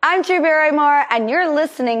I'm Drew Barrymore, and you're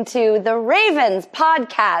listening to the Ravens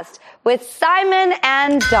podcast with Simon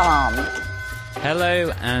and Dom.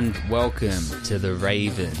 Hello and welcome to The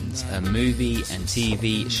Ravens, a movie and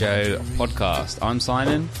TV show podcast. I'm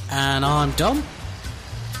Simon. And I'm Dom.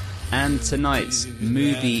 And tonight's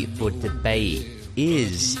movie for debate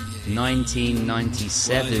is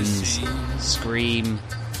 1997's Scream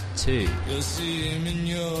 2. You'll see him in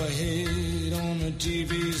your head on the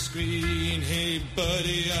TV screen. Hey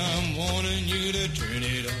buddy, I'm warning you to turn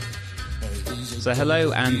it off. So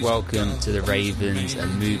hello and welcome to The Ravens, a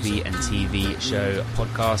movie and TV show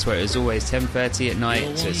podcast where it's always 10:30 at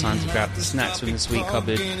night, so it's time to grab the snacks from the sweet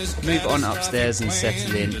cupboard, move on upstairs and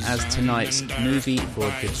settle in, as tonight's movie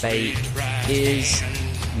for debate is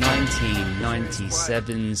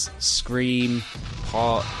 1997's Scream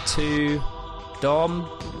Part 2. Dom,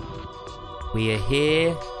 we are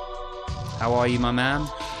here. How are you, my man?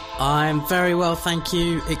 I'm very well, thank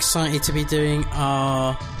you. Excited to be doing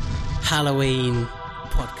our Halloween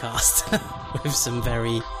podcast with some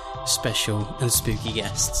very special and spooky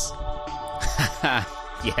guests.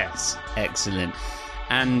 Yes, excellent.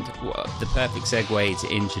 And the perfect segue to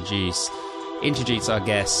introduce our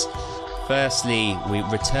guests. Firstly, we're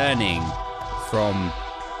returning from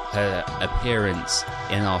her appearance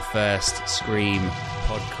in our first Scream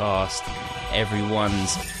podcast,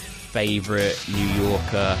 everyone's favourite New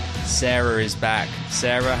Yorker. Sarah is back.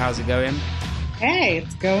 Sarah, how's it going? Hey,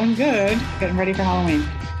 it's going good. Getting ready for Halloween.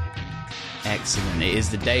 Excellent. It is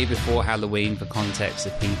the day before Halloween, for context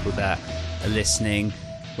of people that are listening.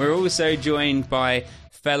 We're also joined by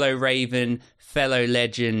fellow Raven, fellow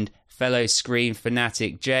legend, fellow Scream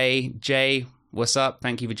fanatic, Jay. Jay, what's up?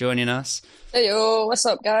 Thank you for joining us. Hey, yo, what's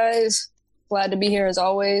up, guys? Glad to be here as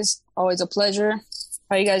always. Always a pleasure.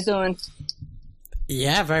 How you guys doing?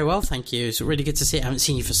 Yeah, very well, thank you. It's really good to see you. I haven't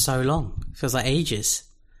seen you for so long. Feels like ages.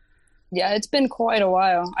 Yeah, it's been quite a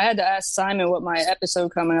while. I had to ask Simon what my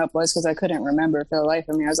episode coming up was because I couldn't remember for the life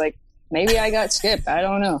of me. I was like, maybe I got skipped. I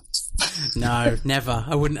don't know. No, never.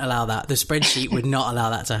 I wouldn't allow that. The spreadsheet would not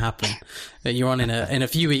allow that to happen. You're on in a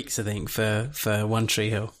few weeks, I think, for One Tree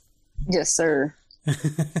Hill. Yes, sir.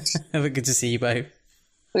 Good to see you both.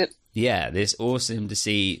 Yeah, it's awesome to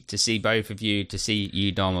see both of you. To see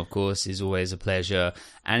you, Dom, of course, is always a pleasure,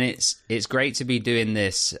 and it's great to be doing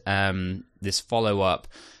this this follow up,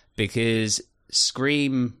 because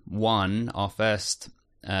Scream 1, our first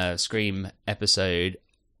Scream episode,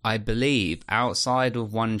 I believe, outside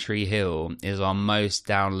of One Tree Hill, is our most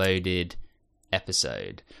downloaded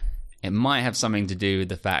episode. It might have something to do with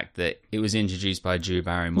the fact that it was introduced by Drew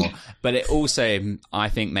Barrymore, but it also, I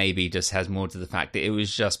think, maybe just has more to the fact that it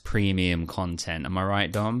was just premium content. Am I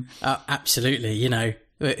right, Dom? Absolutely. You know,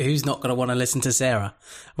 who's not going to want to listen to Sarah?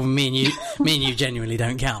 Well, me and you genuinely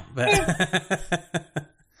don't count, but...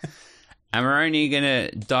 And we're only going to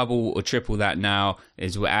double or triple that now,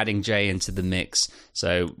 is we're adding Jay into the mix.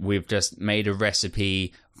 So we've just made a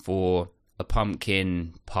recipe for a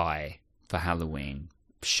pumpkin pie for Halloween.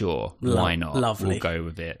 Sure, why not? Lovely. We'll go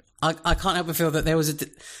with it. I can't help but feel that there was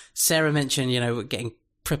Sarah mentioned, you know, getting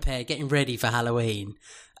prepared, getting ready for Halloween.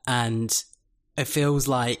 And it feels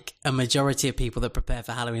like a majority of people that prepare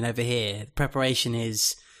for Halloween over here, preparation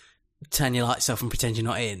is turn your lights off and pretend you're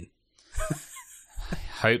not in.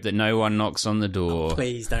 Hope that no one knocks on the door. Oh,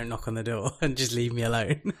 please don't knock on the door and just leave me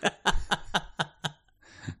alone.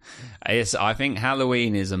 Yes, I think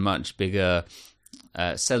Halloween is a much bigger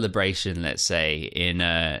celebration, let's say, in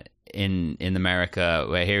America,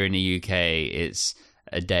 where here in the UK it's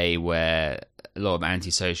a day where a lot of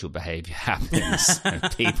antisocial behaviour happens and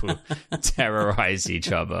people terrorise each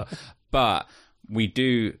other. But we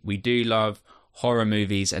do love horror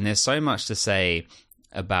movies, and there's so much to say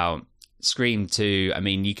about Scream 2. I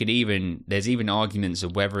mean, there's even arguments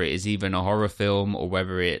of whether it is even a horror film or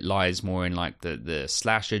whether it lies more in like the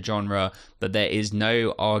slasher genre, but there is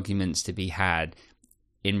no arguments to be had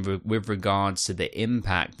with regards to the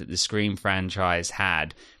impact that the Scream franchise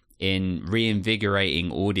had in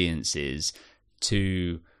reinvigorating audiences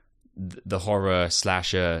to the horror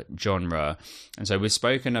slasher genre. And so we've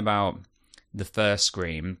spoken about the first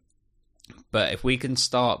Scream, but if we can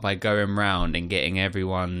start by going round and getting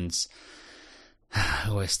everyone's, I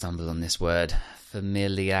always stumble on this word,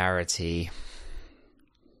 familiarity.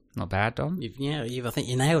 Not bad, Dom? I think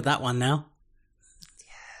you nailed that one now.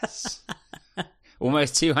 Yes.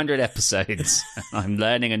 Almost 200 episodes. I'm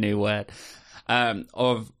learning a new word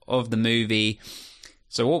of the movie.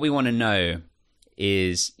 So what we want to know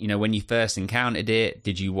is, you know, when you first encountered it,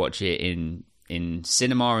 did you watch it in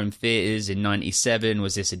cinema and theaters in 97?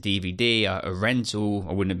 Was this a DVD, a rental?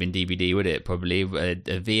 Or wouldn't have been DVD, would it? Probably a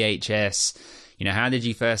VHS. how did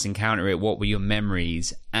you first encounter it? What were your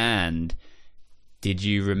memories? And did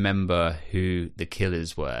you remember who the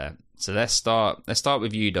killers were? So let's start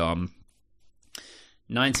with you, Dom.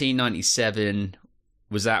 1997,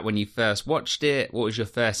 was that when you first watched it? What was your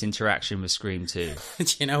first interaction with Scream 2? Do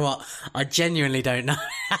you know what? I genuinely don't know.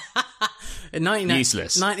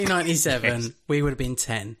 Useless. 1997, we would have been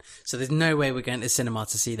 10. So there's no way we're going to cinema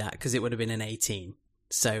to see that because it would have been an 18.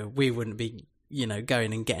 So we wouldn't be,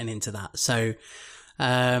 going and getting into that. So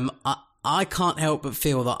I can't help but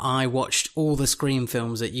feel that I watched all the Scream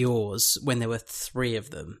films at yours when there were 3 of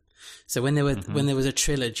them. So when there was a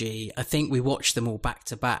trilogy, I think we watched them all back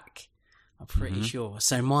to back. I'm pretty sure.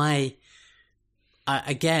 So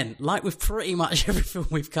again, like with pretty much every film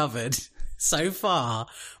we've covered so far,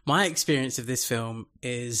 my experience of this film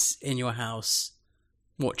is in your house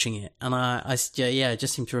watching it. And I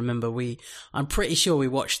just seem to remember I'm pretty sure we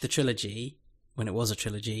watched the trilogy when it was a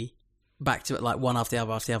trilogy back to it, like one after the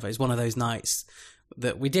other after the other. It was one of those nights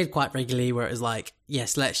that we did quite regularly where it was like,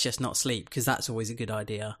 yes, let's just not sleep because that's always a good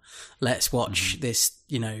idea. Let's watch this,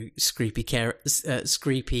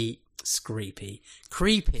 creepy,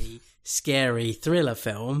 scary thriller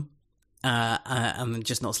film, and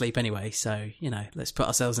just not sleep anyway. So, let's put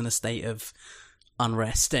ourselves in a state of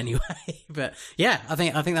unrest anyway. But yeah, I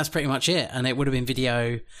think that's pretty much it. And it would have been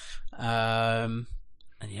video. And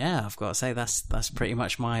yeah, I've got to say that's pretty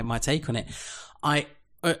much my take on it.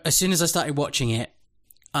 As soon as I started watching it,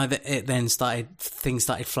 things started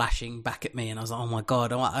flashing back at me, and I was like, oh my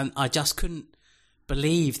God, I just couldn't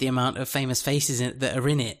believe the amount of famous faces that are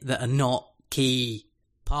in it that are not key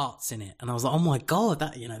parts in it. And I was like, oh my God,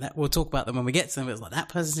 that we'll talk about them when we get to them. It was like, that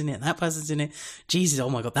person's in it, Jesus, oh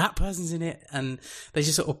my God, that person's in it. And they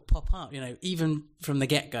just sort of pop up, even from the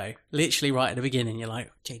get-go, literally right at the beginning, you're like,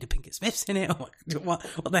 Jada Pinkett Smith's in it. What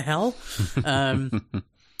the hell?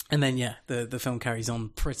 And then, yeah, the film carries on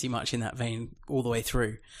pretty much in that vein all the way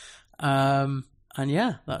through. And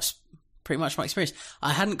yeah, that's pretty much my experience.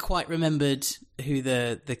 I hadn't quite remembered who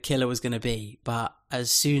the killer was going to be, but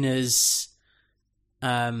as soon as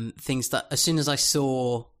as soon as I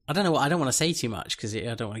saw, I don't want to say too much because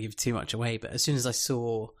I don't want to give too much away, but as soon as I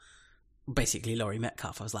saw basically Laurie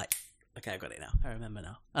Metcalf, I was like, okay, I got it now. I remember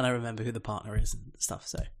now. And I remember who the partner is and stuff.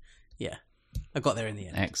 So, yeah. I got there in the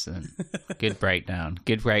end. Excellent. Good breakdown.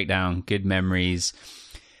 Good memories.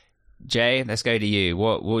 Jay, let's go to you.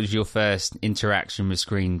 What was your first interaction with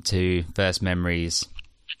Scream 2? First memories?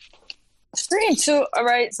 Scream 2, all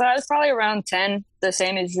right. So I was probably around 10, the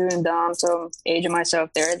same as you and Dom. So I'm aging myself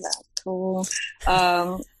there. That's cool.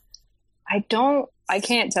 I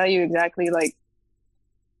can't tell you exactly, like,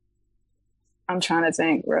 I'm trying to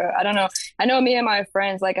think, bro. I don't know. I know me and my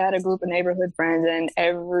friends, like I had a group of neighborhood friends, and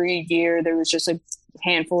every year there was just a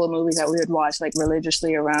handful of movies that we would watch like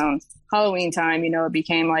religiously around Halloween time. It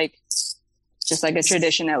became like just like a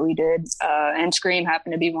tradition that we did. And Scream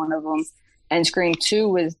happened to be one of them. And Scream 2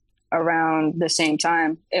 was around the same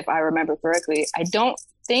time, if I remember correctly. I don't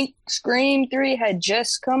think Scream 3 had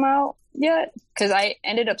just come out yet because I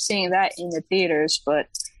ended up seeing that in the theaters. But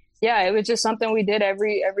yeah, it was just something we did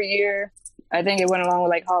every year. I think it went along with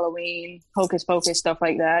like Halloween, Hocus Pocus, stuff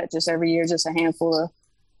like that. Just every year, just a handful of,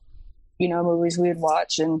 movies we'd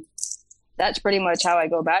watch. And that's pretty much how I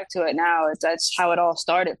go back to it now. That's how it all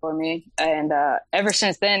started for me. And ever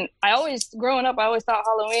since then, growing up, I always thought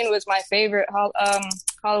Halloween was my favorite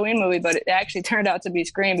Halloween movie, but it actually turned out to be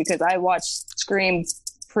Scream because I watched Scream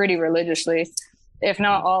pretty religiously, if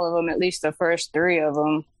not all of them, at least the first 3 of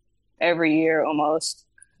them every year almost.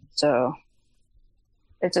 So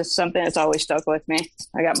it's just something that's always stuck with me.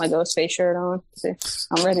 I got my Ghostface shirt on. See,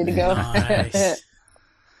 I'm ready to go. Nice.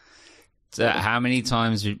 So how many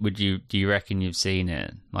times do you reckon you've seen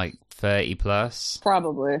it? Like 30 plus?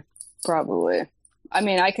 Probably. I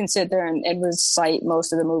mean, I can sit there and recite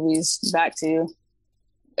most of the movies back to you.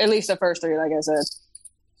 At least the first 3, like I said.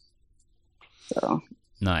 So.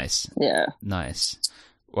 Nice. Yeah. Nice.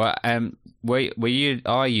 Well,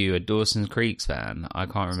 are you a Dawson's Creek fan? I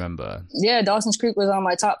can't remember. Yeah, Dawson's Creek was on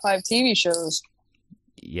my top 5 TV shows.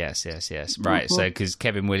 Yes. Right, so because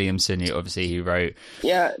Kevin Williamson, who wrote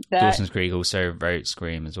Dawson's Creek, also wrote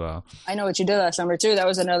Scream as well. I Know What You Did Last Summer, too. That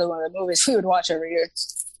was another one of the movies we would watch every year.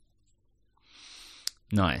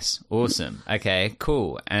 Nice. Awesome. Okay,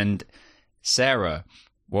 cool. And Sarah,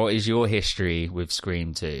 what is your history with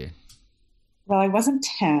Scream 2? Well, I wasn't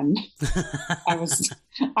 10. I was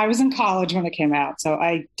in college when it came out, so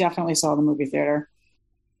I definitely saw the movie theater.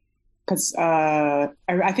 Because I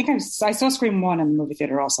think I saw Scream 1 in the movie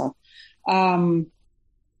theater also. I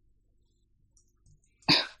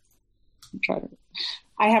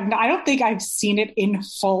don't think I've seen it in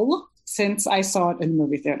full since I saw it in the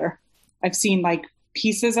movie theater. I've seen like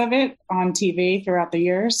pieces of it on TV throughout the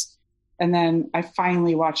years. And then I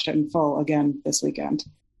finally watched it in full again this weekend.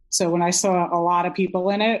 So when I saw a lot of people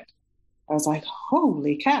in it, I was like,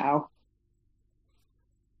 holy cow.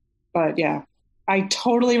 But yeah, I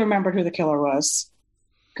totally remembered who the killer was.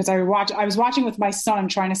 Because I was watching with my son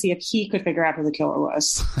trying to see if he could figure out who the killer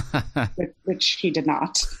was, which he did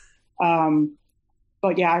not.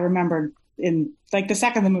 But yeah, I remembered in like the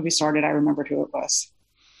second the movie started, I remembered who it was.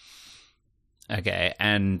 Okay,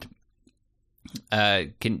 and have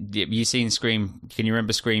you seen Scream? Can you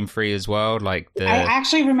remember Scream 3 as well? I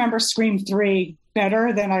actually remember Scream 3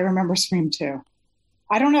 better than I remember Scream 2.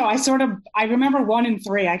 I don't know. I remember 1 and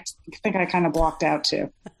 3. I think I kind of blocked out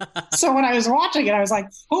 2. So when I was watching it, I was like,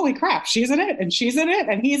 holy crap, she's in it, and she's in it,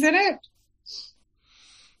 and he's in it.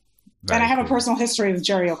 And I have a personal history with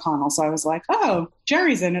Jerry O'Connell, so I was like, oh,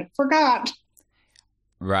 Jerry's in it. Forgot.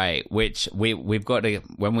 Right, which we've got to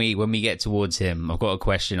when we get towards him. I've got a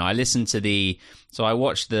question. I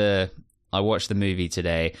watched the movie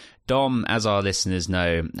today. Dom, as our listeners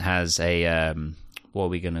know, has a what are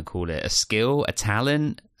we going to call it? A skill, a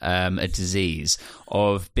talent, a disease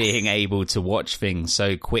of being able to watch things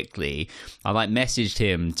so quickly. I messaged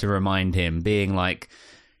him to remind him, being like,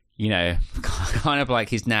 you know, kind of like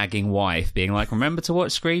his nagging wife, being like, remember to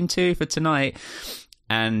watch Scream 2 for tonight.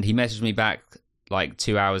 And he messaged me back like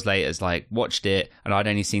 2 hours later, it's like, watched it, and I'd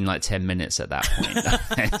only seen like 10 minutes at that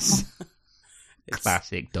point.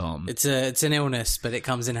 Classic Dom. It's an illness, but it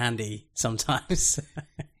comes in handy sometimes.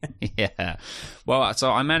 Yeah. Well,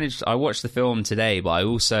 so I watched the film today, but I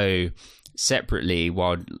also separately,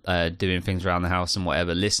 while doing things around the house and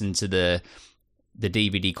whatever, listened to the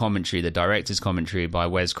DVD commentary, the director's commentary by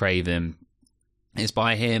Wes Craven. It's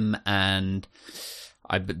by him, and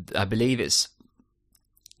I believe it's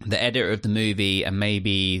the editor of the movie and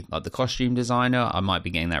maybe like the costume designer. I might be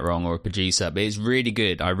getting that wrong, or a producer, but it's really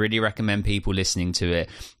good. I really recommend people listening to it.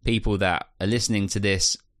 People that are listening to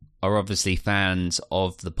this are obviously fans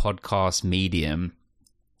of the podcast medium.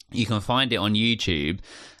 You can find it on YouTube.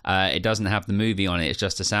 It doesn't have the movie on it. It's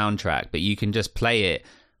just a soundtrack, but you can just play it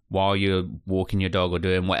while you're walking your dog or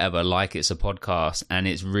doing whatever, like it's a podcast, and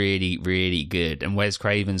it's really, really good. And Wes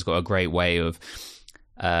Craven's got a great way of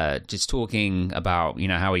just talking about, you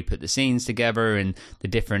know, how he put the scenes together and the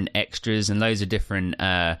different extras and loads of different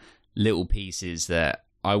little pieces that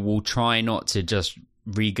I will try not to just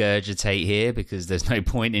regurgitate here, because there's no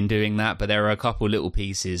point in doing that, but there are a couple little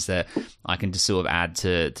pieces that I can just sort of add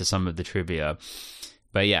to some of the trivia.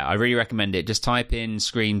 But yeah, I really recommend it. Just type in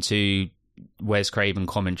Scream 2 Wes Craven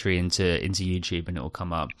commentary into YouTube and it will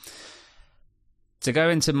come up. To go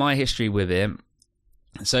into my history with it,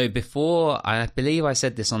 so before, I believe I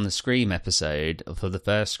said this on the Scream episode for the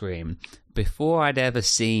first Scream, before I'd ever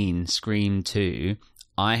seen Scream 2,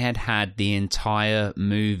 I had the entire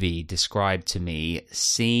movie described to me,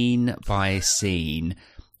 scene by scene,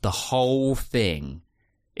 the whole thing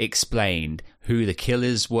explained, who the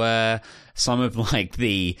killers were, some of like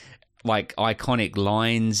the like iconic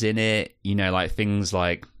lines in it, you know, like things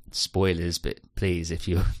like, spoilers, but please, if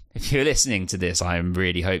you're listening to this, I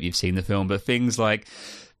really hope you've seen the film, but things like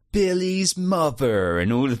Billy's mother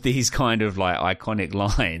and all of these kind of like iconic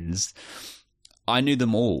lines, I knew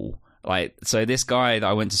them all. Like, so this guy that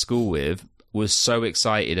I went to school with was so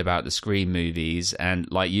excited about the Scream movies,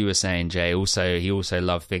 and like you were saying, Jay, he also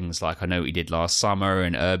loved things like I Know What You Did Last Summer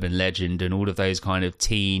and Urban Legend and all of those kind of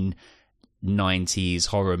teen 90s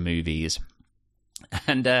horror movies.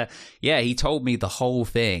 And yeah, he told me the whole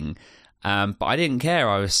thing, but I didn't care.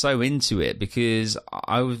 I was so into it because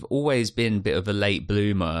I've always been a bit of a late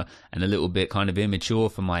bloomer and a little bit kind of immature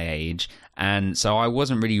for my age, and so I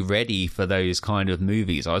wasn't really ready for those kind of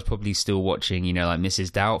movies. I was probably still watching, you know, like Mrs.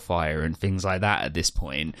 Doubtfire and things like that at this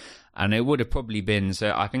point, and it would have probably been,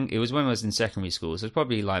 so I think it was when I was in secondary school, so it's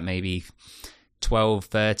probably like maybe 12,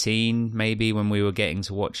 13 maybe when we were getting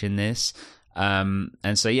to watching this.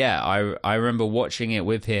 And so yeah, I remember watching it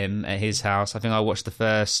with him at his house. I think I watched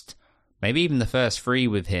maybe even the first 3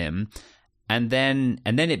 with him, and then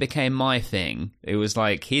it became my thing. It was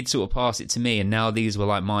like he'd sort of passed it to me, and now these were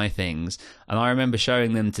like my things. And I remember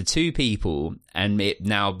showing them to 2 people, and it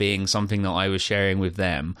now being something that I was sharing with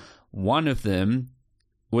them. One of them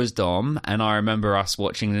was Dom, and I remember us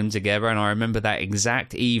watching them together, and I remember that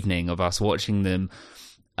exact evening of us watching them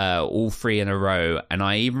all 3 in a row. And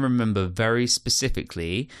I even remember very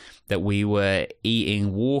specifically that we were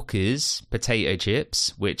eating Walker's potato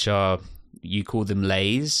chips, which are, you call them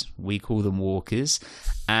Lay's, we call them Walker's,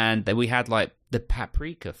 and then we had like the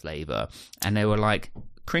paprika flavor, and they were like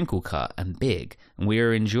crinkle cut and big, and we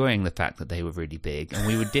were enjoying the fact that they were really big, and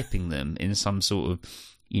we were dipping them in some sort of,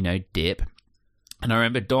 you know, dip. And I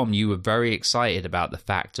remember, Dom, you were very excited about the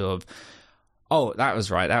fact of, oh, that was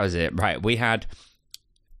right, that was it. Right, we had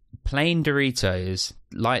plain Doritos,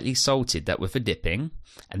 lightly salted, that were for dipping,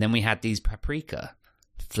 and then we had these paprika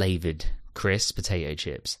flavored crisp potato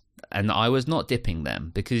chips. And I was not dipping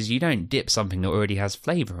them, because you don't dip something that already has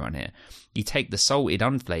flavor on it. You take the salted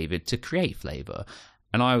unflavored to create flavor.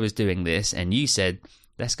 And I was doing this, and you said,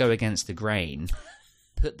 let's go against the grain.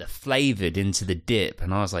 Put the flavored into the dip,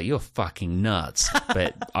 and I was like, you're fucking nuts.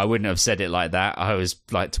 But I wouldn't have said it like that. I was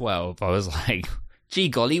like 12. I was like, gee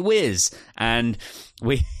golly whiz. And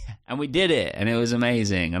we did it, and it was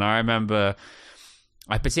amazing. And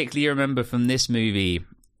I particularly remember from this movie,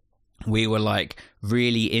 we were like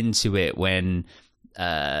really into it when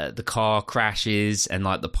the car crashes and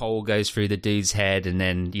like the pole goes through the dude's head, and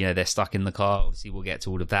then, you know, they're stuck in the car. Obviously we'll get to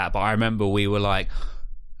all of that, but I remember we were like,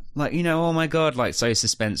 you know, oh my God, like so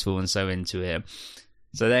suspenseful and so into it.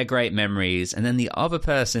 So they're great memories. And then the other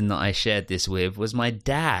person that I shared this with was my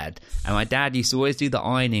dad. And my dad used to always do the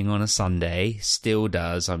ironing on a Sunday, still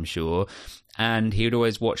does, I'm sure. And he would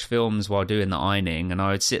always watch films while doing the ironing, and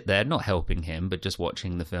I would sit there, not helping him, but just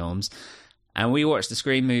watching the films. And we watched the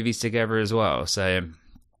Scream movies together as well, so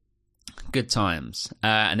good times.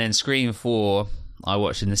 And then Scream 4, I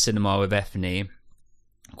watched in the cinema with Bethany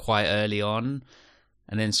quite early on.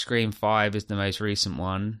 And then Scream 5 is the most recent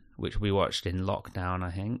one, which we watched in lockdown,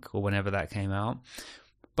 I think, or whenever that came out.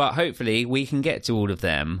 But hopefully we can get to all of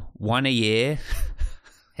them, one a year,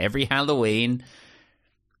 every Halloween.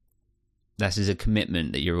 This is a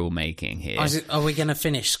commitment that you're all making here. Are we going to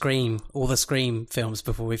finish all the Scream films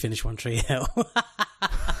before we finish One Tree Hill?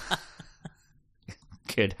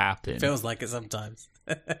 Could happen. Feels like it sometimes.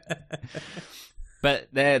 But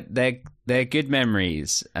they're good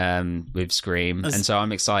memories with Scream, and so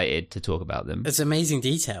I'm excited to talk about them. It's amazing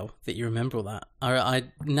detail that you remember all that. I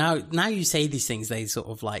now you say these things, they sort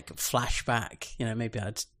of like flash back. You know, maybe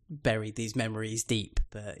I'd buried these memories deep,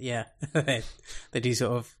 but yeah, they do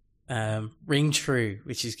sort of ring true,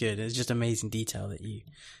 which is good. It's just amazing detail that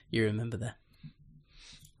you remember there.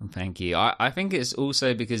 Thank you. I think it's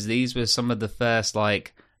also because these were some of the first,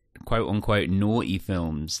 like, quote-unquote naughty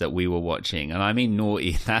films that we were watching. And I mean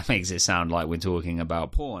naughty, that makes it sound like we're talking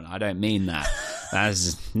about porn. I don't mean that.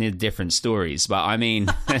 That's different stories. But I mean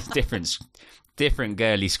different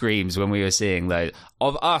girly screams when we were seeing those.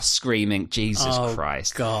 Of us screaming, Jesus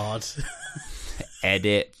Christ. God.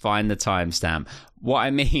 Edit, find the timestamp. What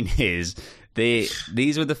I mean is,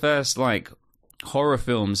 these were the first, like, horror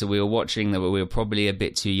films that we were watching that we were probably a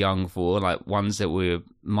bit too young for, like ones that we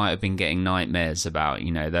might have been getting nightmares about,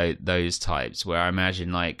 you know, those types, where I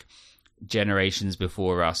imagine, like, generations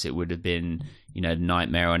before us, it would have been, you know,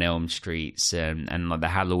 Nightmare on Elm Streets and like the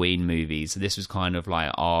Halloween movies. So this was kind of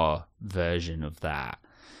like our version of that.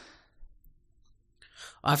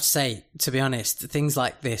 I have to say, to be honest, things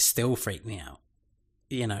like this still freak me out.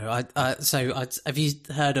 You know, have you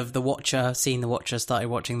heard of The Watcher, seen The Watcher, started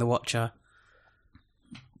watching The Watcher?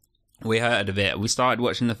 We heard of it. We started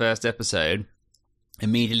watching the first episode,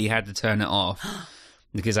 immediately had to turn it off,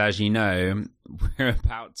 because as you know, we're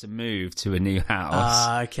about to move to a new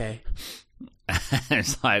house. Okay.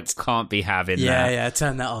 It's like, can't be having that. Yeah,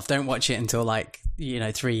 turn that off. Don't watch it until, like, you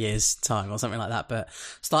know, 3 years' time or something like that. But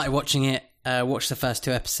started watching it, watched the first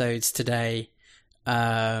 2 episodes today,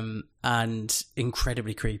 and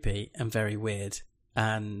incredibly creepy and very weird.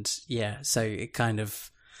 And yeah, so it kind of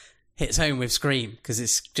hits home with Scream because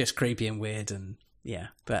it's just creepy and weird, and yeah.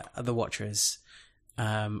 But The Watcher is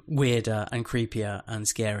weirder and creepier and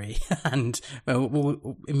scary, and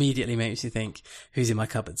immediately makes you think, who's in my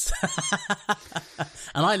cupboards?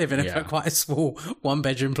 And I live in a quite a small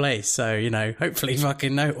 1-bedroom place, so, you know, hopefully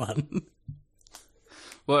fucking no one.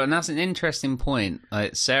 Well, and that's an interesting point.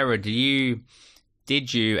 Like, Sarah,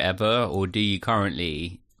 did you ever, or do you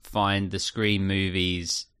currently find the Scream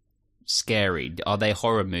movies scary? Are they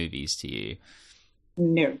horror movies to you?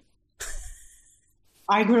 No.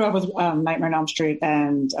 I grew up with Nightmare on Elm Street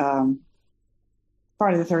and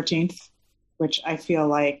Friday the 13th, which I feel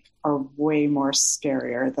like are way more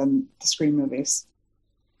scarier than the Scream movies.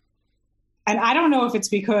 And I don't know if it's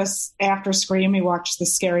because after Scream, we watched the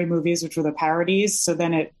scary movies, which were the parodies. So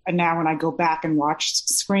then now when I go back and watch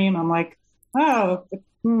Scream, I'm like, oh,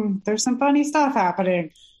 there's some funny stuff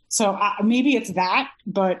happening. So maybe it's that,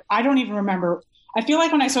 but I don't even remember. I feel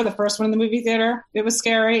like when I saw the first one in the movie theater, it was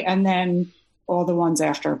scary. And then all the ones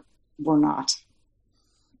after were not.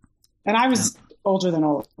 And I was older than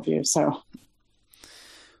all of you, so.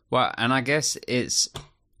 Well, and I guess it's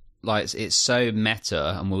like it's so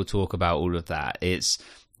meta, and we'll talk about all of that. It's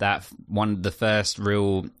that one of the first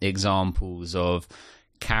real examples of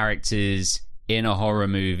characters in a horror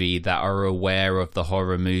movie that are aware of the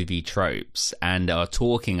horror movie tropes and are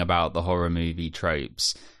talking about the horror movie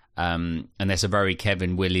tropes. And there's a very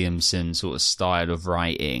Kevin Williamson sort of style of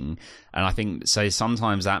writing. And I think so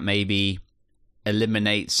sometimes that maybe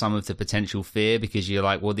eliminates some of the potential fear, because you're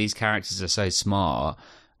like, well, these characters are so smart.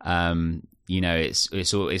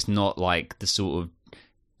 It's not like the sort of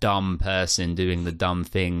dumb person doing the dumb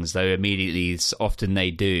things, though immediately often they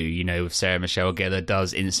do. With Sarah Michelle Gellar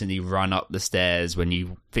does instantly run up the stairs when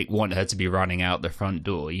you want her to be running out the front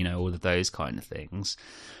door, all of those kind of things.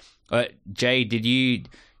 Jay,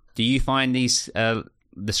 do you find these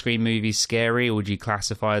the Scream movies scary, or would you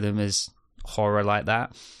classify them as horror like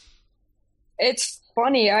that? It's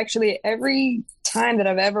funny, actually. Every time that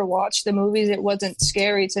I've ever watched the movies, it wasn't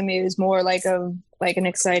scary to me. It was more like an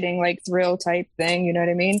exciting, thrill type thing. You know what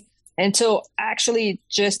I mean? Until actually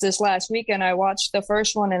just this last weekend, I watched the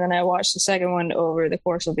first one, and then I watched the second one over the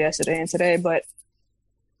course of yesterday and today. But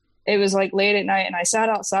it was late at night, and I sat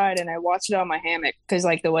outside and I watched it on my hammock because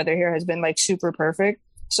the weather here has been super perfect.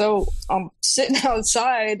 So I'm sitting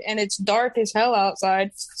outside and it's dark as hell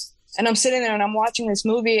outside. And I'm sitting there and I'm watching this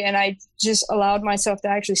movie, and I just allowed myself to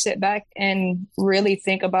actually sit back and really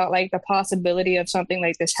think about the possibility of something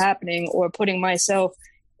like this happening, or putting myself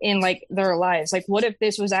in their lives. What if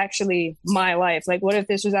this was actually my life? What if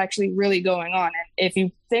this was actually really going on? And if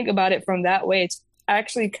you think about it from that way, it's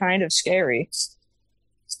actually kind of scary,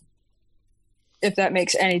 if that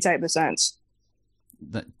makes any type of sense.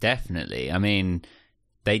 Definitely. I mean,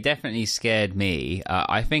 they definitely scared me.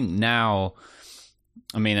 I think now,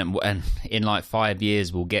 and in 5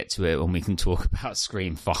 years we'll get to it when we can talk about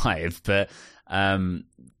Scream 5, but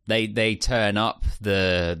they turn up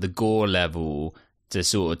the gore level to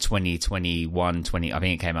sort of 2021, I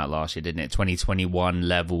think it came out last year, didn't it? 2021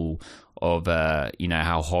 level of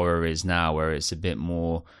how horror is now, where it's a bit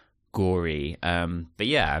more gory. But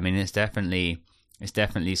yeah, it's definitely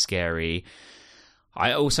scary.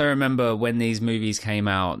 I also remember when these movies came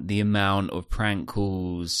out, the amount of prank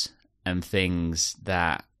calls and things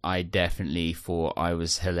that I definitely thought I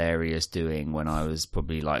was hilarious doing when I was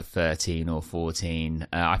probably 13 or 14.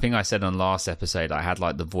 I think I said on last episode I had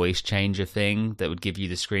the voice changer thing that would give you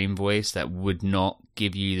the Scream voice that would not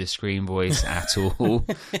give you the Scream voice at all.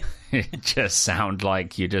 It just sound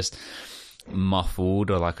like you're just muffled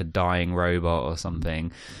or like a dying robot or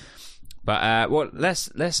something. But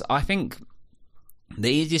let's I think the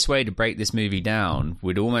easiest way to break this movie down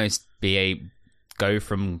would almost be go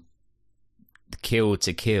from kill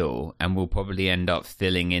to kill, and we'll probably end up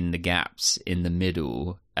filling in the gaps in the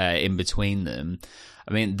middle, in between them.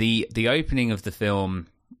 The opening of the film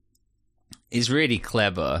is really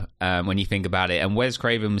clever when you think about it. And Wes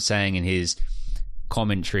Craven was saying in his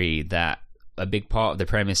commentary that a big part of the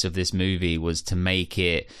premise of this movie was to make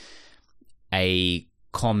it a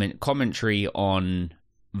commentary on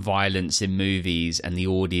violence in movies and the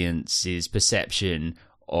audience's perception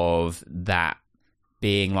of that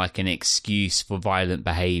being an excuse for violent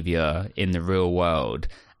behavior in the real world.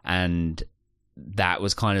 And that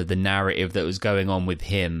was kind of the narrative that was going on with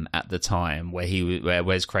him at the time, where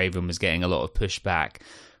Wes Craven was getting a lot of pushback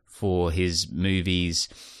for his movies,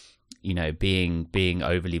 being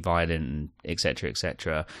overly violent, etc.,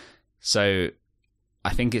 etc. So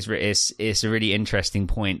I think it's a really interesting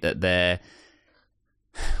point that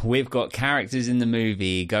we've got characters in the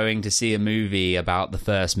movie going to see a movie about the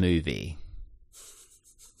first movie.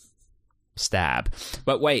 Stab.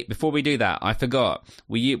 But wait, before we do that, I forgot.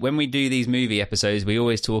 When we do these movie episodes, we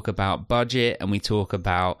always talk about budget and we talk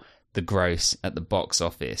about the gross at the box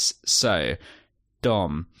office. So,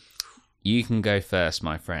 Dom, you can go first,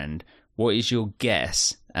 my friend. What is your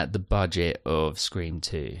guess at the budget of Scream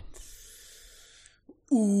 2?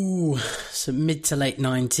 Ooh, so mid to late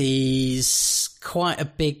 90s. Quite a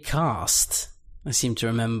big cast, I seem to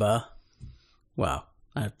remember. Well,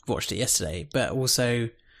 I watched it yesterday, but also,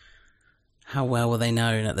 how well were they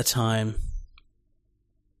known at the time?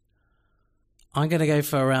 I'm going to go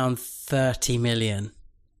for around 30 million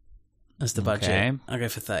as the budget. Okay. I'll go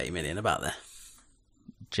for 30 million, about there.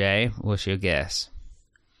 Jay, what's your guess?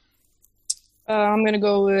 I'm going to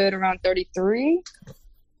go with around 33.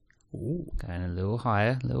 Ooh, going a little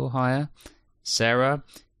higher. Sarah,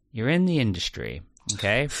 you're in the industry,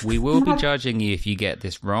 okay? We will be judging you if you get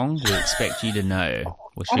this wrong. We expect you to know.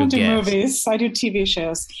 What's I your don't do guess? movies. I do TV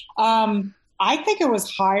shows. I think it was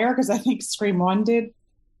higher because I think Scream 1 did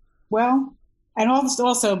well. And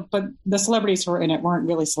also, but the celebrities who were in it weren't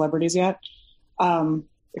really celebrities yet,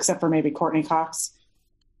 except for maybe Courtney Cox.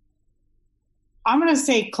 I'm going to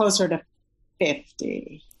say closer to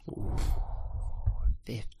 50.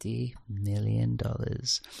 $50 million.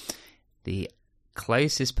 The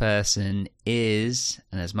closest person is,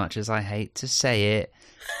 and as much as I hate to say it,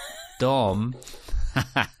 Dom.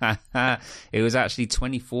 It was actually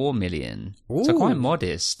 24 million. Ooh. So quite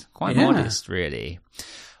modest. Modest, really.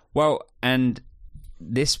 Well, and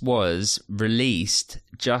this was released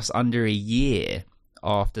just under a year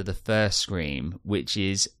after the first Scream, which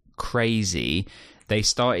is crazy. They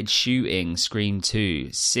started shooting Scream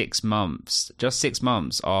 2 6 months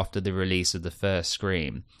after the release of the first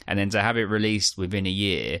Scream. And then to have it released within a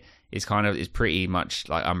year is pretty much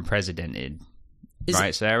like unprecedented.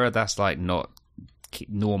 Right, Sarah? That's like not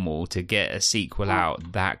normal to get a sequel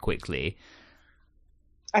out that quickly.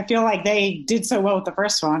 I feel like they did so well with the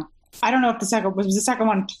first one. I don't know if the second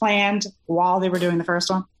one planned while they were doing the first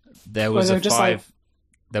one. There was a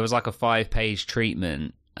 5-page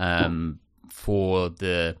treatment for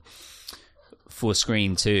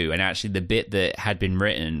Scream 2, and actually the bit that had been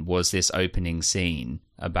written was this opening scene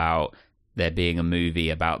about there being a movie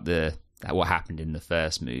about what happened in the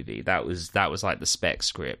first movie. That was like the spec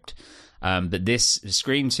script. But this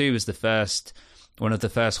Scream 2 was one of the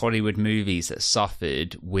first Hollywood movies that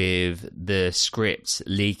suffered with the script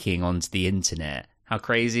leaking onto the internet. How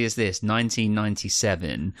crazy is this?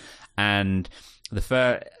 1997, and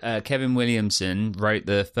Kevin Williamson wrote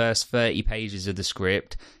the first 30 pages of the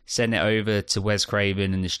script, sent it over to Wes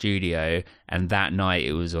Craven in the studio, and that night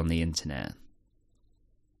it was on the internet.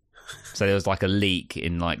 So there was like a leak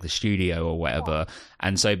in like the studio or whatever,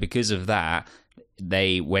 and so because of that,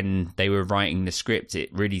 when they were writing the script,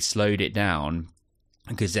 it really slowed it down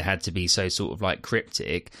because it had to be so sort of like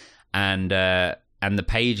cryptic, and the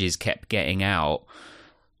pages kept getting out,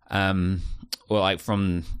 or like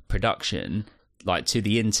from production, like to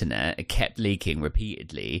the internet. It kept leaking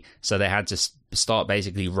repeatedly, so they had to start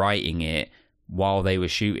basically writing it while they were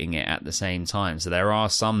shooting it at the same time. So there are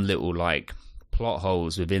some little like plot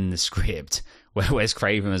holes within the script where Wes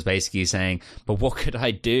Craven was basically saying, but what could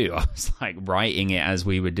I do? I was like writing it as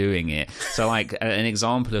we were doing it. So like an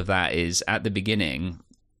example of that is at the beginning,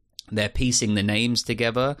 they're piecing the names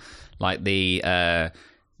together. Like the Jada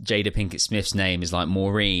Pinkett Smith's name is like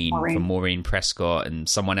Maureen from Maureen Prescott, and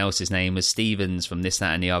someone else's name was Stevens from this,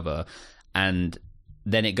 that, and the other. And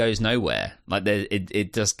then it goes nowhere. Like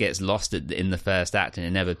it just gets lost in the first act, and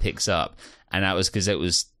it never picks up. And that was because it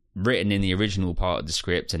was written in the original part of the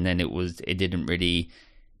script, and then it didn't really,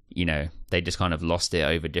 they just kind of lost it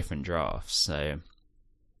over different drafts. So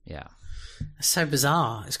yeah, it's so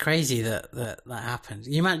bizarre. It's crazy that happened.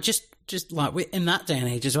 You might just like in that day and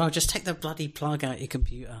age as well, just take the bloody plug out your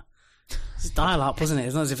computer. It's dial up, wasn't it?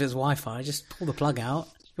 It's not as if it's Wi-Fi. Just pull the plug out,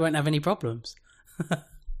 you won't have any problems.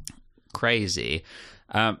 Crazy.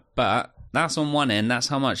 But that's on one end. That's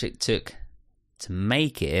how much it took to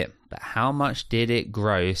make it. But how much did it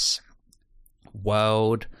gross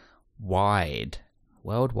worldwide?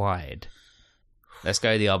 Let's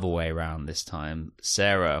go the other way around this time.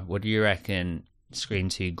 Sarah, what do you reckon Scream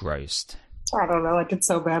 2 grossed? I don't know. I did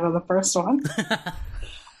so bad on the first one.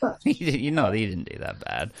 You didn't do that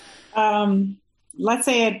bad. Let's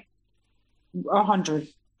say 100.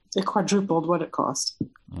 It quadrupled what it cost.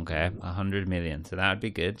 Okay, 100 million. So that would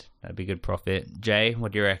be good. That'd be good profit. Jay,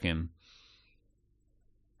 what do you reckon?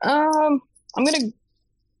 I'm gonna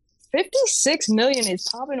 56 million is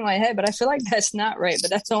popping in my head, but I feel like that's not right. But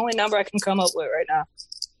that's the only number I can come up with right now.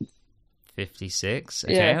 56.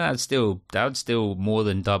 Okay, yeah. that would still more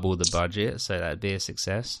than double the budget, so that'd be a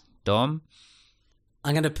success. Dom,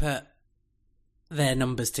 I'm gonna put their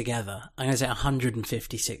numbers together. I'm gonna say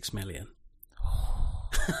 156 million.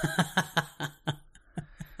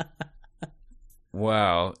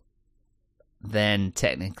 Well, then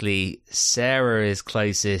technically Sarah is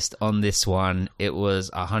closest on this one. It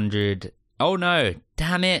was 100. Oh no,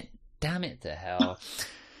 damn it to hell.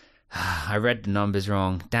 I read the numbers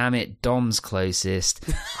wrong. Damn it, Dom's closest.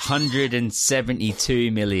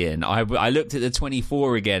 172 million. I looked at the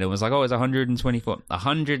 24 again and was like, oh, it's 124.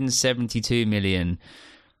 172 million.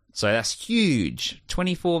 So that's huge.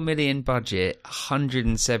 24 million budget,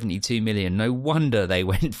 172 million. No wonder they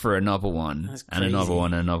went for another one. And another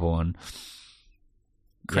one, and another one.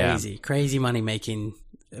 Crazy money-making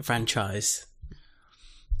franchise.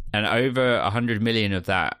 And over 100 million of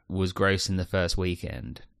that was gross in the first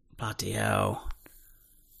weekend. Bloody hell.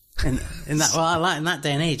 In that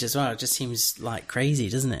day and age as well, it just seems like crazy,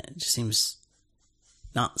 doesn't it? It just seems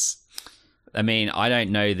nuts. I mean, I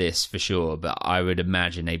don't know this for sure, but I would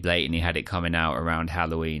imagine they blatantly had it coming out around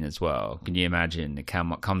Halloween as well. Can you imagine? It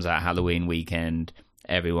comes out Halloween weekend,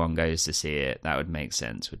 everyone goes to see it. That would make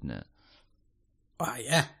sense, wouldn't it?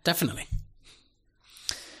 Yeah, definitely.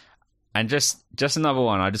 And just another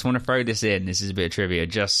one. I just want to throw this in. This is a bit of trivia,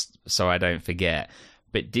 just so I don't forget.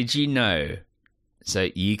 But did you know? So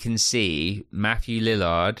you can see Matthew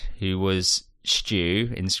Lillard, who was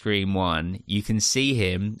Stu in Scream 1. You can see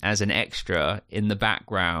him as an extra in the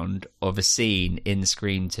background of a scene in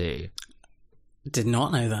Scream 2. Did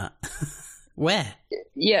not know that. Where?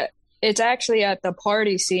 Yeah, it's actually at the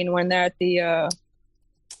party scene when they're at the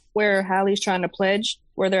where Hallie's trying to pledge.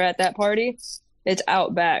 Where they're at that party, it's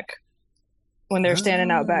out back. When they're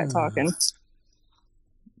standing out back talking.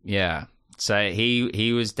 Yeah. So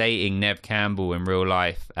he was dating Neve Campbell in real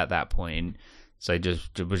life at that point. So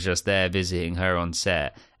was just there visiting her on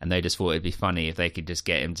set, and they just thought it'd be funny if they could just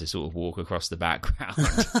get him to sort of walk across the background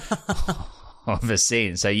of a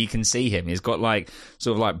scene. So you can see him. He's got like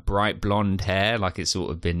sort of like bright blonde hair, like it's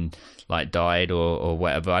sort of been like dyed or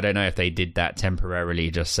whatever. I don't know if they did that temporarily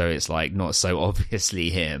just so it's like not so obviously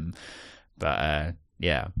him. But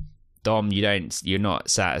yeah. Dom, you're not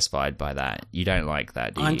satisfied by that. You don't like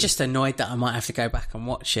that, do you? I'm just annoyed that I might have to go back and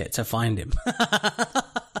watch it to find him.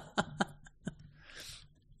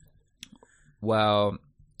 Well,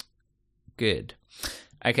 good.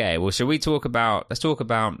 Okay, well, let's talk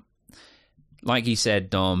about, like you said,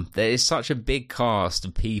 Dom, there is such a big cast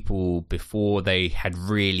of people before they had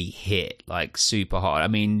really hit, like, super hard. I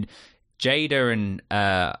mean, Jada and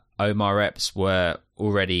Omar Epps were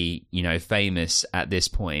already, famous at this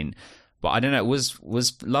point. But I don't know, was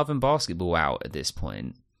Love and Basketball out at this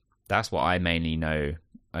point? That's what I mainly know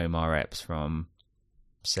Omar Epps from.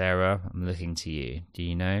 Sarah, I'm looking to you. Do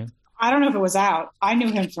you know? I don't know if it was out. I knew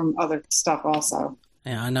him from other stuff also.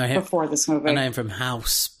 Yeah, I know him before this movie. I know him from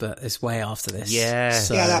House, but it's way after this. Yeah.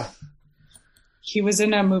 So. Yeah, he was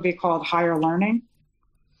in a movie called Higher Learning.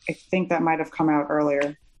 I think that might have come out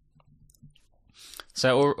earlier.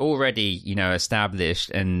 So already, established,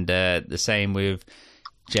 and the same with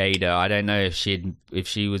Jada. I don't know if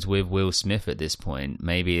she was with Will Smith at this point.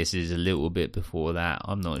 Maybe this is a little bit before that.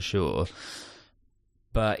 I'm not sure.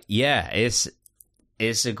 But yeah, it's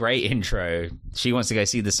a great intro. She wants to go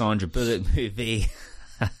see the Sandra Bullock movie.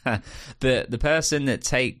 The person that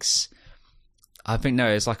takes, I think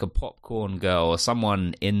it's like a popcorn girl or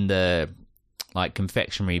someone in the like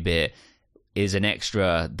confectionery bit, is an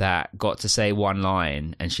extra that got to say one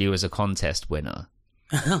line, and she was a contest winner.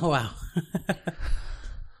 Oh, wow.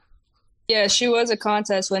 Yeah, she was a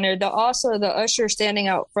contest winner. The usher standing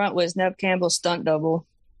out front was Neve Campbell's stunt double.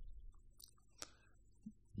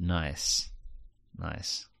 Nice.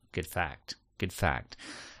 Good fact.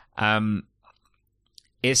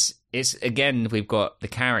 It's again, we've got the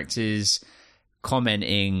characters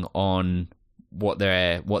commenting on what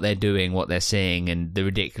they're doing, what they're seeing, and the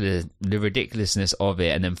ridiculousness of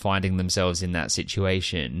it, and then finding themselves in that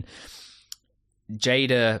situation.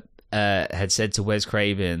 Jada had said to Wes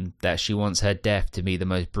Craven that she wants her death to be the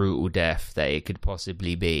most brutal death that it could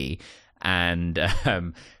possibly be, and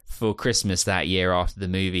for Christmas that year, after the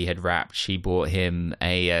movie had wrapped, she bought him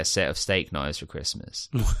a set of steak knives for Christmas.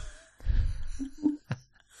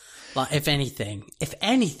 Like, if anything,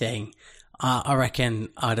 I reckon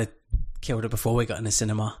I'd have killed her before we got in the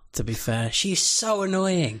cinema, to be fair. She's so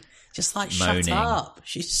annoying. Just like, moaning. Shut up.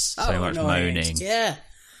 She's so much annoying. moaning. Yeah.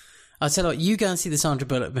 I'll tell you what, you go and see the Sandra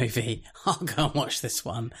Bullock movie. I'll go and watch this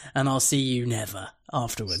one, and I'll see you never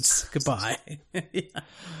afterwards. Goodbye. Yeah.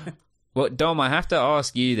 Well, Dom, I have to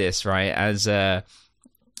ask you this, right? As the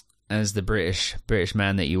British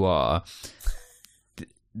man that you are,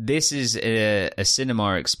 this is a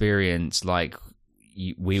cinema experience like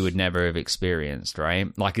we would never have experienced, right?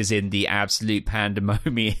 Like, as in the absolute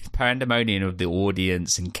pandemonium of the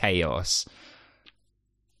audience and chaos.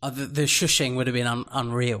 The shushing would have been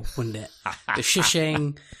unreal, wouldn't it? The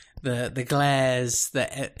shushing, the glares,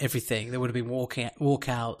 everything. There would have been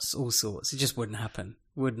walkouts, all sorts. It just wouldn't happen.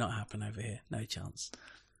 Would not happen over here. No chance.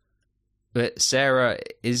 But Sarah,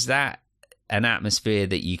 is that an atmosphere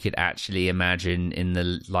that you could actually imagine in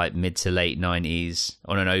the like mid to late 90s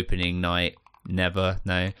on an opening night? Never,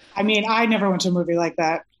 no. I mean, I never went to a movie like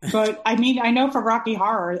that. But I mean, I know for Rocky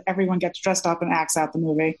Horror, everyone gets dressed up and acts out the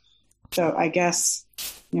movie. So I guess,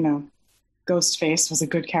 Ghostface was a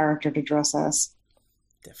good character to dress as.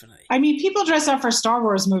 Definitely. I mean, people dress up for Star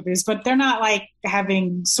Wars movies, but they're not like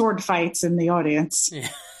having sword fights in the audience. Yeah.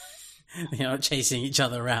 They're not chasing each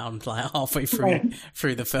other around like halfway through Right.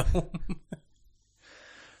 through the film.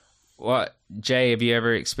 What, Jay, have you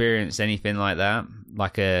ever experienced anything like that?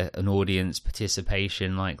 Like an audience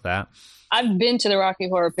participation like that? I've been to the Rocky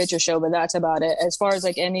Horror Picture Show, but that's about it. As far as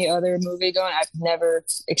like any other movie going, I've never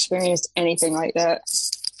experienced anything like that.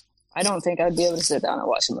 I don't think I'd be able to sit down and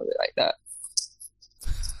watch a movie like that.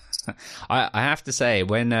 I have to say,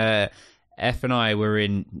 when F and I were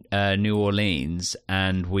in New Orleans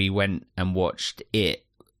and we went and watched it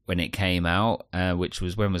when it came out, which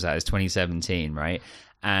was, when was that? It was 2017, right?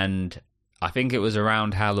 And I think it was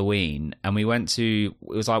around Halloween, and we went to, it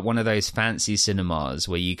was like one of those fancy cinemas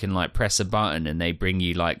where you can like press a button and they bring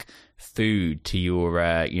you like food to your,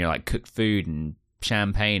 like cooked food and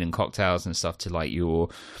champagne and cocktails and stuff to like your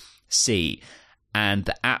seat. And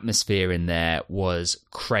the atmosphere in there was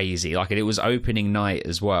crazy. Like, it was opening night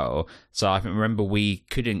as well. So I remember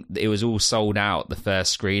it was all sold out, the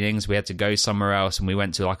first screenings. We had to go somewhere else, and we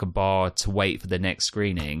went to like a bar to wait for the next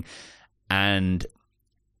screening. And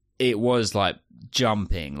it was like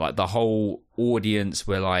jumping, like the whole audience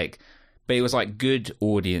were like, but it was like good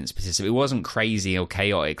audience participation. It wasn't crazy or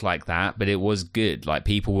chaotic like that, but it was good. Like,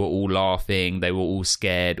 people were all laughing, they were all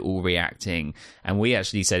scared, all reacting. And we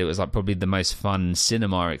actually said it was like probably the most fun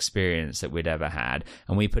cinema experience that we'd ever had.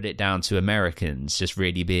 And we put it down to Americans just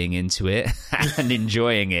really being into it and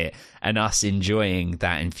enjoying it, and us enjoying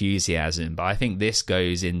that enthusiasm. But I think this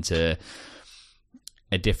goes into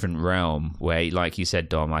a different realm where, like you said,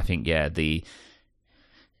 Dom, I think, yeah,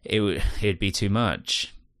 it'd be too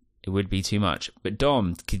much. It would be too much. But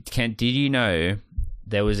Dom, did you know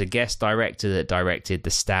there was a guest director that directed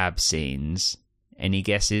the stab scenes? Any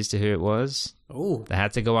guesses to who it was? Oh, They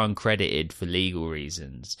had to go uncredited for legal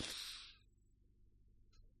reasons.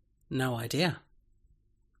 no idea.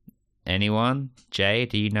 Anyone? Jay,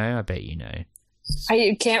 do you know? I bet you know.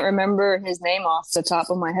 I can't remember his name off the top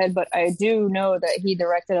of my head, but I do know that he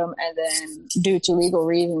directed them, and then due to legal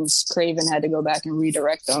reasons, Craven had to go back and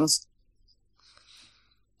redirect them.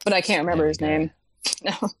 But I can't remember his name.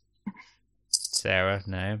 No. Sarah,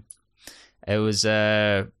 no. It was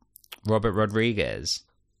Robert Rodriguez.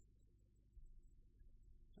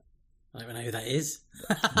 I don't even know who that is.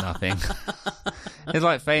 Nothing. He's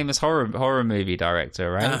like famous horror movie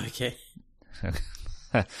director, right? Oh, okay.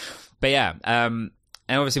 But yeah, and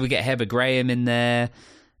obviously we get Heather Graham in there.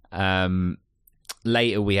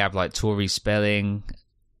 Later we have like Tori Spelling.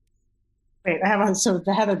 Wait, so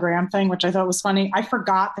the Heather Graham thing, which I thought was funny. I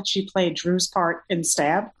forgot that she played Drew's part in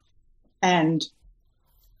Stab, and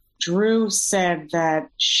Drew said that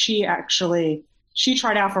she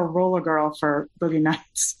tried out for Roller Girl for Boogie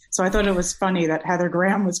Nights. So I thought it was funny that Heather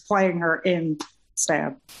Graham was playing her in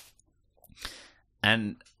Stab.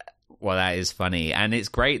 And well, that is funny, and it's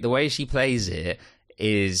great. The way she plays it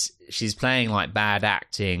is she's playing like bad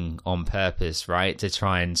acting on purpose, right, to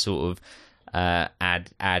try and sort of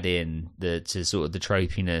add in to sort of the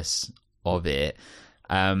tropiness of it.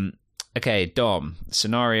 Okay, Dom,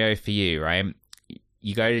 scenario for you, right?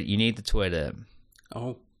 You need the toilet.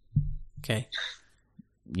 Oh, okay.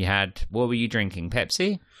 What were you drinking?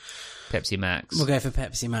 Pepsi Max. We'll go for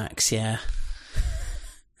Pepsi Max, yeah.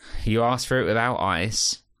 You asked for it without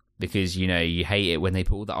ice because you hate it when they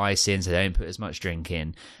put all the ice in, so they don't put as much drink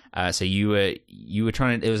in. So you were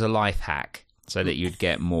trying to. It was a life hack so that you'd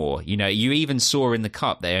get more. You even saw in the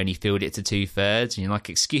cup they only filled it to 2/3, and you're like,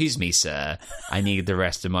 "Excuse me, sir, I need the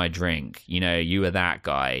rest of my drink." You were that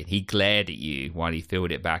guy. He glared at you while he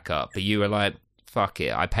filled it back up, but you were like, "Fuck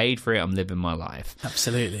it, I paid for it. I'm living my life."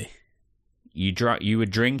 Absolutely. You were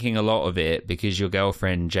drinking a lot of it because your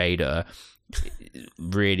girlfriend Jada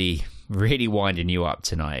really, really winding you up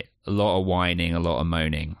tonight. A lot of whining, a lot of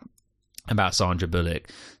moaning about Sandra Bullock.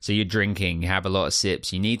 So you're drinking, you have a lot of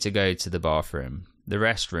sips. You need to go to the bathroom, the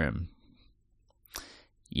restroom.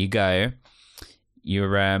 You go.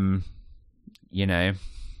 You're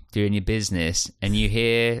doing your business, and you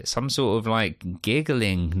hear some sort of like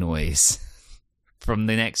giggling noise from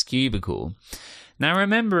the next cubicle. Now,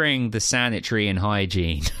 remembering the sanitary and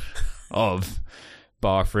hygiene of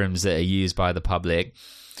bathrooms that are used by the public,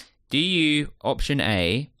 do you, option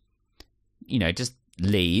A, just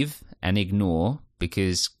leave and ignore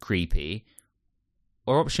because creepy,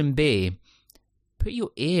 or option B, put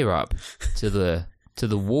your ear up to the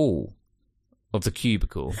wall of the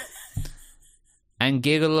cubicle and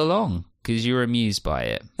giggle along because you're amused by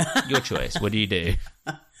it? Your choice. What do you do?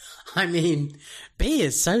 I mean, B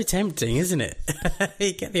is so tempting, isn't it?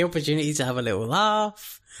 You get the opportunity to have a little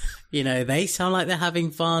laugh. They sound like they're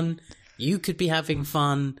having fun. You could be having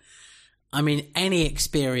fun. I mean, any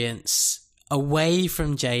experience away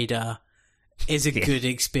from Jada is a good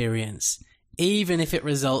experience, even if it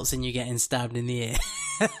results in you getting stabbed in the ear.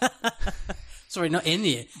 Sorry, not in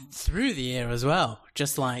the ear, through the ear as well.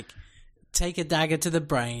 Just like, take a dagger to the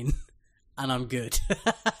brain, and I'm good.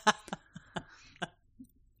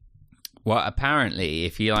 Well, apparently,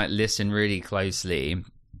 if you listen really closely,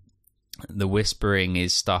 the whispering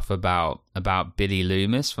is stuff about Billy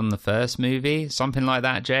Loomis from the first movie, something like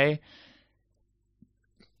that, Jay?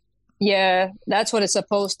 Yeah, that's what it's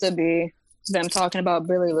supposed to be. Them talking about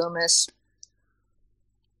Billy Loomis.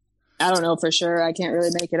 I don't know for sure. I can't really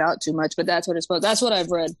make it out too much, but that's what it's supposed. That's what I've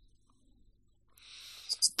read.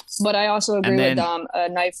 But I also agree with Dom. A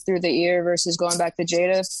knife through the ear versus going back to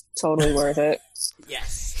Jada, totally worth it.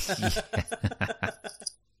 Yes.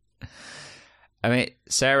 I mean,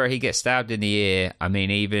 Sarah, he gets stabbed in the ear. I mean,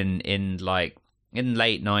 even in late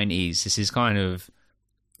 90s, this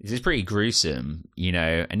is pretty gruesome, you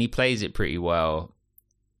know, and he plays it pretty well.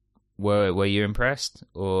 Were you impressed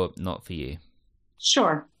or not for you?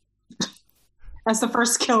 Sure. As the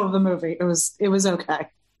first kill of the movie, it was okay.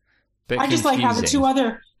 I just like how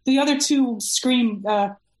the other two Scream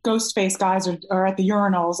ghost face guys are at the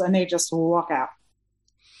urinals and they just walk out.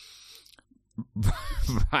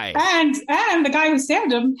 Right. And the guy who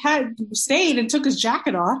stabbed him had stayed and took his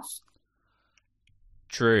jacket off.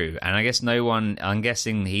 True. And I guess I'm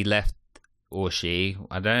guessing he left, or she,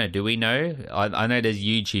 I don't know, do we know? I know there's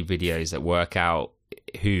YouTube videos that work out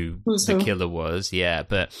who's the killer was, yeah,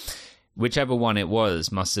 but whichever one it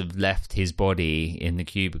was must have left his body in the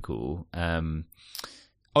cubicle.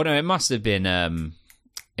 Oh no, it must have been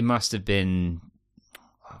what's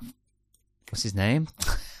his name?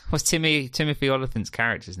 What's Timothy Oliphant's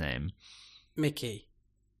character's name? Mickey.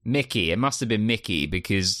 It must have been Mickey,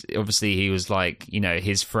 because obviously he was like, you know,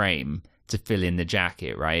 his frame to fill in the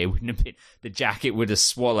jacket, right? It wouldn't have been, the jacket would have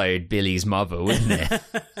swallowed Billy's mother, wouldn't it?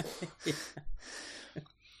 Yeah.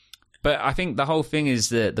 But I think the whole thing is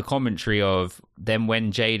the commentary of then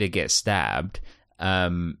when Jada gets stabbed,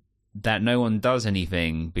 that no one does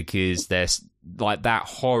anything because there's like that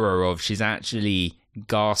horror of she's actually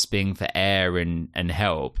gasping for air and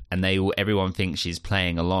help, and everyone thinks she's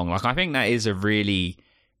playing along. Like, I think that is a really,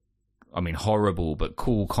 I mean, horrible but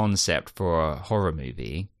cool concept for a horror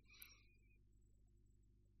movie.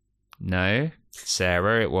 No,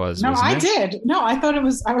 Sarah, it was. No, I it? did. No, I thought it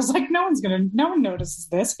was. I was like, no one notices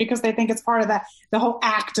this because they think it's part of the whole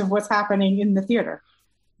act of what's happening in the theater.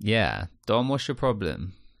 Yeah, Dom, what's your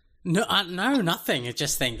problem? No, nothing. I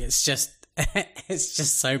just think it's just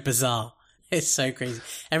so bizarre. It's so crazy.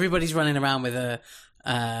 Everybody's running around with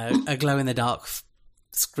a glow in the dark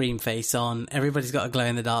Scream face on. Everybody's got a glow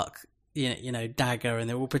in the dark, you know, dagger, and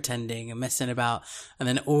they're all pretending and messing about. And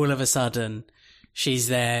then all of a sudden, she's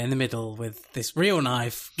there in the middle with this real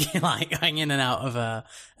knife, like hanging out of her,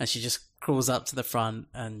 and she just crawls up to the front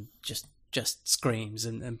and just screams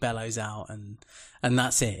and bellows out, and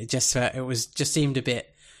that's it. It just seemed a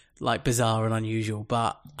bit like bizarre and unusual.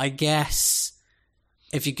 But I guess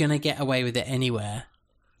if you're gonna get away with it anywhere,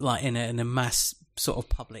 like in a mass sort of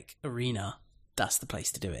public arena, that's the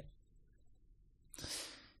place to do it.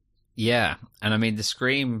 Yeah, and I mean the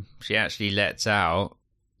scream she actually lets out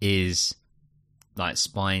is like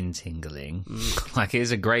spine tingling. Like, it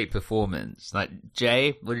is a great performance. Like,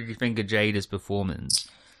 Jay, what did you think of Jada's performance?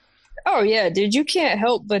 Oh yeah, dude, you can't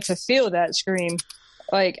help but to feel that scream.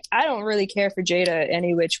 Like, I don't really care for Jada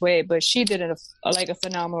any which way, but she did a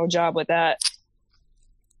phenomenal job with that.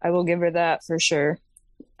 I will give her that for sure.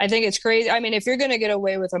 I think it's crazy. I mean, if you're going to get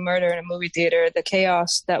away with a murder in a movie theater, the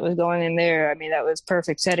chaos that was going in there, I mean, that was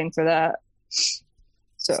perfect setting for that.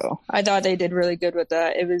 So I thought they did really good with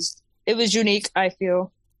that. It was unique, I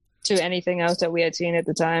feel, to anything else that we had seen at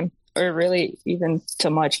the time, or really even to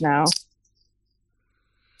much now.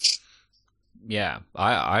 Yeah,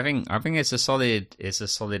 I think it's a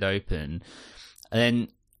solid open. And then,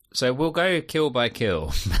 so we'll go kill by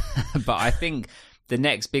kill. But I think the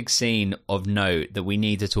next big scene of note that we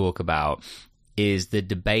need to talk about is the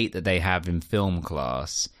debate that they have in film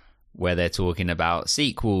class, where they're talking about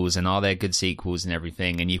sequels and are there good sequels and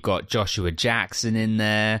everything. And you've got Joshua Jackson in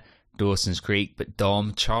there, Dawson's Creek, but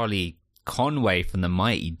Dom, Charlie Conway from the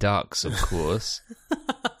Mighty Ducks, of course.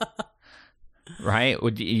 Right? Are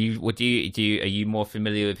you more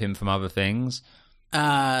familiar with him from other things?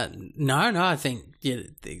 No, I think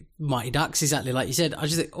the Mighty Ducks, exactly like you said. I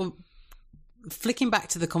just think, flicking back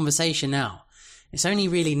to the conversation now, it's only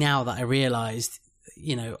really now that I realised,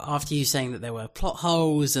 you know, after you saying that there were plot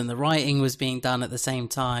holes and the writing was being done at the same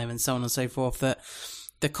time and so on and so forth, that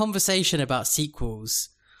the conversation about sequels,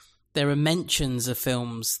 there are mentions of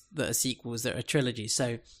films that are sequels that are trilogies.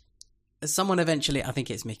 So someone eventually, I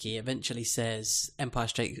think it's Mickey, eventually says Empire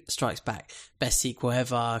Strikes Back, best sequel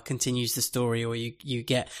ever, continues the story, or you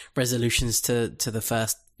get resolutions to the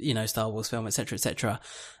first, you know, Star Wars film, etc., etc.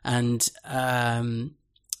 And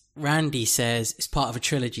Randy says it's part of a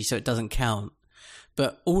trilogy, so it doesn't count.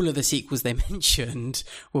 but all of the sequels they mentioned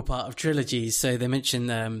were part of trilogies. So they mentioned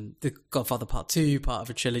The Godfather Part 2, part of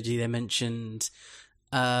a trilogy. They mentioned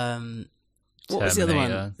what was the other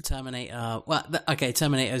one? Terminator. Well, okay,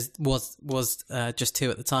 Terminator was just 2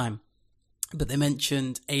 at the time, but they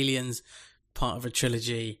mentioned Aliens, part of a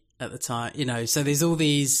trilogy at the time. You know, so there's all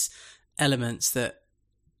these elements that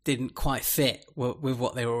didn't quite fit with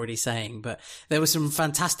what they were already saying, but there was some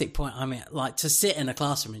fantastic point. I mean, like, to sit in a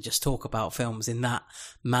classroom and just talk about films in that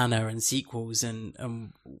manner and sequels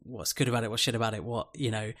and what's good about it, what's shit about it, what, you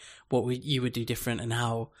know, you would do different, and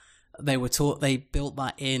how they were taught, they built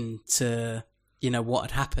that into, you know, what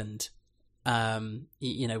had happened,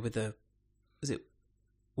 you know, with was it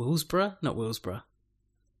Willsborough? Not Willsborough.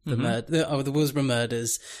 The Willsborough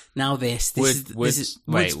murders. Now this is wait, was it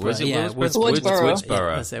Woodsboro?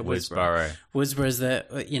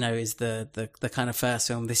 Woodsboro is the kind of first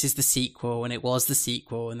film. This is the sequel, and it was the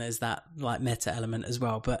sequel, and there's that like meta element as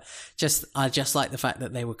well. But I just like the fact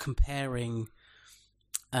that they were comparing,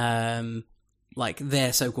 like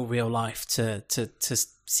their so-called real life to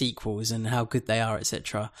sequels and how good they are,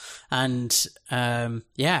 etc. And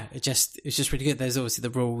it's just really good. There's obviously the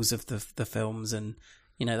rules of the films, and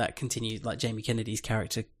you know, that continues, like Jamie Kennedy's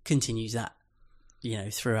character continues that, you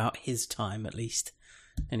know, throughout his time at least.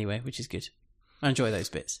 Anyway, which is good. I enjoy those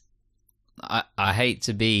bits. I hate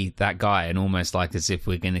to be that guy, and almost like as if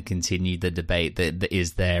we're going to continue the debate that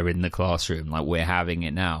is there in the classroom, like we're having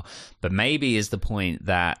it now. But maybe is the point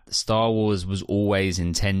that Star Wars was always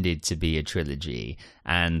intended to be a trilogy,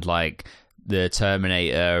 and like the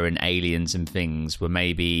Terminator and Aliens and things were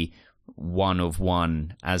maybe one of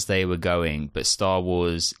one as they were going, but Star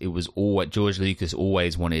Wars, it was all what George Lucas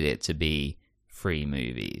always wanted it to be, 3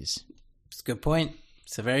 movies. It's a good point.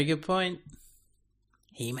 It's a very good point.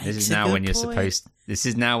 He makes This is now when you're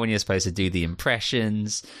supposed to do the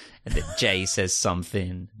impressions, and that Jay says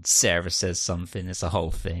something, Sarah says something. It's a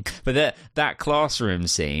whole thing. But that classroom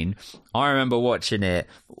scene, I remember watching it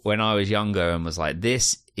when I was younger and was like,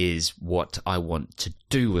 this is what I want to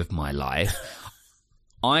do with my life.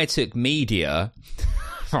 I took media,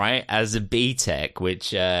 right, as a BTEC,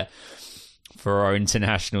 which for our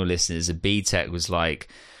international listeners, a BTEC was like,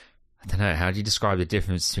 I don't know, how do you describe the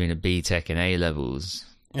difference between a BTEC and A-levels?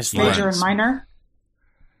 Major and minor?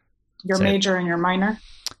 Your major and your minor?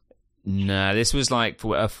 No, this was like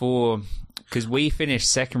for because we finished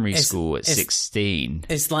secondary school at 16.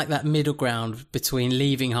 It's like that middle ground between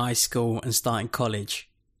leaving high school and starting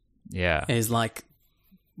college. Yeah. It's like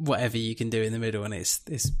whatever you can do in the middle, and it's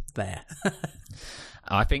there.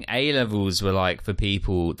 I think A-levels were like for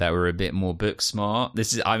people that were a bit more book smart.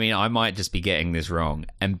 I might just be getting this wrong.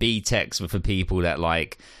 And B-Techs were for people that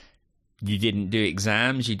like, you didn't do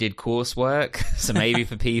exams, you did coursework. So maybe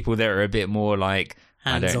for people that are a bit more like,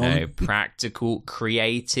 hands-on. I don't know, practical,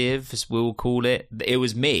 creative, as we'll call it. It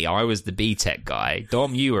was me. I was the B-Tech guy.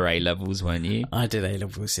 Dom, you were A-levels, weren't you? I did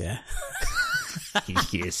A-levels, yeah.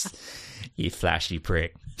 Yes. You flashy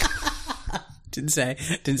prick. Didn't say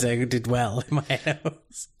I did well in my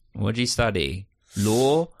A-levels. What did you study?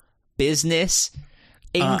 Law? Business?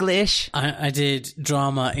 English? I did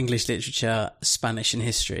drama, English literature, Spanish and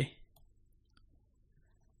history.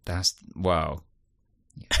 That's, wow.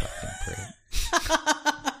 You fucking prick.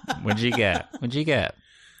 What'd you get?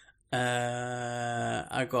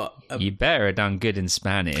 I got you better have done good in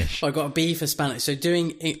Spanish. I got a B for Spanish. So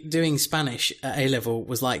doing Spanish at A-level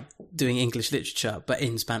was like doing English literature, but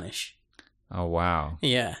in Spanish. Oh, wow.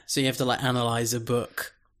 Yeah. So you have to like analyze a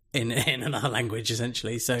book in another language,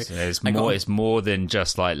 essentially. So it's more than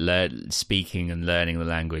just like speaking and learning the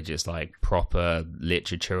language. It's like proper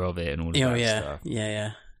literature of it and all of that stuff.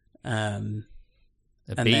 Yeah. A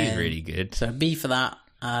B is really good. So a B for that,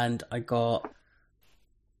 and I got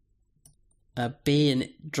a B in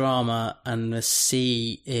drama and a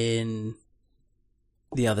C in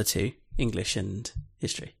the other 2, English and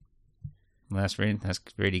history. Well, that's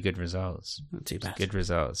really good results. Not too bad. Good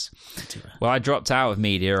results. Not too bad. Well, I dropped out of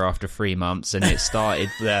media after 3 months, and it started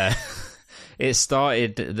the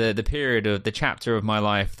period of the chapter of my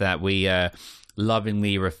life that we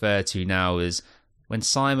lovingly refer to now as when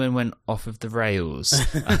Simon went off of the rails.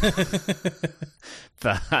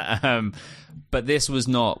 But this was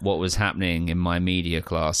not what was happening in my media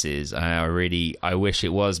classes. I wish it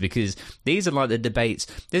was, because these are like the debates.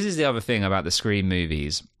 This is the other thing about the Scream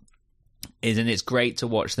movies. And it's great to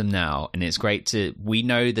watch them now, and it's great we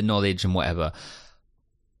know the knowledge and whatever.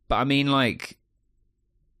 But I mean, like,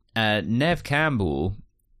 Neve Campbell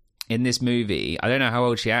in this movie, I don't know how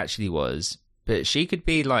old she actually was, but she could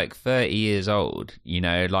be like 30 years old, you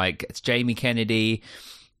know, like it's Jamie Kennedy,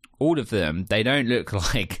 all of them, they don't look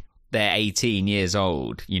like they're 18 years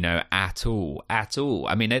old, you know, at all.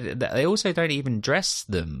 I mean, they also don't even dress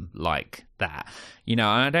them like that, you know.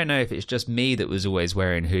 And I don't know if it's just me that was always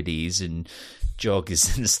wearing hoodies and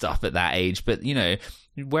joggers and stuff at that age, but, you know,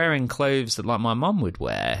 wearing clothes that like my mum would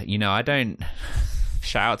wear, you know, I don't.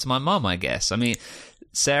 Shout out to my mum, I guess. I mean,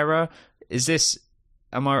 Sarah, is this,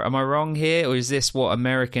 am I wrong here, or is this what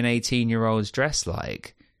American 18-year-olds dress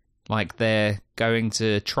like? Like they're going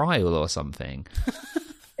to trial or something?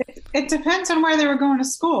 It depends on where they were going to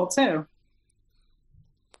school too.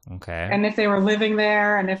 Okay. And if they were living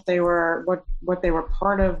there, and if they were what they were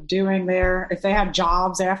part of doing there, if they had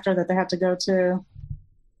jobs after that they had to go to.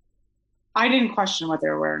 I didn't question what they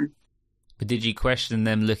were wearing. But did you question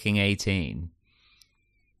them looking 18?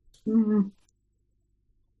 Mm-hmm.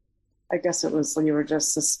 I guess it was, you were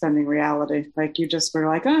just suspending reality. Like you just were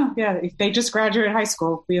like, oh yeah, if they just graduated high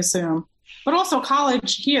school, we assume. But also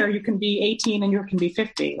college here, you can be 18 and you can be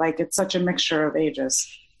 50. Like it's such a mixture of ages.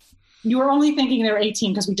 You were only thinking they were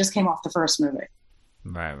 18 because we just came off the first movie.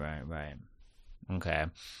 Right. Okay.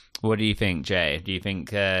 What do you think, Jay? Do you think,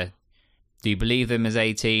 do you believe them as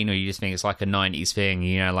 18, or you just think it's like a 90s thing,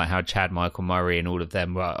 you know, like how Chad Michael Murray and all of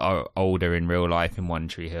them are older in real life in One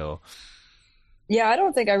Tree Hill? Yeah, I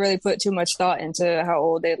don't think I really put too much thought into how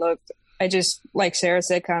old they looked. I just, like Sarah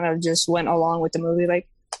said, kind of just went along with the movie. Like,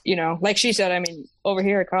 you know, like she said, I mean, over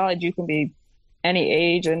here at college, you can be any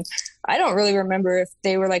age. And I don't really remember if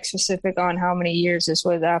they were like specific on how many years this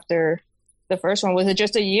was after the first one. Was it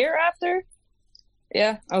just a year after?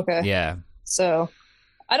 Yeah. Okay. Yeah. So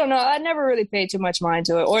I don't know. I never really paid too much mind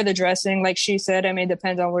to it, or the dressing. Like she said, I mean, it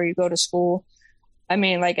depends on where you go to school. I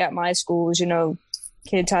mean, like at my schools, you know,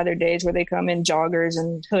 kids have their days where they come in joggers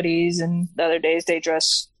and hoodies, and the other days they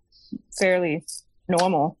dress fairly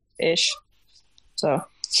normal-ish. So.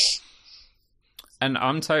 And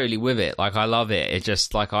I'm totally with it. Like, I love it. It's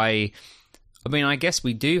just like I mean, I guess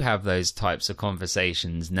we do have those types of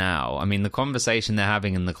conversations now. I mean, the conversation they're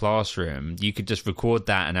having in the classroom, you could just record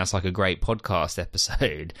that and that's like a great podcast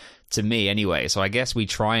episode to me anyway. So I guess we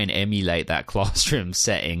try and emulate that classroom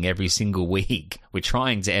setting every single week. We're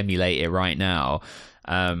trying to emulate it right now.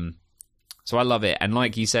 So I love it. And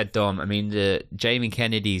like you said, Dom, I mean, the Jamie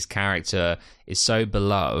Kennedy's character is so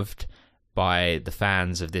beloved by the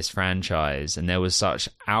fans of this franchise, and there was such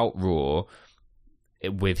outroar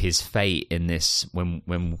with his fate in this when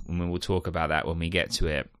we'll talk about that when we get to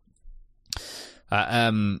it.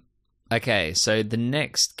 Okay, so the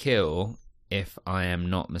next kill, if I am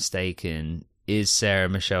not mistaken, is Sarah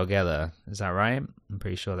Michelle Gellar. Is that right? I'm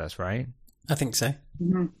pretty sure that's right. I think so.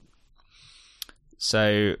 Mm-hmm.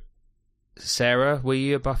 So, Sarah, were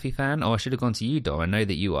you a Buffy fan? Oh, I should have gone to you, Dom. I know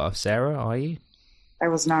that you are. Sarah, are you? I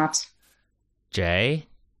was not. Jay?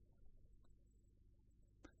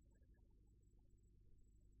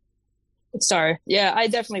 Sorry. Yeah, I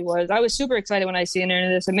definitely was. I was super excited when I seen her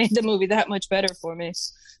in this. It made the movie that much better for me.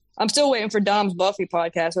 I'm still waiting for Dom's Buffy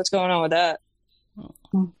podcast. What's going on with that?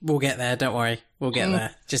 We'll get there. Don't worry. We'll get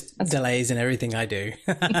there. Just delays in everything I do.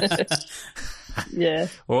 Yeah.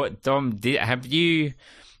 Well, Dom, did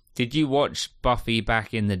you watch Buffy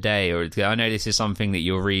back in the day, or I know this is something that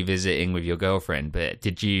you're revisiting with your girlfriend, but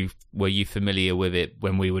were you familiar with it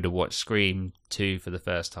when we would have watched Scream 2 for the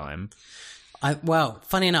first time? Well,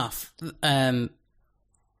 funny enough,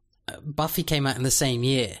 Buffy came out in the same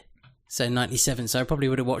year, so 97. So I probably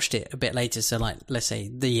would have watched it a bit later. So like, let's say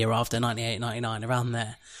the year after, 98, 99, around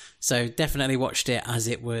there. So definitely watched it as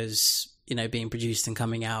it was, you know, being produced and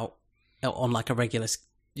coming out on like a regular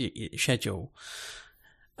schedule.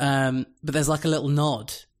 But there's like a little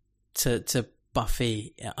nod to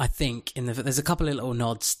Buffy, I think. There's a couple of little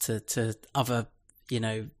nods to other, you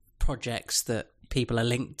know, projects that people are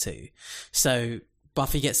linked to. So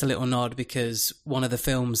Buffy gets a little nod because one of the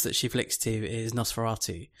films that she flicks to is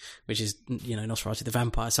Nosferatu, which is, you know, Nosferatu the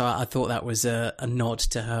vampire. So I thought that was a nod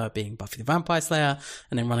to her being Buffy the Vampire Slayer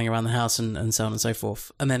and then running around the house and so on and so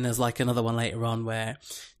forth. And then there's like another one later on where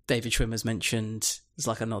David Schwimmer's mentioned. It's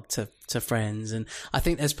like a nod to Friends. And I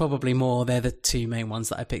think there's probably more. They're the two main ones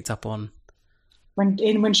that I picked up on.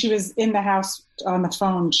 When she was in the house on the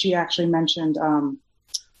phone, she actually mentioned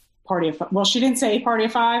Party of Five. Well, she didn't say Party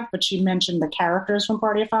of Five, but she mentioned the characters from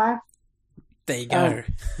Party of Five. There you go.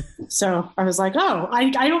 So I was like, oh, I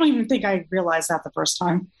don't even think I realized that the first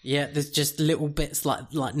time. Yeah, there's just little bits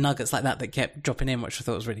like nuggets like that kept dropping in, which I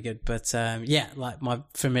thought was really good. But yeah, like my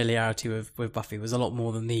familiarity with Buffy was a lot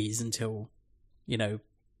more than these until, you know,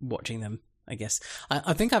 watching them, I guess.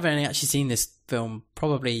 I think I've only actually seen this film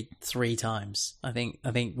probably 3 times. I think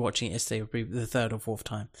watching it yesterday would be the 3rd or 4th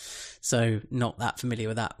time. So not that familiar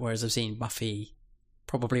with that. Whereas I've seen Buffy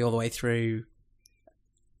probably all the way through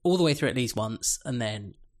all the way through at least once, and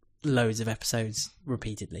then loads of episodes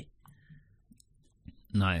repeatedly.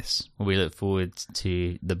 Nice. Well, we look forward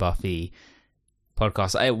to the Buffy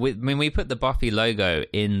podcast. I mean, we put the Buffy logo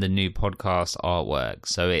in the new podcast artwork,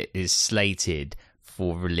 so it is slated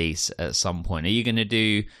for release at some point. Are you going to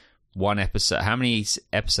do one episode? How many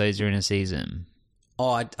episodes are in a season?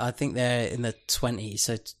 Oh, I think they're in the 20s,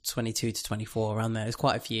 so 22 to 24, around there. There's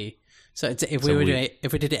quite a few. So if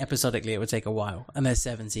we did it episodically, it would take a while, and there's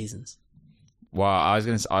 7 seasons. Well, I was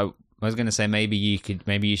gonna say maybe you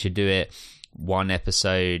should do it one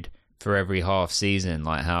episode for every half season,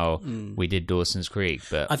 like how we did Dawson's Creek.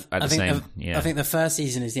 But I think the first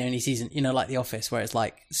season is the only season, like The Office, where it's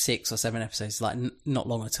like 6 or 7 episodes, like not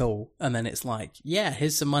long at all, and then it's like, yeah,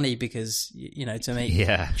 here's some money because to make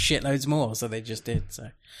shitloads more, so they just did. So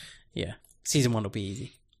yeah, season 1 will be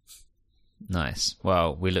easy. Nice.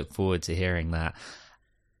 Well, we look forward to hearing that.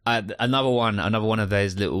 Another one of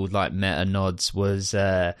those little like meta nods was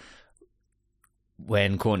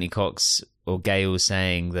when Courtney Cox or Gail was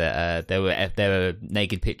saying that there were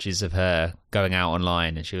naked pictures of her going out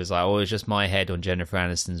online, and she was like, "Oh, it's just my head on Jennifer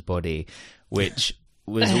Aniston's body," which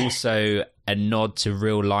was also a nod to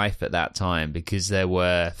real life at that time because there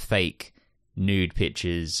were fake nude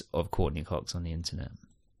pictures of Courtney Cox on the internet.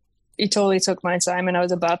 You totally took mine, Simon. I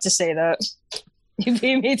was about to say that. You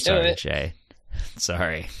beat me to it. Jay.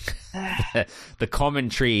 Sorry. The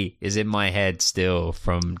commentary is in my head still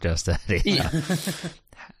from just earlier. Yeah.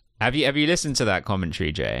 Have you listened to that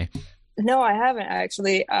commentary, Jay? No, I haven't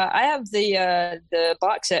actually. I have the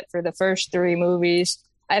box set for the first 3 movies.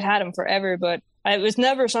 I've had them forever, but it was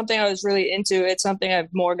never something I was really into. It's something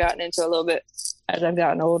I've more gotten into a little bit as I've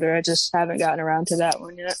gotten older. I just haven't gotten around to that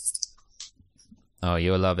one yet. Oh,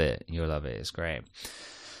 you'll love it. You'll love it. It's great.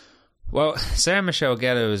 Well, Sarah Michelle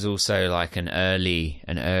Gellar was also like an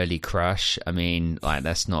early crush. I mean, like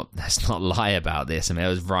let's not lie about this. I mean, it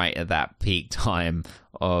was right at that peak time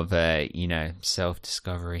of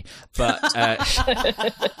self-discovery. But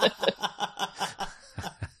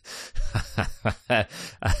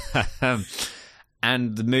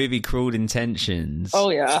and the movie Cruel Intentions.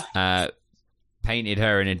 Oh yeah. Painted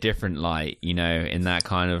her in a different light, in that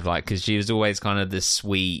kind of like, because she was always kind of this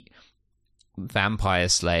sweet vampire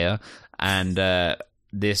slayer, and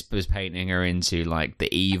this was painting her into like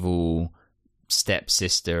the evil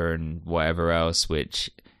stepsister and whatever else, which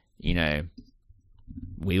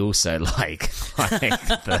we also like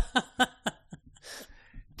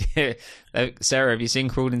Sarah, have you seen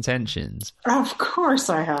Cruel Intentions? Of course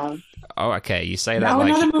I have. Oh, okay. You say that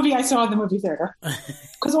another movie I saw in the movie theater.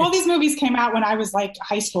 Because all these movies came out when I was like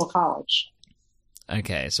high school, college.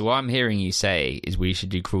 Okay, so what I'm hearing you say is we should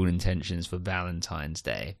do Cruel Intentions for Valentine's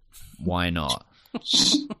Day. Why not?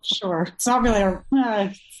 Sure. It's not really a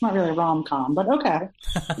rom-com, but okay.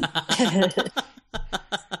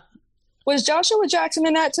 Was Joshua Jackson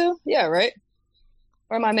in that too? Yeah, right?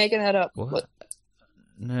 Or am I making that up? What?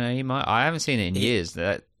 No, he might. I haven't seen it in years.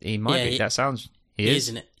 That he might be. That sounds. He is,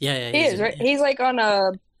 isn't it? Yeah, he is, right? He's like on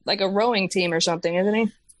a rowing team or something, isn't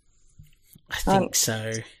he? I think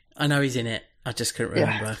so. I know he's in it. I just couldn't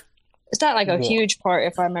remember. Yeah. It's not like a huge part,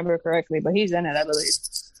 if I remember correctly, but he's in it, I believe.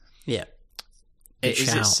 Yeah.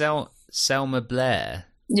 Is it Selma Blair?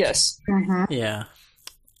 Yes. Mm-hmm. Yeah.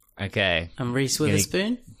 Okay. And Reese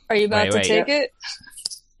Witherspoon? Are you about to take it?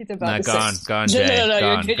 No, go on, Jay.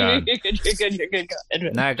 No, you're good. You're good.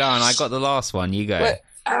 No, go on. I got the last one. You go.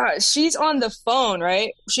 She's on the phone,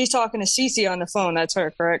 right? She's talking to Cece on the phone. That's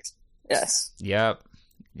her, correct? Yes. Yep.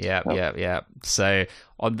 So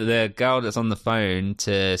the girl that's on the phone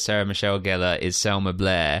to Sarah Michelle Gellar is Selma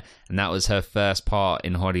Blair, and that was her first part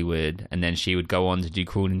in Hollywood, and then she would go on to do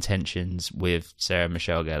Cruel Intentions with Sarah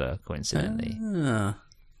Michelle Gellar, coincidentally.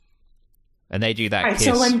 And they do that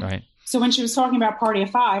kiss, right? So when she was talking about Party of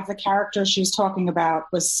Five, the character she was talking about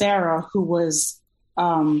was Sarah, who was,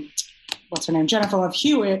 what's her name? Jennifer Love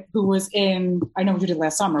Hewitt, who was in I Know What You Did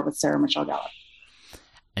Last Summer with Sarah Michelle Gellar.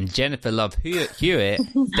 And Jennifer Love Hewitt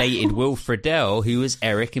dated Will Friedle, who was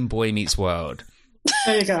Eric in Boy Meets World.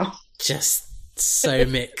 There you go. Just so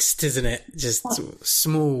mixed, isn't it? Just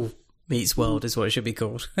Small Meets World is what it should be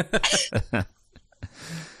called.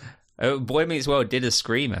 Boy Meets World did a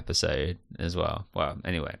Scream episode as well. Well,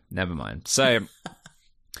 anyway, never mind. So,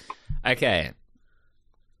 okay.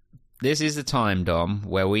 This is the time, Dom,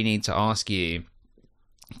 where we need to ask you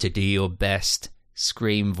to do your best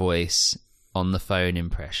Scream voice on the phone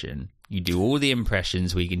impression. You do all the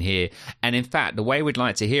impressions we can hear. And in fact, the way we'd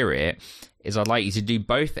like to hear it is I'd like you to do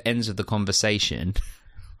both ends of the conversation.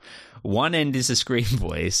 One end is a Scream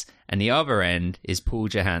voice, and the other end is Paul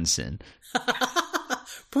Johansson.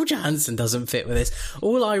 Paul Johansson doesn't fit with this.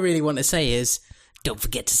 All I really want to say is, don't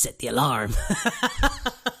forget to set the alarm.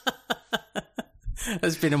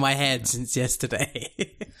 That's been in my head since yesterday.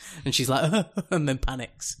 And she's like, and then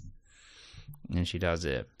panics. And she does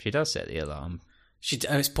it. She does set the alarm.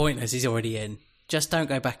 It's pointless. He's already in. Just don't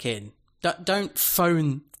go back in. Don't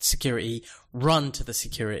phone security. Run to the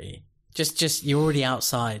security. Just you're already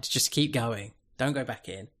outside. Just keep going. Don't go back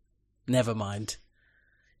in. Never mind.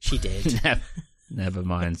 She did. Never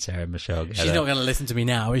mind, Sarah Michelle Gellar. She's not going to listen to me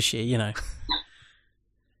now, is she? You know.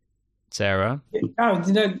 Sarah? Oh,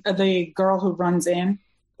 the girl who runs in,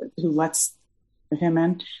 who lets him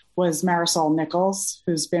in, was Marisol Nichols,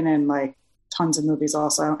 who's been in like tons of movies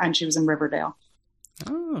also, and she was in Riverdale.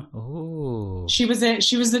 Oh. She played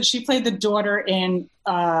the daughter in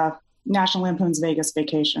National Lampoon's Vegas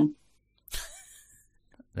Vacation.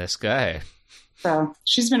 Let's go. So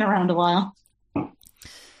she's been around a while.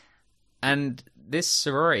 And this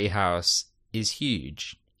sorority house is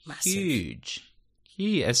huge. Massive. Huge.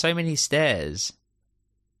 There's so many stairs.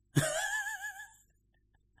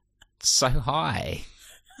 So high.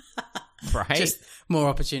 Right? Just more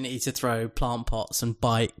opportunity to throw plant pots and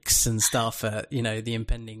bikes and stuff at, you know, the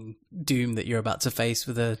impending doom that you're about to face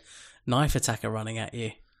with a knife attacker running at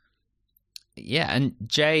you. Yeah, and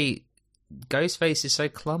Jay, Ghostface is so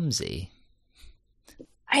clumsy.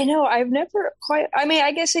 I know. I've never quite. I mean,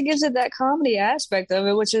 I guess it gives it that comedy aspect of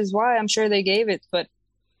it, which is why I'm sure they gave it. But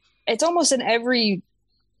it's almost in every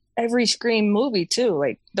Scream movie too.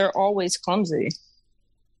 Like they're always clumsy.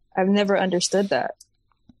 I've never understood that.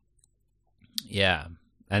 Yeah,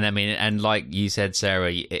 and I mean, and like you said, Sarah,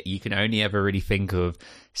 you can only ever really think of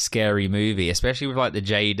Scary Movie, especially with like the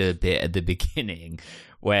Jada bit at the beginning,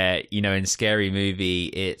 where, you know, in Scary Movie,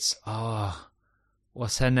 it's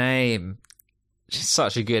what's her name? She's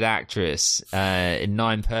such a good actress. In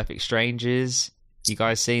 9 Perfect Strangers, you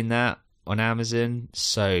guys seen that on Amazon?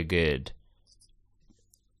 So good.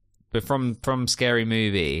 But from Scary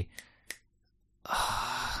Movie,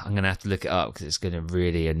 I'm gonna have to look it up because it's gonna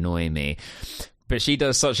really annoy me. But she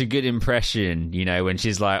does such a good impression, you know, when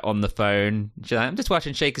she's like on the phone. She's like, "I'm just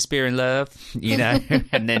watching Shakespeare in Love," you know,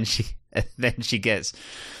 and then she gets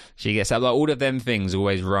up. Like all of them things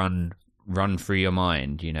always run through your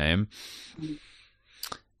mind, you know.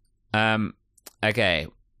 Okay,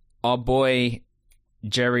 our boy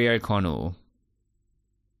Jerry O'Connell.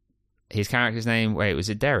 His character's name, was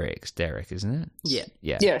it Derek? It's Derek, isn't it?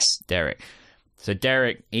 Yeah. Yes. Derek. So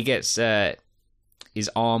Derek, he gets his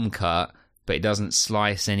arm cut, but it doesn't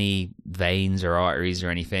slice any veins or arteries or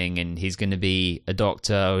anything, and he's going to be a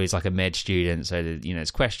doctor, or he's like a med student, so that, you know, his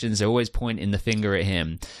questions are always pointing the finger at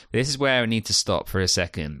him. But this is where I need to stop for a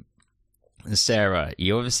second. And Sarah,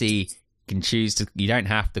 you obviously can choose to, you don't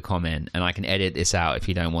have to comment, and I can edit this out if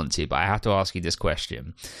you don't want to, but I have to ask you this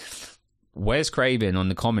question. Wes Craven on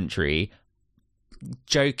the commentary,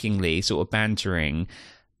 jokingly, sort of bantering,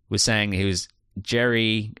 was saying he was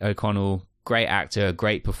Jerry O'Connell, great actor,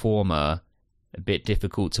 great performer, a bit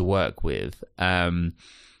difficult to work with. Now,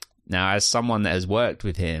 as someone that has worked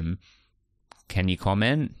with him, can you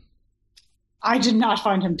comment? I did not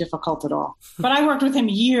find him difficult at all. But I worked with him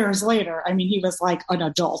years later. I mean, he was like an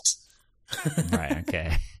adult. Right,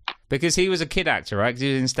 okay. Because he was a kid actor, right? Because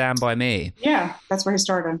he was in Stand By Me. Yeah, that's where he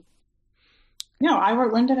started. No,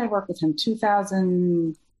 when did I work with him?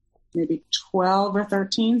 2000, maybe 12 or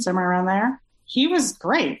 13, somewhere around there. He was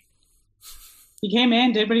great. He came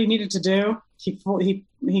in, did what he needed to do. He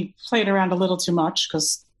played around a little too much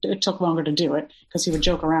because it took longer to do it because he would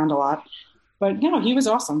joke around a lot. But, you know, he was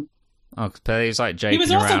awesome. Oh, but he was like joking around.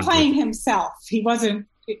 He was also playing himself. It wasn't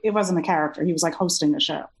a character. He was like hosting the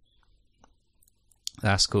show.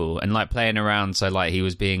 That's cool. And like playing around, so like he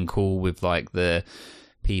was being cool with like the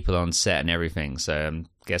people on set and everything. So I'm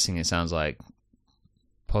guessing it sounds like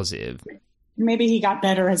positive. Maybe he got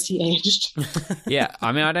better as he aged. Yeah,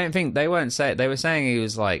 I mean, I don't think they were saying he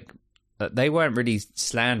was like, they weren't really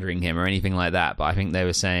slandering him or anything like that, but I think they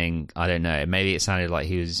were saying, I don't know, maybe it sounded like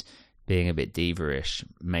he was being a bit diva-ish.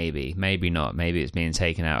 Maybe not. Maybe it's being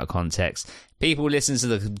taken out of context. People listen to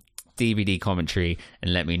the DVD commentary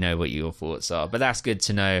and let me know what your thoughts are. But that's good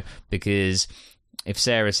to know, because if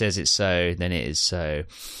Sarah says it's so, then it is so.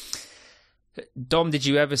 Dom, did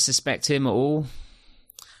you ever suspect him at all?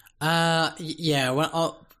 Yeah.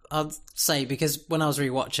 Well, I'll say, because when I was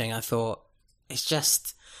rewatching, I thought it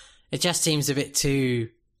just seems a bit too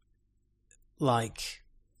like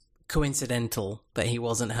coincidental that he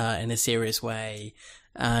wasn't hurt in a serious way,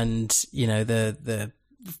 and you know the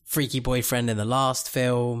freaky boyfriend in the last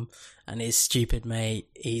film and his stupid mate.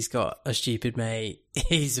 He's got a stupid mate.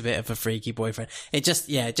 He's a bit of a freaky boyfriend. It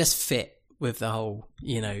just fit with the whole,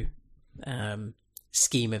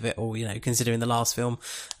 scheme of it all, considering the last film,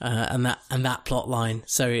 and that plot line.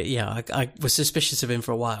 So yeah, I was suspicious of him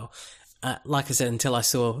for a while. Like I said, until I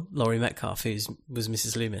saw Laurie Metcalf, who was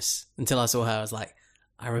Mrs. Loomis. Until I saw her, I was like,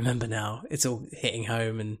 I remember now. It's all hitting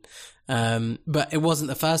home, and but it wasn't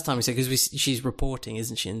the first time we said, because she's reporting,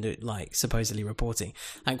 isn't she? And supposedly reporting.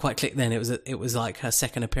 I hadn't quite clicked then. It was like her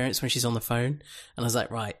second appearance when she's on the phone, and I was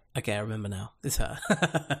like, right, okay, I remember now. It's her.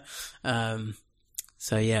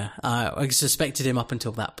 So yeah, I suspected him up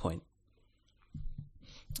until that point.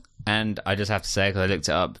 And I just have to say, because I looked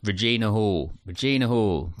it up, Regina Hall,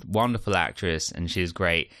 wonderful actress, and she's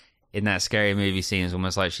great. In that Scary Movie scene, it's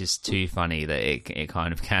almost like she's too funny that it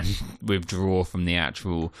kind of can withdraw from the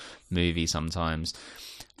actual movie sometimes.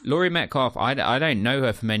 Laurie Metcalf, I don't know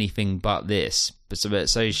her from anything but this.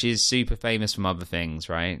 So she's super famous from other things,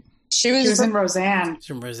 right? She was in Roseanne. She's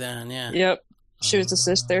from Roseanne, yeah. Yep. She was the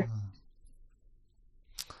sister.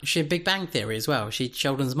 Is she in Big Bang Theory as well? Is she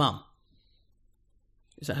Sheldon's mum?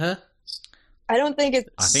 Is that her? I don't think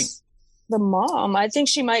it's the mom. I think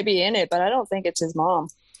she might be in it, but I don't think it's his mom.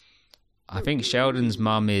 I think Sheldon's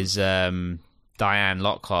mum is Diane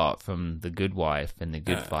Lockhart from The Good Wife and The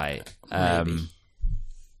Good Fight. Maybe.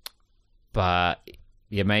 But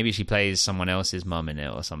yeah, maybe she plays someone else's mum in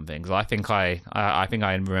it or something. 'Cause I think I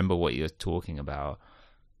remember what you're talking about.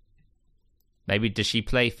 Maybe does she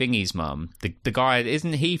play Thingy's mum? The guy,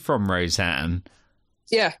 isn't he from Roseanne?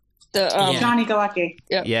 Yeah. Johnny Galecki.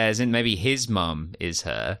 Yep. Yeah, isn't maybe his mum is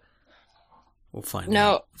her? We'll find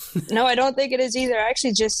out. No, I don't think it is either. I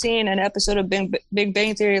actually just seen an episode of Big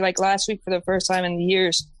Bang Theory like last week for the first time in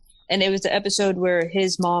years, and it was the episode where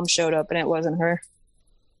his mom showed up, and it wasn't her.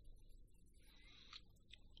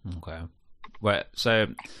 Okay. Well,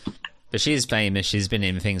 but she's famous. She's been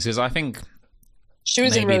in things because I think she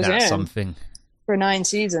was maybe in Roseanne that's something for 9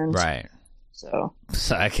 seasons, right? So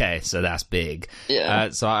okay, so that's big. Yeah.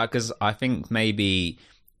 Because I think maybe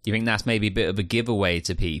you think that's maybe a bit of a giveaway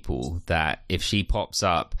to people that if she pops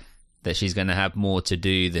up, that she's going to have more to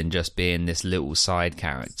do than just being this little side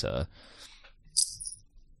character.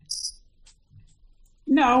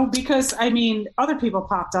 No, because I mean, other people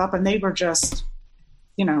popped up and they were just,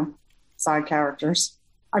 side characters.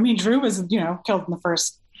 I mean, Drew was, killed in the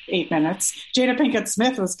first 8 minutes. Jada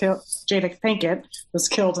Pinkett was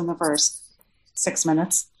killed in the first 6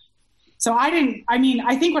 minutes. So I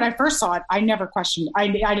think when I first saw it, I never questioned. I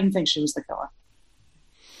didn't think she was the killer.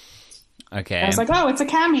 Okay. I was like, oh, it's a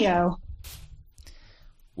cameo.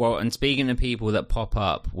 Well, and speaking of people that pop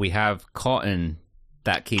up, we have Cotton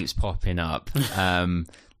that keeps popping up.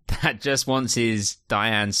 That just wants his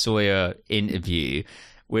Diane Sawyer interview,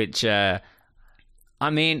 which,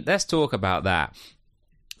 let's talk about that.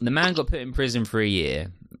 The man got put in prison for a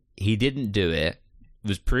year. He didn't do it.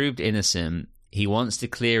 Was proved innocent. He wants to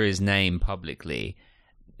clear his name publicly.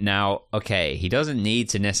 Now, okay, he doesn't need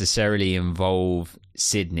to necessarily involve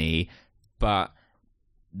Sydney, but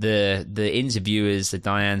the interviewers, the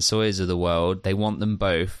Diane Sawyers of the world, they want them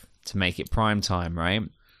both to make it prime time, right?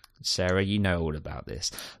 Sarah, you know all about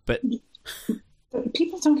this. But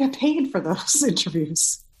people don't get paid for those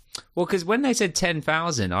interviews. Well, because when they said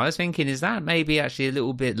 10,000, I was thinking, is that maybe actually a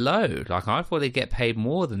little bit low? Like, I thought they'd get paid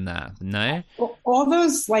more than that. No? All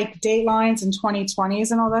those, like, Datelines and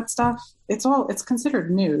 2020s and all that stuff, it's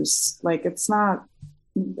considered news. Like, it's not,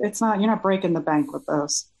 you're not breaking the bank with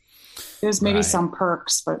those. There's maybe some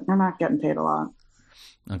perks, but you're not getting paid a lot.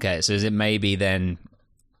 Okay, so is it maybe then,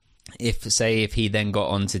 if he then got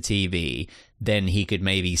onto TV, then he could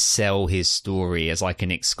maybe sell his story as like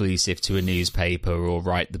an exclusive to a newspaper or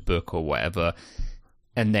write the book or whatever,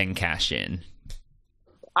 and then cash in?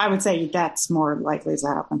 I would say that's more likely to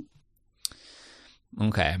happen.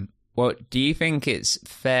 Okay. Well, do you think it's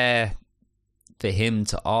fair for him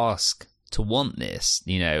to ask to want this,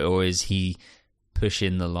 or is he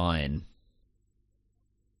pushing the line?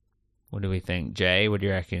 What do we think? Jay, what do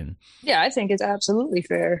you reckon? Yeah, I think it's absolutely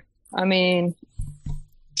fair. I mean,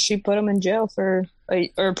 she put him in jail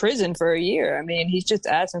or prison for a year. I mean, he's just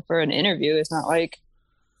asking for an interview. It's not like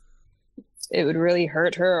it would really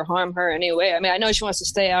hurt her or harm her anyway. I mean, I know she wants to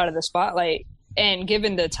stay out of the spotlight, and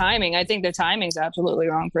given the timing, I think the timing's absolutely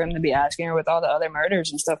wrong for him to be asking her with all the other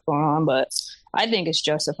murders and stuff going on, but I think it's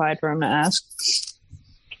justified for him to ask.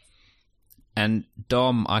 And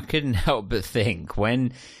Dom, I couldn't help but think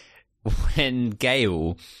when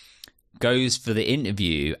Gail goes for the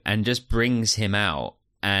interview and just brings him out,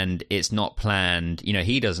 and it's not planned,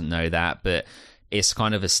 he doesn't know that, but it's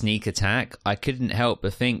kind of a sneak attack. I couldn't help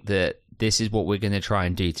but think that this is what we're going to try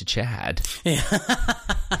and do to Chad. Yeah.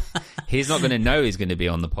 He's not going to know he's going to be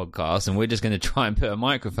on the podcast, and we're just going to try and put a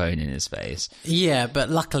microphone in his face. Yeah, but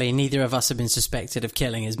luckily neither of us have been suspected of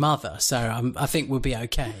killing his mother, so I think we'll be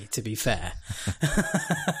okay, to be fair.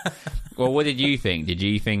 Well, what did you think? Did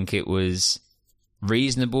you think it was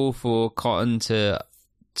reasonable for Cotton to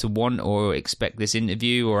want or expect this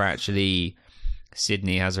interview, or actually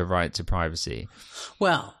Sydney has a right to privacy?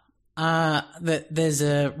 Well, there's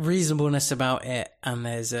a reasonableness about it, and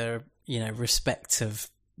there's a respect of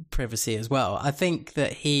privacy as well. I think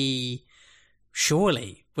that he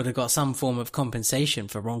surely would have got some form of compensation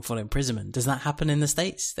for wrongful imprisonment. Does that happen in the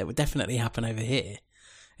States? That would definitely happen over here.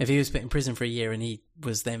 If he was put in prison for a year and he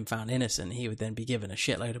was then found innocent, he would then be given a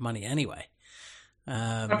shitload of money anyway.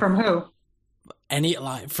 From who?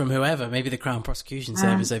 From whoever, maybe the Crown Prosecution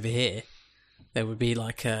Service over here. There would be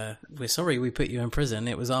like we're sorry we put you in prison,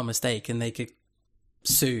 it was our mistake, and they could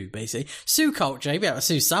sue, basically. Sue culture, you'd be able to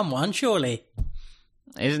sue someone, surely.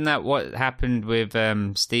 Isn't that what happened with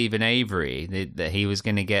Stephen Avery? That he was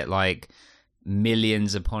going to get like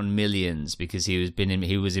millions upon millions because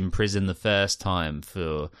he was in prison the first time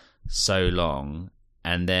for so long,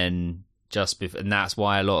 and then and that's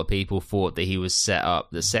why a lot of people thought that he was set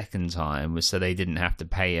up the second time, was so they didn't have to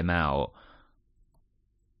pay him out.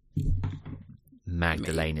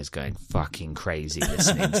 Magdalena's going fucking crazy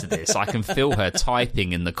listening to this. I can feel her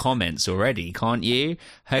typing in the comments already, can't you?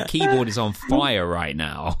 Her keyboard is on fire right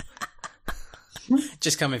now.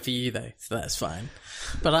 Just coming for you though, so that's fine.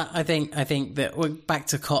 But I think that we're back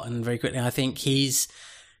to Cotton very quickly. I think he's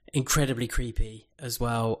incredibly creepy as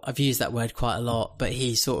well. I've used that word quite a lot, but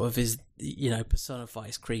he sort of is,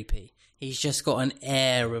 personifies creepy. He's just got an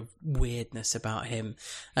air of weirdness about him,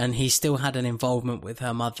 and he still had an involvement with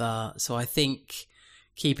her mother. So I think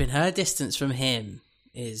keeping her distance from him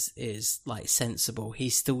is like sensible.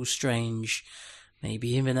 He's still strange, maybe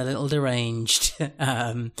even a little deranged.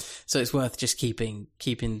 So it's worth just keeping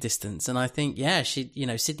distance. And I think, yeah,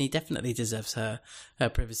 Sydney definitely deserves her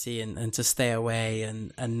privacy and to stay away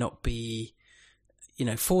and not be,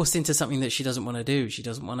 forced into something that she doesn't want to do. She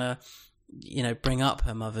doesn't want to, bring up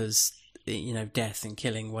her mother's, death and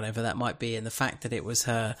killing, whatever that might be. And the fact that it was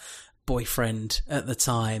her boyfriend at the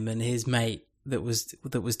time and his mate that was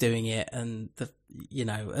doing it, and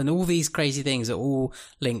and all these crazy things are all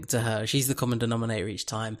linked to her. She's the common denominator each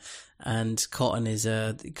time, and Cotton is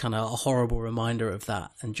a kind of a horrible reminder of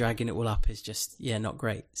that, and dragging it all up is just not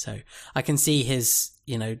great. So I can see his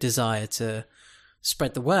desire to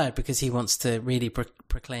spread the word, because he wants to really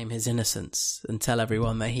proclaim his innocence and tell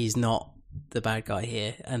everyone that he's not the bad guy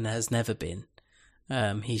here and has never been.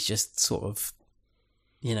 He's just sort of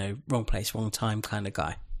wrong place, wrong time kind of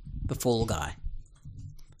guy. The fall guy.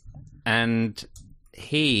 And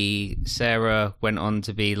Sarah went on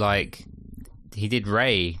to be like, he did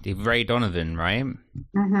Ray Donovan, right?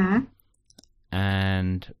 Mm-hmm.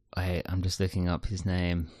 And I'm just looking up his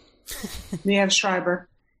name. Liev Schreiber.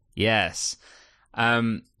 Yes.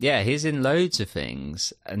 He's in loads of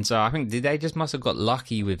things. And so I think they just must have got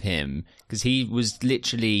lucky with him, because he was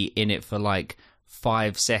literally in it for like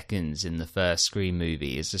 5 seconds in the first Scream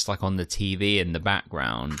movie. It's just like on the TV in the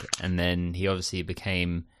background, and then he obviously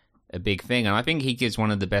became a big thing, and I think he gives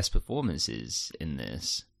one of the best performances in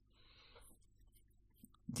this.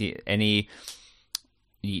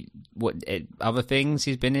 What other things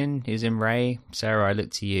he's been in? He's in Ray. Sarah, I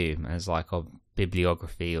look to you as like a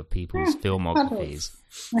bibliography of people's filmographies.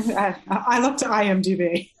 I look to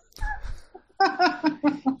IMDb.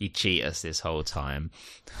 You cheat us this whole time.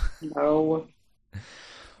 No.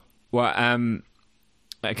 Well,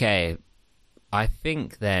 okay. I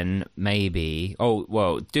think then maybe... Oh,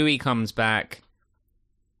 well, Dewey comes back.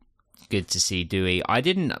 Good to see Dewey. I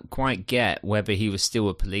didn't quite get whether he was still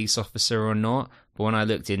a police officer or not, but when I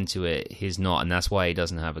looked into it, he's not, and that's why he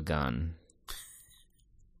doesn't have a gun.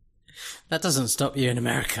 That doesn't stop you in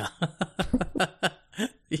America.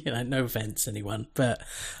 No offense, anyone, but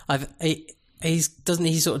doesn't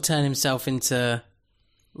he sort of turn himself into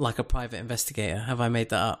like a private investigator? Have I made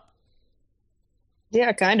that up?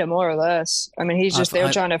 Yeah, kind of, more or less. I mean, he's just there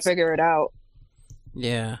trying to figure it out.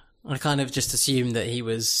 Yeah, I kind of just assumed that he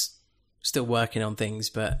was still working on things,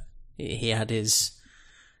 but he has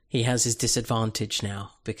his disadvantage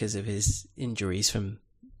now because of his injuries from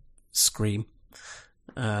Scream.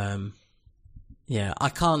 I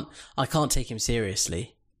can't take him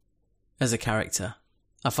seriously as a character.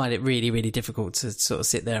 I find it really, really difficult to sort of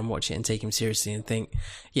sit there and watch it and take him seriously and think,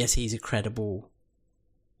 yes, he's a credible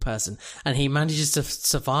person. And he manages to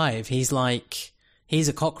survive. He's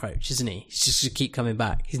a cockroach, isn't he? He's just going to keep coming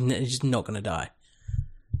back. He's just not going to die.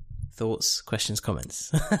 Thoughts, questions,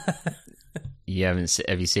 comments? Have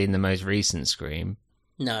you seen the most recent Scream?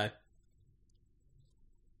 No.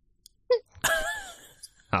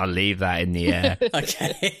 I'll leave that in the air.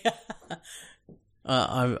 Okay.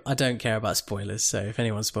 I don't care about spoilers, so if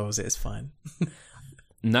anyone spoils it, it's fine.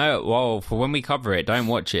 No, well, for when we cover it, don't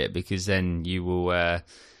watch it, because then you will.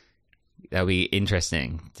 That'll be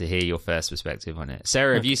interesting to hear your first perspective on it.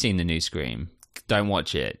 Sarah, have you seen the new Scream? Don't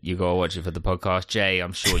watch it. You gotta watch it for the podcast. Jay,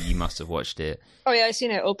 I'm sure you must have watched it. Oh yeah, I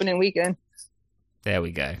seen it opening weekend. There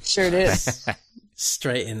we go. Sure did.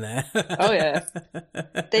 Straight in there. Oh yeah,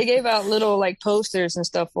 they gave out little like posters and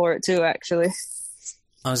stuff for it too. Actually,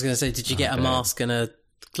 I was going to say, did you get a mask and a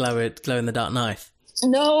glow in the dark knife?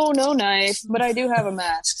 no knife, but I do have a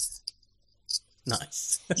mask.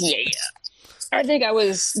 Nice. Yeah. I think I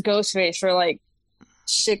was Ghostface for like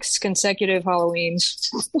 6 consecutive Halloweens.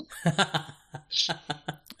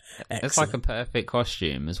 It's like a perfect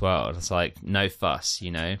costume as well. It's like no fuss,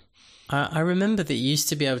 you know. I remember that you used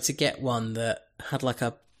to be able to get one that had like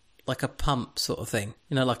a pump sort of thing,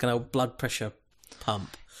 you know, like an old blood pressure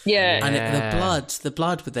pump. Yeah. And the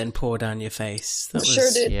blood would then pour down your face. That Sure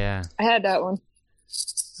did. Yeah. I had that one.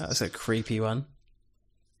 That was a creepy one.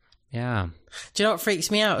 Yeah. Do you know what freaks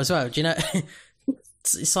me out as well? Do you know,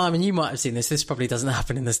 Simon, you might have seen this. This probably doesn't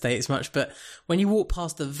happen in the States much, but when you walk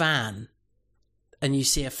past the van and you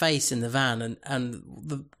see a face in the van, and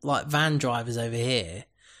the like van drivers over here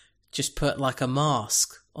just put like a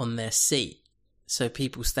mask on their seat so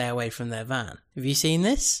people stay away from their van. Have you seen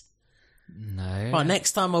this? No. Right,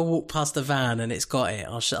 next time I walk past the van and it's got it,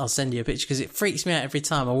 I'll send you a picture, because it freaks me out every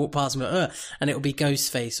time I walk past them, and it'll be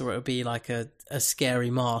Ghostface, or it'll be like a scary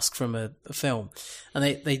mask from a film. And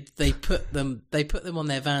they put them on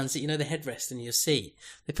their vans, you know, the headrest in your seat.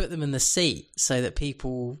 They put them in the seat so that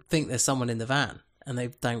people think there's someone in the van and they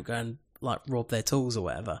don't go and like rob their tools or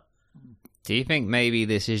whatever. Do you think maybe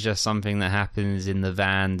this is just something that happens in the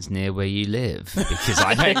vans near where you live? Because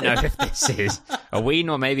I don't know if this is... Are we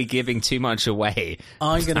not maybe giving too much away?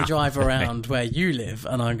 I'm going to drive around where you live,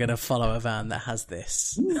 and I'm going to follow a van that has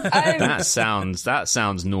this. That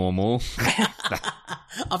sounds normal.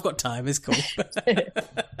 I've got time, it's cool.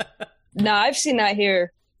 No, I've seen that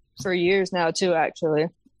here for years now too, actually.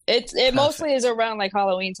 It mostly is around like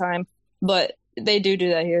Halloween time, but they do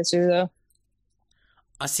that here too, though.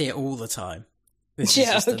 I see it all the time. This Yeah,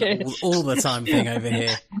 is just okay. an all the time thing over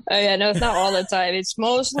here. Oh yeah, no, it's not all the time. It's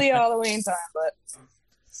mostly Halloween time, but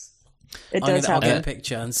it does I'll get a happen.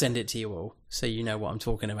 picture and send it to you all so you know what I'm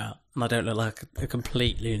talking about, and I don't look like a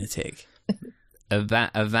complete lunatic. A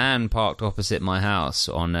van parked opposite my house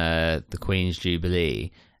on the Queen's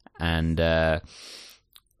Jubilee, and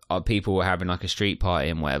people were having like a street party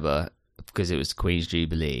and whatever, because it was the Queen's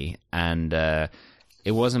Jubilee, and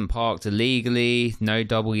it wasn't parked illegally, no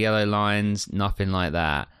double yellow lines, nothing like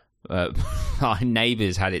that. Our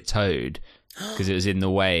neighbours had it towed because it was in the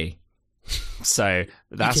way. So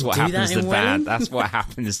that's what happens to van. That's what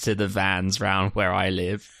happens to the vans round where I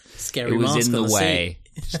live. Scary It was mask in on the the way.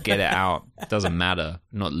 Just get it out. Doesn't matter.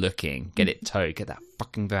 I'm not looking. Get it towed. Get that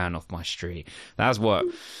fucking van off my street. That's what.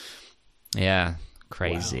 Yeah,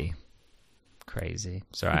 crazy. Wow. Crazy.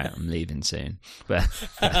 It's all right. I'm leaving soon. But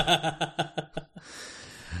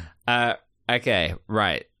okay,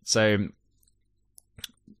 right. So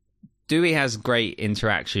Dewey has great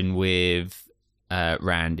interaction with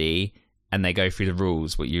Randy, and they go through the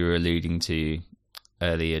rules, what you were alluding to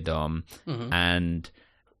earlier, Dom, and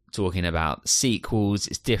talking about sequels.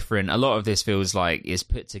 It's different. A lot of this feels like it's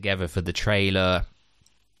put together for the trailer.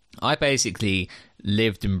 I basically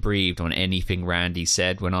lived and breathed on anything Randy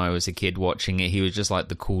said when I was a kid watching it. He was just like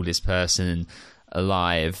the coolest person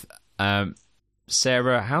alive.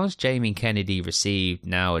 Sarah, how is Jamie Kennedy received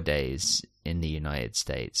nowadays in the United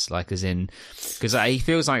States? Like, as in, because he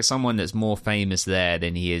feels like someone that's more famous there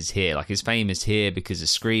than he is here. Like, he's famous here because of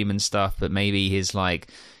Scream and stuff, but maybe he's like,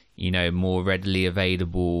 you know, more readily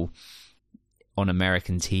available on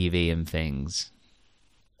American TV and things.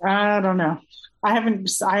 I don't know. I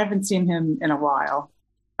haven't seen him in a while.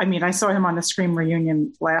 I mean, I saw him on the Scream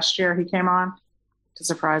reunion last year. He came on to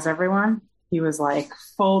surprise everyone. He was like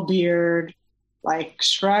full beard, like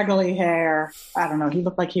straggly hair. I don't know. He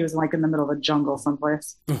looked like he was like in the middle of a jungle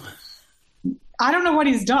someplace. I don't know what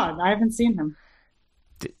he's done. I haven't seen him.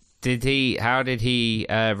 Did he? How did he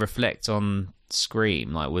reflect on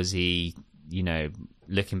Scream? Like, was he, you know,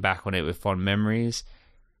 looking back on it with fond memories?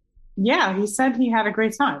 Yeah, he said he had a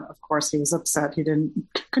great time. Of course, he was upset he didn't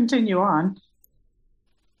continue on.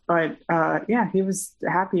 But yeah, he was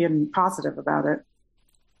happy and positive about it.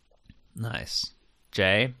 Nice.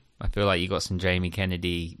 Jay, I feel like you got some Jamie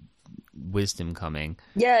Kennedy wisdom coming.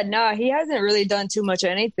 Yeah, no, he hasn't really done too much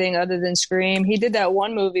anything other than Scream. He did that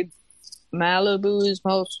one movie, Malibu's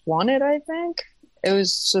Most Wanted, I think. It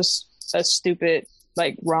was just a stupid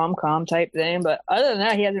like rom-com type thing. But other than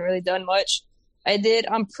that, he hasn't really done much.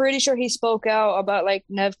 I'm pretty sure he spoke out about like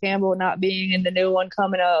Nev Campbell not being in the new one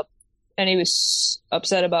coming up, and he was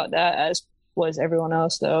upset about that, as was everyone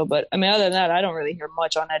else though. But I mean, other than that, I don't really hear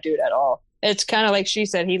much on that dude at all. It's kind of like she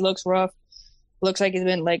said, he looks rough. Looks like he's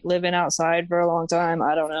been like living outside for a long time.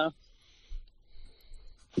 I don't know.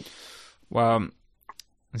 Well,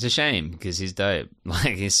 it's a shame because he's dope.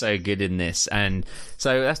 Like, he's so good in this. And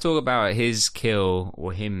so let's talk about his kill,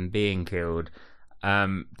 or him being killed.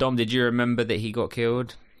 Dom, did you remember that he got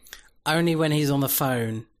killed? Only when he's on the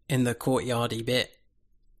phone in the courtyardy bit,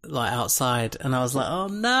 like outside, and I was like, "Oh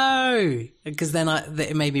no!" Because then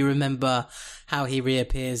it made me remember how he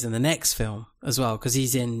reappears in the next film as well. Because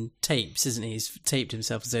he's in tapes, isn't he? He's taped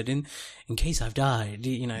himself and said, "In case I've died,"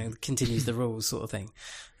 continues the rules sort of thing.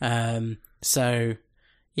 So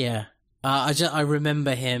yeah, I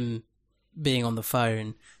remember him being on the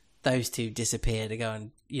phone. Those two disappear to go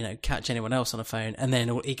and catch anyone else on the phone, and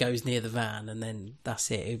then he goes near the van, and then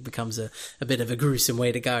that's it. It becomes a bit of a gruesome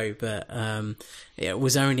way to go. But it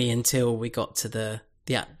was only until we got to that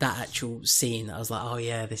actual scene that I was like, oh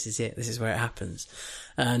yeah, this is it. This is where it happens.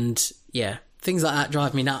 And yeah, things like that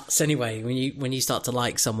drive me nuts. Anyway, when you start to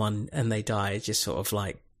like someone and they die, it's just sort of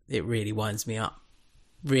like, it really winds me up.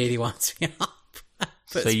 Really winds me up.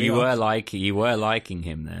 So you were liking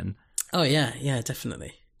him then? Oh yeah,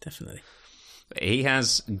 definitely. He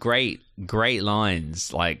has great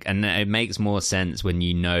lines, like, and it makes more sense when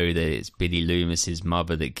you know that it's Billy Loomis's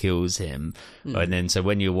mother that kills him. And then so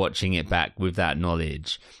when you're watching it back with that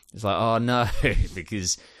knowledge, it's like, oh no,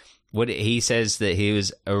 because he says that he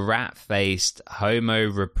was a rat-faced,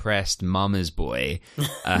 homo-repressed mama's boy.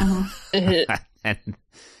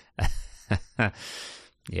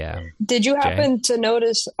 Yeah. Did you happen to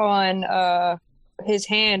notice on his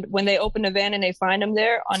hand, when they open the van and they find him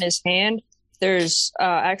there, on his hand there's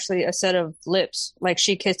actually a set of lips, like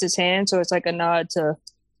she kissed his hand, so it's like a nod to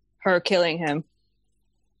her killing him.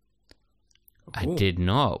 I did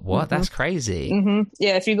not. What? That's crazy.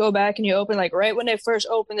 Yeah, if you go back and you open, like right when they first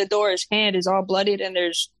open the door, his hand is all bloodied and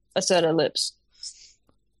there's a set of lips.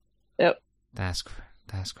 Yep. That's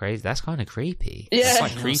crazy. That's kind of creepy. Yeah. It's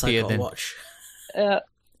like creepier than watch.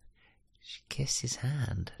 She kissed his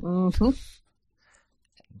hand. Mm-hmm.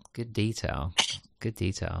 Good detail.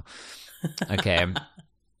 Okay.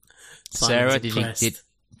 Sarah,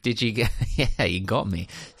 did you get? Yeah, you got me.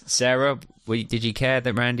 Sarah, did you care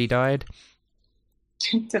that Randy died?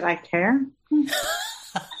 Did I care?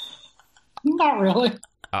 Not really.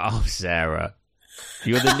 Oh, Sarah,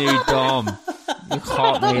 you're the new Dom. You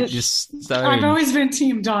caught me at just stone. I've always been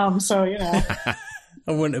Team Dom, so I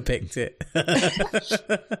wouldn't have picked it.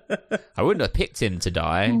 I wouldn't have picked him to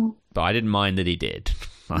die, but I didn't mind that he did.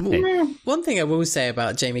 One thing I will say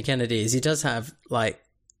about Jamie Kennedy is he does have, like,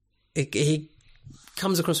 he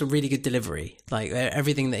comes across a really good delivery. Like,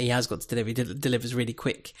 everything that he has got to deliver, he delivers really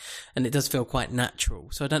quick, and it does feel quite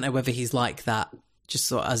natural. So I don't know whether he's like that just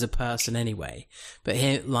sort of as a person anyway, but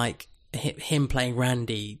him playing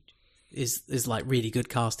Randy is like really good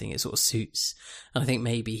casting. It sort of suits, and I think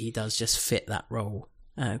maybe he does just fit that role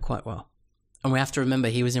quite well. And we have to remember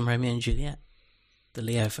he was in Romeo and Juliet, the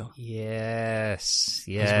Leo film. Yes,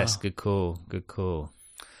 well. Good call.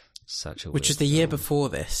 Such a which was the year before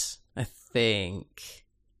this, I think.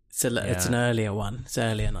 It's an earlier one. It's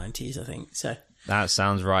earlier 90s, I think. So that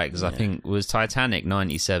sounds right, because I think it was Titanic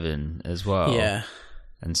 97 as well. Yeah,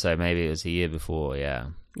 and so maybe it was the year before. Yeah,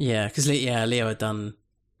 because Leo had done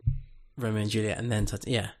Romeo and Juliet, and then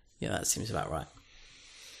that seems about right.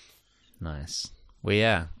 Nice. Well,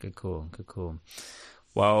 yeah, good call.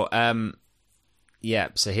 Well,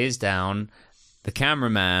 so here's down. The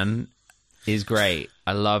cameraman is great.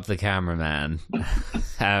 I love the cameraman.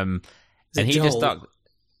 And he Joel? just stuck.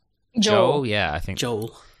 Joel, yeah, I think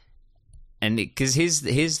Joel. And because he's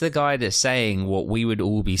the guy that's saying what we would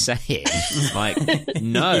all be saying. Like,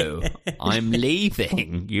 no, I'm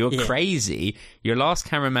leaving. You're crazy. Your last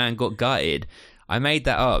cameraman got gutted. I made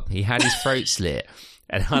that up. He had his throat slit.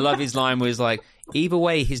 And I love his line where he's like, either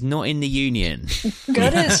way, he's not in the union.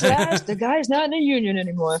 Got it slashed. The guy's not in the union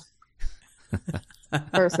anymore.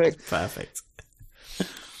 Perfect.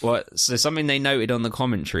 Well, so something they noted on the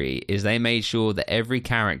commentary is they made sure that every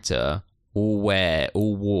character all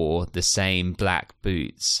wore the same black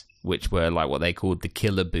boots, which were like what they called the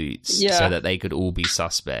killer boots, so that they could all be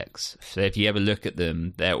suspects. So if you ever look at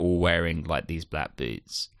them, they're all wearing like these black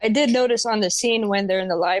boots. I did notice on the scene when they're in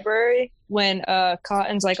the library, when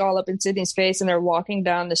Cotton's like all up in Sydney's face and they're walking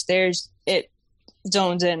down the stairs, it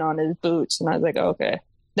zones in on his boots, and I was like, okay.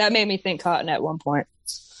 That made me think Cotton at one point.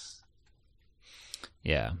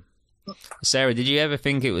 Yeah. Sarah, did you ever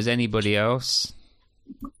think it was anybody else?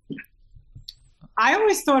 I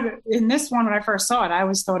always thought in this one when I first saw it, I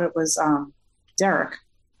always thought it was Derek.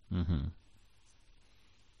 Mm-hmm.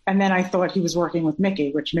 And then I thought he was working with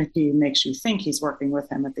Mickey, which Mickey makes you think he's working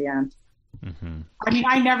with him at the end. Mm-hmm. I mean,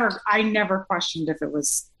 I never questioned if it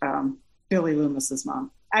was Billy Loomis's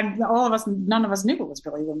mom. And none of us knew it was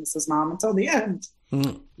Billy Loomis's mom until the end.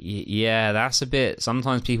 Yeah, that's a bit...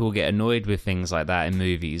 Sometimes people get annoyed with things like that in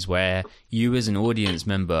movies where you as an audience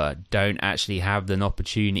member don't actually have an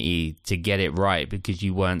opportunity to get it right because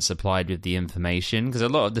you weren't supplied with the information. Because a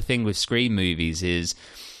lot of the thing with Scream movies is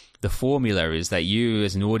the formula is that you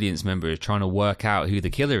as an audience member is trying to work out who the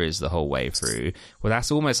killer is the whole way through. Well,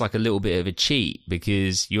 that's almost like a little bit of a cheat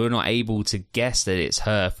because you're not able to guess that it's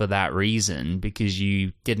her for that reason because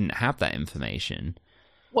you didn't have that information.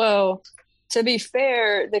 Well, to be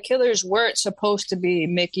fair, the killers weren't supposed to be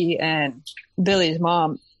Mickey and Billy's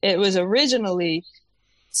mom. It was originally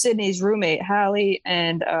Sydney's roommate, Hallie,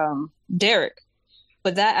 and Derek.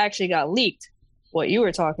 But that actually got leaked, what you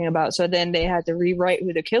were talking about. So then they had to rewrite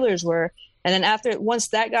who the killers were. And then once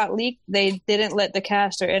that got leaked, they didn't let the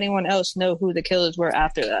cast or anyone else know who the killers were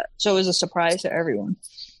after that. So it was a surprise to everyone.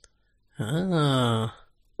 Oh.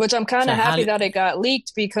 Which I'm kind of happy that it got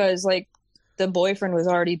leaked because, like, the boyfriend was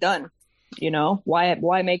already done. You know, why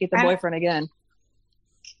make it the boyfriend again?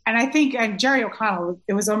 And I think Jerry O'Connell,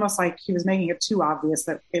 it was almost like he was making it too obvious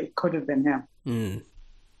that it could have been him. Mm.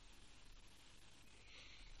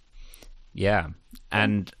 Yeah.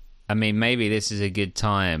 And, I mean, maybe this is a good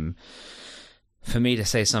time for me to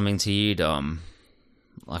say something to you, Dom.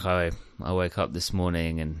 Like, I woke up this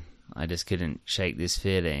morning and I just couldn't shake this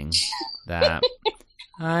feeling that...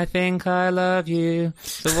 I think I love you.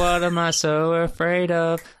 So what am I so afraid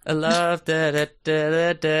of? A love, da da da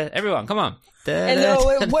da da. Everyone, come on. Da, and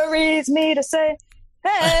though it worries me to say,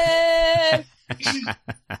 hey.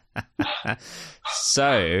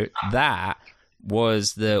 So that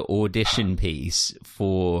was the audition piece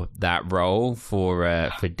for that role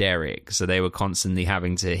for Derek. So they were constantly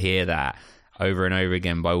having to hear that over and over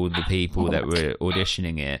again by all the people that were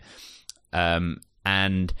auditioning it,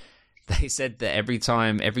 and. They said that every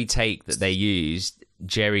take that they used,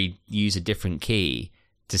 Jerry used a different key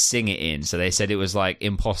to sing it in. So they said it was like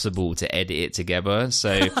impossible to edit it together.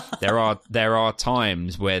 So there are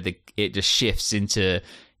times where it just shifts into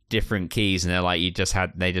different keys, and they're like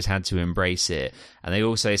they just had to embrace it. And they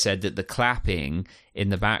also said that the clapping in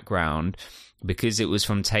the background, because it was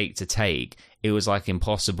from take to take, it was like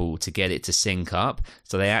impossible to get it to sync up.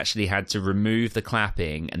 So they actually had to remove the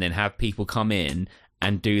clapping and then have people come in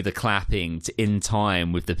and do the clapping in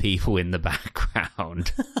time with the people in the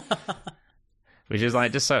background, which is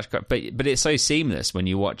like just such. But it's so seamless when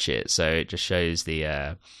you watch it, so it just shows the.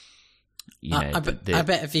 I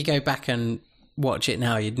bet if you go back and watch it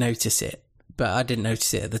now, you'd notice it, but I didn't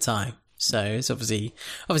notice it at the time. So it's obviously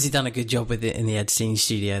done a good job with it in the editing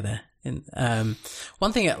studio there. And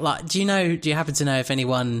one thing, like, do you happen to know if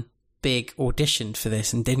anyone big auditioned for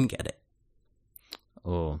this and didn't get it?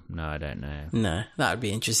 Oh, no, I don't know. No, that would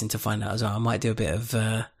be interesting to find out as well. I might do a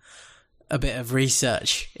bit of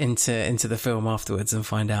research into the film afterwards and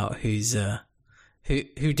find out who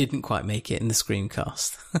didn't quite make it in the Scream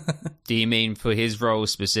cast. Do you mean for his role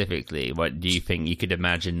specifically? What do you think you could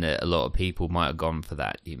imagine that a lot of people might have gone for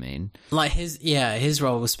that? Do you mean like his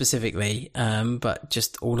role specifically, but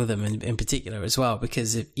just all of them in particular as well?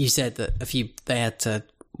 Because you said that they had to.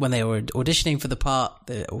 When they were auditioning for the part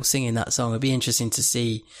or singing that song, it'd be interesting to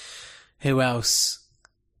see who else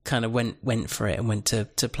kind of went for it and went to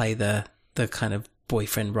play the kind of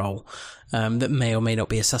boyfriend role that may or may not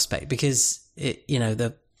be a suspect, because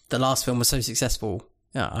the last film was so successful.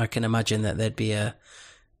 I can imagine that there'd be a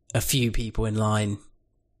few people in line,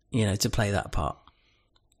 to play that part.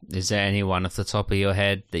 Is there anyone off the top of your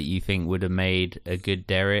head that you think would have made a good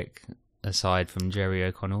Derek aside from Jerry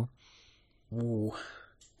O'Connell? Ooh.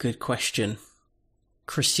 Good question.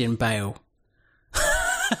 Christian Bale.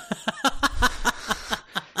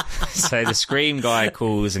 So the Scream guy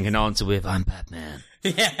calls and can answer with, "I'm Batman."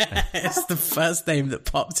 Yeah, it's the first name that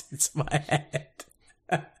popped into my head.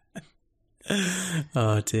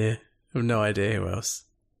 Oh dear. I have no idea who else.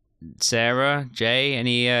 Sarah, Jay,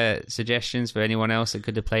 any suggestions for anyone else that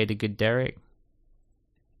could have played a good Derek?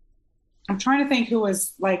 I'm trying to think who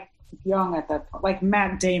was like young at that point, like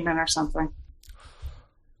Matt Damon or something.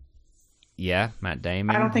 Yeah, Matt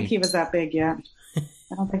Damon. I don't think he was that big yet.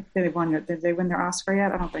 I don't think did they win their Oscar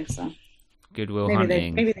yet? I don't think so. Good Will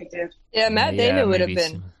Hunting. Maybe they did. Yeah, Matt Damon would have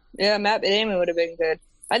been. Yeah, Matt Damon would have been good.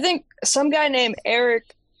 I think some guy named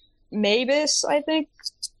Eric Mabus, I think,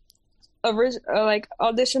 like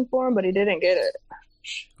auditioned for him, but he didn't get it.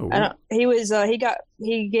 He was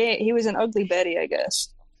an Ugly Betty, I guess,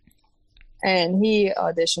 and he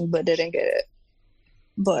auditioned but didn't get it.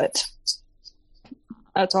 But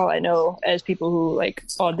that's all I know as people who like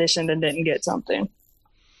auditioned and didn't get something.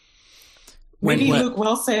 Maybe Luke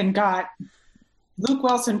Wilson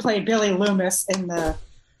played Billy Loomis in the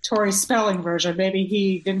Tori Spelling version. Maybe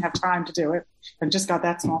he didn't have time to do it and just got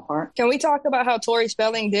that small part. Can we talk about how Tori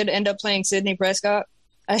Spelling did end up playing Sidney Prescott?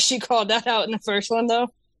 As she called that out in the first one, though.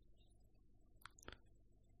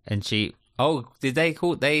 And they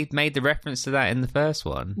made the reference to that in the first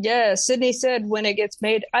one? Yeah, Sydney said when it gets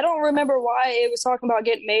made, I don't remember why it was talking about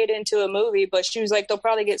getting made into a movie, but she was like, they'll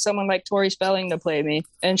probably get someone like Tori Spelling to play me.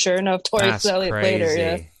 And sure enough, Tori Spelling played her,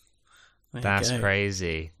 yeah. That's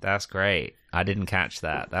crazy. That's great. I didn't catch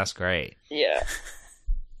that. That's great. Yeah.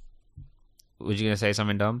 Was you going to say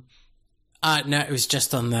something, Dom? No, it was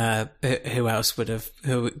just on the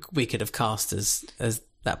who we could have cast as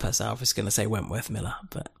that person. I was going to say Wentworth Miller,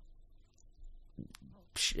 but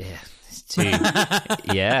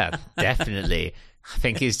yeah, definitely. I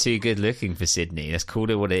think he's too good looking for Sydney. Let's call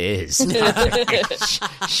it what it is.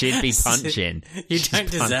 Should be punching. You don't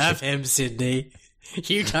deserve him, Sydney.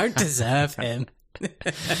 You don't deserve him.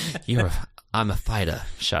 I'm a fighter.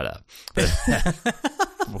 Shut up.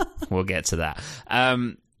 We'll get to that.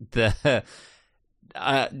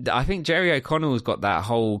 I think Jerry O'Connell's got that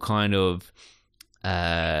whole kind of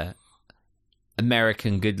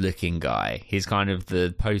American good-looking guy. He's kind of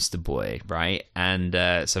the poster boy, right?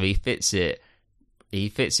 And so he fits it. He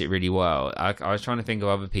fits it really well. I was trying to think of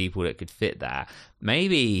other people that could fit that.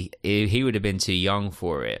 Maybe he would have been too young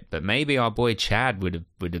for it, but maybe our boy Chad would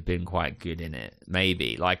have been quite good in it.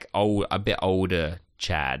 Maybe like a bit older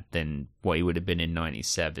Chad than what he would have been in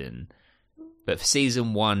 '97. But for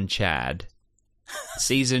season 1 Chad,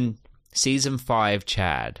 season 5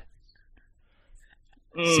 Chad.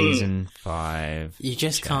 Season 5. You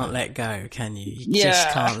just can't let go, can you? You just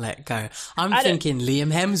can't let go. I'm thinking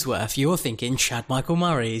Liam Hemsworth. You're thinking Chad Michael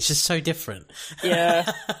Murray. It's just so different. Yeah.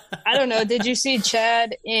 I don't know. Did you see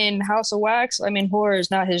Chad in House of Wax? I mean, horror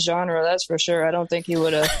is not his genre, that's for sure. I don't think he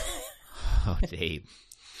would have. Oh, deep.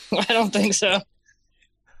 I don't think so.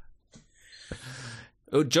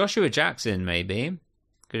 Oh, Joshua Jackson, maybe.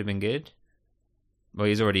 Could have been good. Well,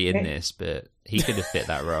 he's already in this, but he could have fit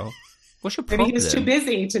that role. What's your problem? Maybe he was too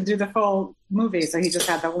busy to do the full movie, so he just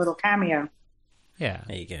had that little cameo. Yeah.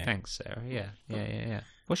 There you go. Thanks, Sarah. Yeah.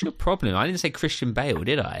 What's your problem? I didn't say Christian Bale,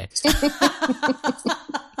 did I?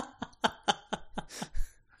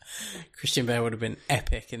 Christian Bale would have been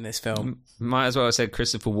epic in this film. Might as well have said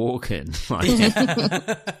Christopher Walken.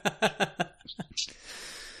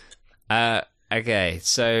 Okay,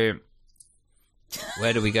 so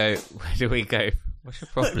where do we go? What's your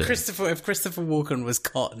problem? If Christopher Walken was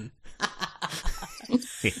Cotton.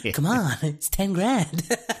 Come on, it's 10 grand.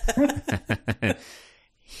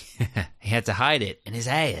 He had to hide it in his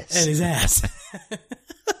ass.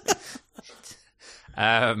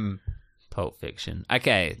 Pulp Fiction.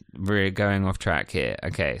 Okay, we're going off track here.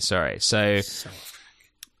 Okay, sorry. So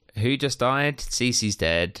who just died? Cece's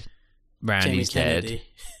dead. Randy's dead.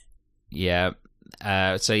 Yeah.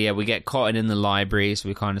 So yeah, we get Cotton in the library, so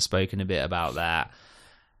we've kind of spoken a bit about that.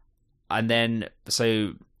 And then,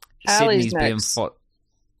 so Sydney's being fought.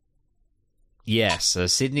 Yes, so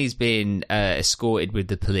Sydney's been escorted with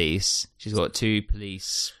the police. She's got 2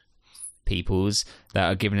 police peoples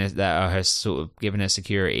that are her sort of giving her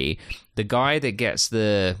security. The guy that gets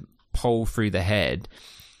the pole through the head,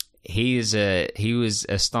 he was a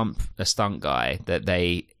stunt guy that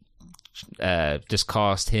they just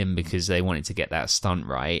cast him because they wanted to get that stunt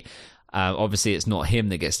right. Obviously, it's not him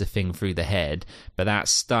that gets the thing through the head, but that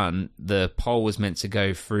stunt, the pole was meant to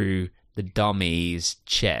go through the dummy's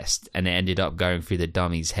chest, and it ended up going through the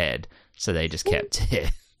dummy's head, so they just kept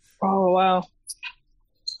it. Oh, wow.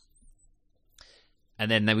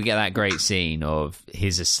 And then we get that great scene of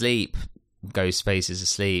he's asleep, Ghostface is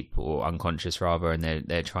asleep, or unconscious rather, and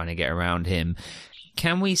they're trying to get around him.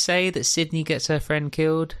 Can we say that Sydney gets her friend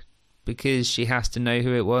killed? Because she has to know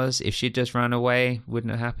who it was. If she'd just run away,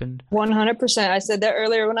 wouldn't have happened. 100%. I said that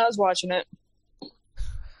earlier when I was watching it.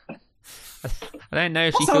 I don't know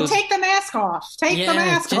if she also, feels... take the mask off. Take the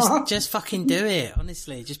mask off. Just fucking do it,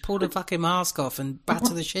 honestly. Just pull the fucking mask off and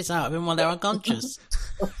batter the shit out of them while they're unconscious.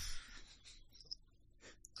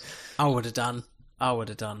 I would have done.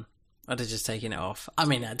 I'd have just taken it off. I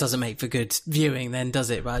mean, that doesn't make for good viewing then, does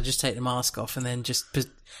it? But I'd just take the mask off and then just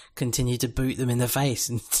continue to boot them in the face.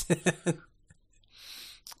 And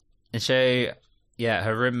so, yeah,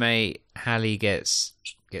 her roommate, Hallie, gets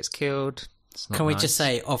killed. It's not Can we nice. just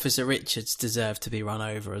say Officer Richards deserved to be run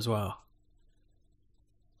over as well?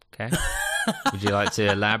 Okay. Would you like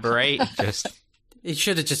to elaborate? Just He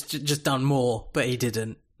should have just done more, but he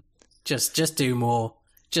didn't. Just do more.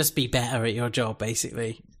 Just be better at your job,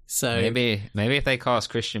 basically. So maybe if they cast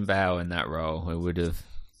Christian Bale in that role, it would have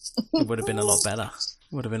been a lot better.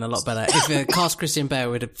 Would have been a lot better if the cast Christian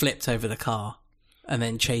Bale would have flipped over the car and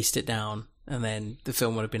then chased it down, and then the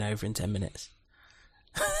film would have been over in 10 minutes.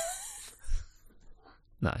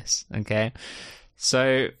 Nice. Okay.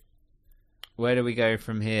 So where do we go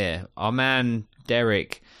from here? Our man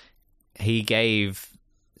Derek, he gave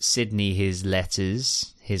Sydney his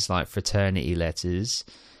letters, his like fraternity letters,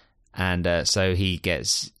 and so he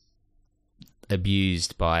gets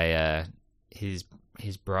abused by his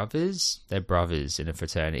brothers. They're brothers in a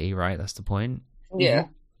fraternity, right? That's the point. Yeah.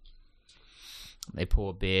 They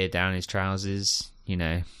pour beer down his trousers,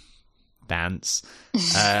 dance.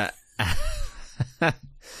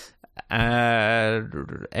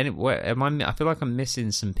 Anyway, I feel like I'm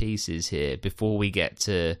missing some pieces here before we get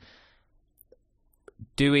to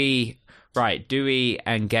Dewey. Right, Dewey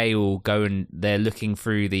and Gale go and they're looking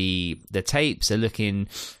through the tapes. They're looking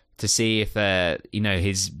to see if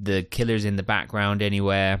the killer's in the background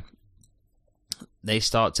anywhere. They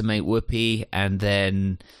start to make Whoopi, and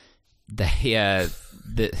then they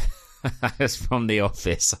it's from The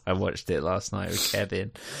Office. I watched it last night with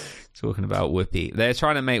Kevin. Talking about Whoopi. They're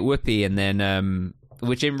trying to make Whoopi, and then,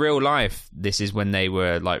 which in real life, this is when they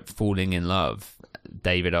were like falling in love,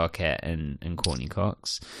 David Arquette and Courtney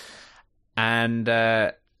Cox. And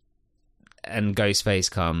Ghostface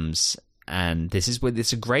comes, and this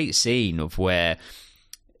is a great scene of where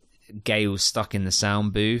Gale's stuck in the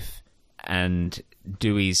sound booth, and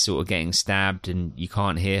Dewey's sort of getting stabbed, and you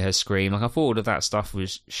can't hear her scream. Like, I thought all of that stuff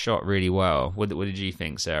was shot really well. What did you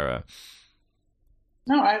think, Sarah?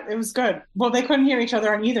 No, it was good. Well, they couldn't hear each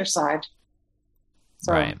other on either side.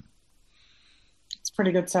 So Right. It's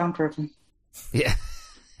pretty good soundproofing. Yeah.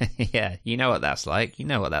 Yeah, you know what that's like. You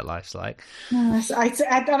know what that life's like.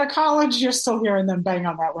 At a college, you're still hearing them bang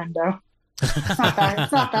on that window. It's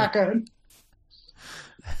not that good.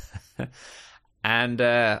 And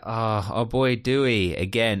our boy Dewey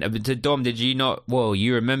again. Dom, did you not? Well,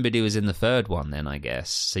 you remembered he was in the third one, then I guess.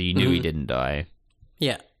 So you knew he didn't die.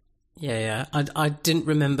 Yeah. I didn't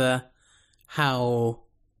remember how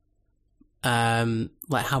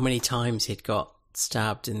how many times he'd got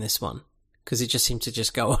stabbed in this one, because it just seemed to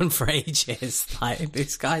just go on for ages. Like,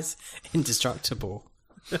 this guy's indestructible.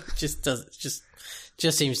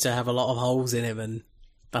 just seems to have a lot of holes in him, and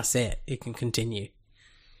that's it. He can continue.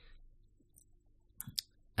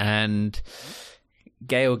 And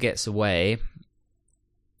Gale gets away,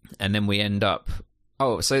 and then we end up.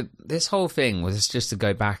 Oh, so this whole thing was, just to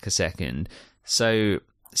go back a second. So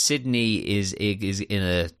Sydney is in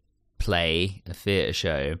a play, a theatre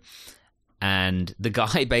show, and the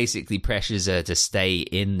guy basically pressures her to stay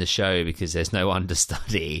in the show because there's no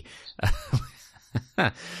understudy.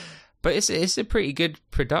 But it's a pretty good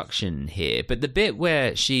production here. But the bit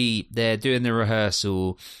where they're doing the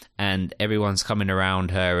rehearsal and everyone's coming around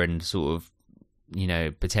her and sort of,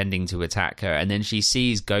 pretending to attack her, and then she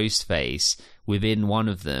sees Ghostface within one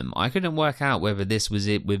of them. I couldn't work out whether this was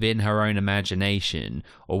it within her own imagination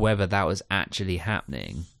or whether that was actually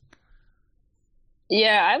happening.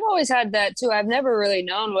 Yeah, I've always had that too. I've never really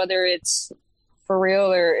known whether it's for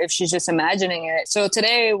real or if she's just imagining it. So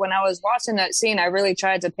today, when I was watching that scene, I really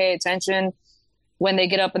tried to pay attention when they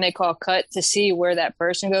get up and they call cut to see where that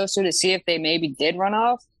person goes to see if they maybe did run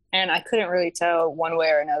off. And I couldn't really tell one way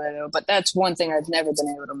or another, though. But that's one thing I've never been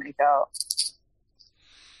able to make out.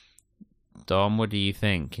 Dom, what do you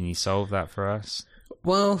think? Can you solve that for us?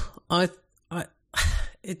 Well,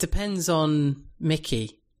 it depends on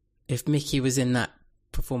Mickey, if Mickey was in that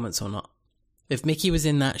performance or not. If Mickey was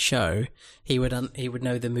in that show, he would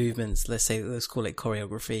know the movements. Let's call it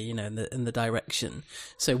choreography, in the direction.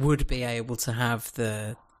 So would be able to have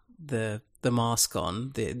the mask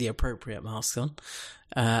on, the appropriate mask on,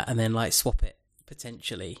 and then like swap it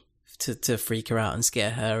potentially to freak her out and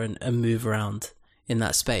scare her and move around in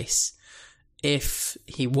that space. If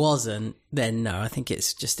he wasn't, then no, I think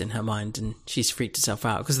it's just in her mind and she's freaked herself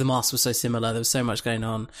out because the mask was so similar. There was so much going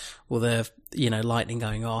on, all the lightning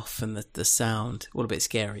going off and the sound, all a bit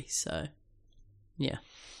scary. So, yeah.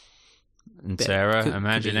 And Sarah,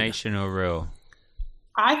 imagination or real?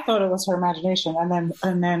 I thought it was her imagination,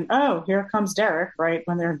 and then oh, here comes Derek! Right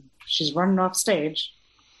when she's running off stage.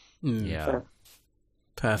 Yeah, so.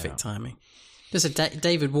 Perfect timing. Just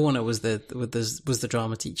David Warner was the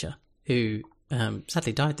drama teacher who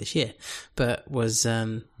sadly died this year, but was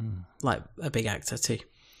like a big actor too.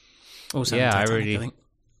 Also, Yeah, Titanic, I really- think.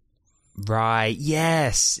 Right.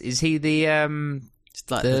 Yes. Is he the It's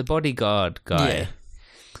like the bodyguard guy? Yeah.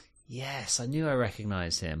 Yes, I knew I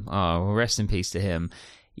recognized him. Oh, well, rest in peace to him.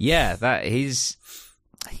 Yeah, that he's.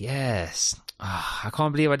 Yes. I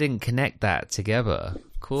can't believe I didn't connect that together.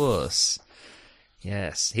 Of course.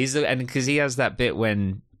 Yes, and because he has that bit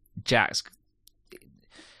when Jack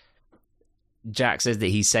says that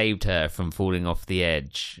he saved her from falling off the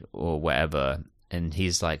edge or whatever, and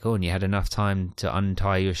he's like, "Oh, and you had enough time to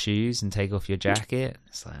untie your shoes and take off your jacket."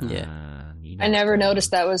 It's like, Yeah. you know I never what's going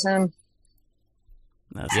noticed that was him.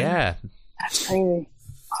 That's on. Yeah. That's crazy.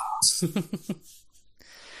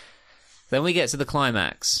 Then we get to the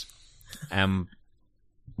climax.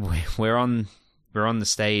 We're on the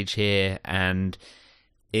stage here, and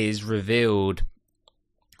it is revealed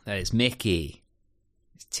that it's Mickey.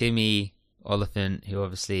 It's Timmy Oliphant, who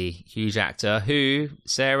obviously huge actor, who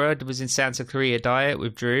Sarah was in Santa Clarita Diet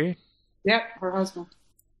with Drew. Yep, her husband.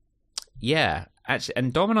 Yeah, actually,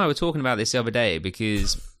 and Dom and I were talking about this the other day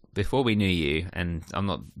because before we knew you, and I'm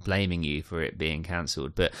not blaming you for it being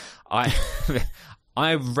cancelled, but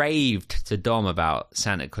I raved to Dom about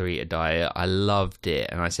Santa Clarita Diet. I loved it,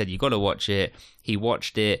 and I said you got to watch it. He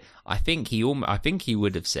watched it. I think he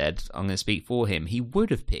would have said, I'm going to speak for him. He would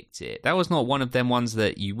have picked it. That was not one of them ones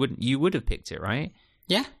that you would have picked it, right?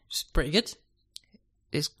 Yeah, it's pretty good.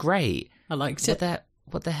 It's great. I liked it.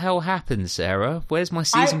 What the hell happened, Sarah? Where's my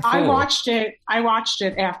season 4? I watched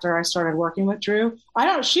it after I started working with Drew.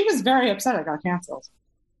 She was very upset it got canceled.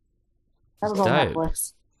 That was all dope.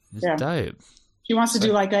 Netflix. It's Yeah. dope. She wants to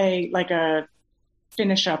do like a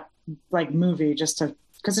finish up like movie just to,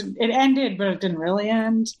 because it ended, but it didn't really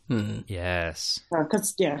end. Yes.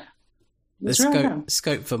 Because it's There's really good.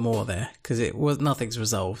 scope for more there because nothing's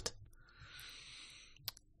resolved.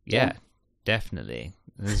 Yeah, definitely.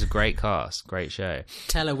 There's a great cast, great show.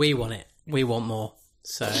 Tell her we want it. We want more.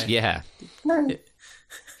 So Yeah.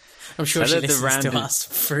 I'm sure Tell she her the listens random- to us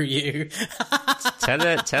through you.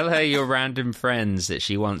 Tell her your random friends that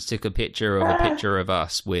she once took a picture of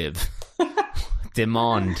us with.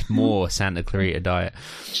 Demand more Santa Clarita Diet.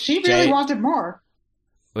 She really Jay- wanted more.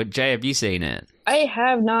 But Jay, have you seen it? I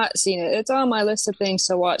have not seen it. It's on my list of things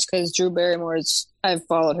to watch because Drew Barrymore's. I've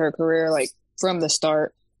followed her career like from the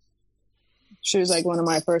start. She was like one of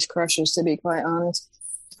my first crushes, to be quite honest.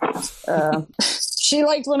 She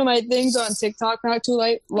liked one of my things on TikTok not too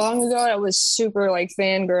long ago. I was super like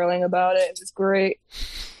fangirling about it. It was great.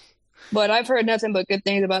 But I've heard nothing but good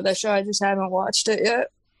things about that show. I just haven't watched it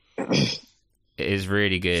yet. It is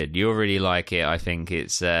really good. You'll really like it. I think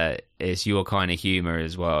it's your kind of humor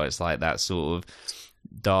as well. It's like that sort of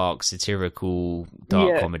dark, satirical,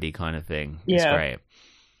 dark comedy kind of thing. It's great.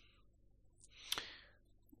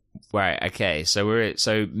 Right, okay,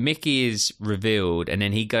 so Mickey is revealed, and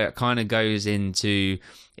then he kind of goes into,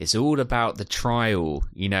 it's all about the trial,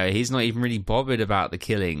 he's not even really bothered about the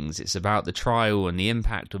killings, it's about the trial and the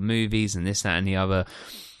impact of movies and this, that, and the other.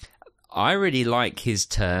 I really like his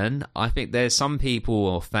turn. I think there's some people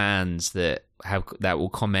or fans that will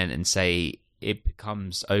comment and say it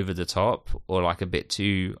becomes over the top or like a bit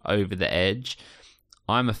too over the edge.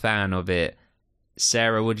 I'm a fan of it.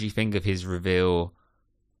 Sarah, what do you think of his reveal?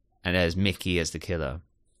 And as Mickey as the killer.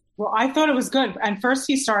 Well, I thought it was good. And first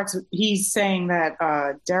he's saying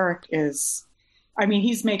that Derek is,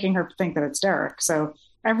 he's making her think that it's Derek. So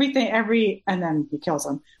and then he kills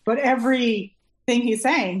him. But everything he's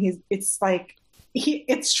saying, it's like,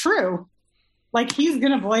 it's true. Like, he's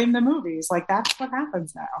going to blame the movies. Like, that's what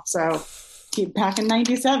happens now. So back in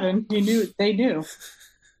 97, they knew.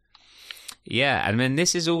 Yeah. And then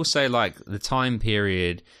this is also like the time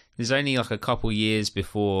period. There's only like a couple years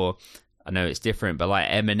before, I know it's different, but like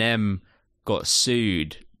Eminem got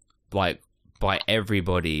sued like by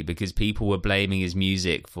everybody because people were blaming his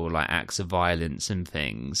music for like acts of violence and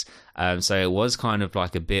things. So it was kind of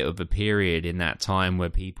like a bit of a period in that time where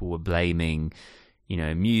people were blaming,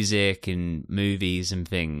 music and movies and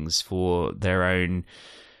things for their own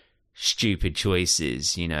stupid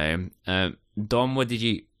choices, Dom, what did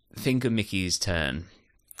you think of Mickey's turn?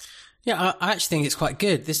 Yeah, I actually think it's quite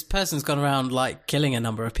good. This person's gone around like killing a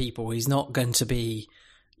number of people. He's not going to be,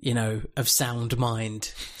 of sound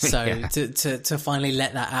mind. So Yeah. to finally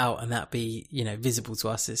let that out and that be, visible to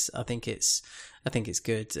us I think it's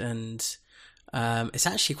good. And it's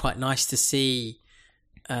actually quite nice to see,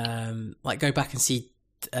 like go back and see,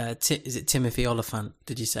 is it Timothy Oliphant?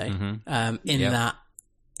 Did you say in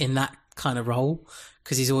that kind of role?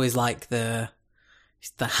 Because he's always like the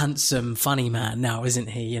handsome, funny man now, isn't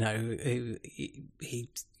he? He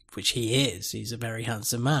which he is. He's a very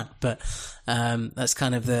handsome man, but that's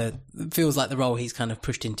kind of feels like the role he's kind of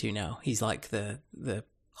pushed into now. He's like the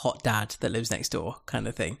hot dad that lives next door kind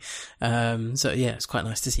of thing. So yeah, it's quite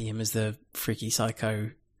nice to see him as the freaky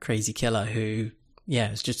psycho crazy killer who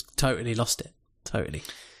has just totally lost it. Totally.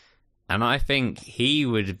 And I think he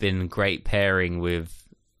would have been great pairing with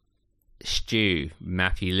Stu,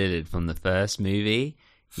 Matthew Lillard from the first movie.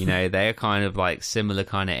 You know, they're kind of like similar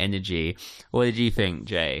kind of energy. What did you think,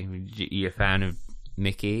 Jay? You a fan of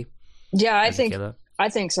Mickey? Yeah, I think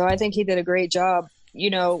so. I think he did a great job. You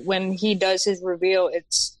know, when he does his reveal,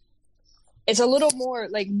 it's a little more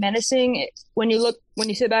like menacing when you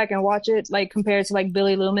sit back and watch it, like compared to like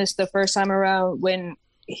Billy Loomis the first time around when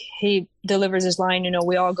he delivers his line. You know,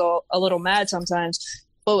 we all go a little mad sometimes,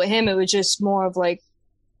 but with him, it was just more of like,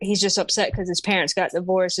 he's just upset because his parents got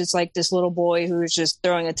divorced. It's like this little boy who's just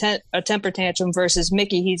throwing a temper tantrum versus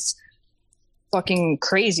Mickey. He's fucking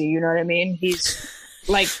crazy. You know what I mean? He's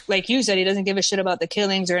like you said, he doesn't give a shit about the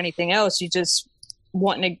killings or anything else. He's just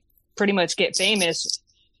wanting to pretty much get famous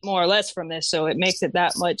more or less from this. So it makes it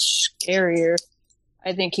that much scarier.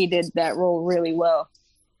 I think he did that role really well.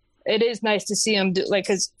 It is nice to see him do, like,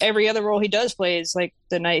 cause every other role he does play is like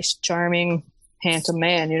the nice, charming, handsome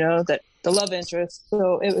man, you know, that the love interest.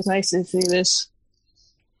 So it was nice to see this.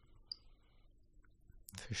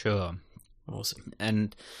 For sure. Awesome.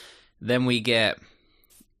 And then we get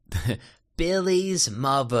Billy's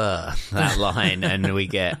mother, that line, and we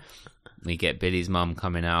get Billy's mum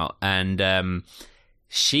coming out, and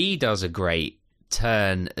she does a great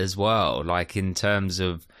turn as well, like in terms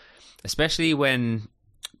of, especially when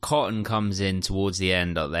Cotton comes in towards the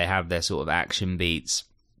end, they have their sort of action beats,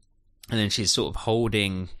 and then she's sort of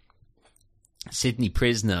holding Sidney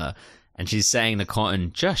prisoner, and she's saying to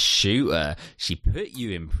Cotton, just shoot her. She put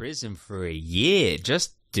you in prison for a year.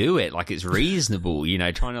 Just do it. Like, it's reasonable, you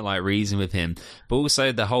know, trying to like reason with him. But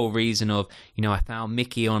also the whole reason of, you know, I found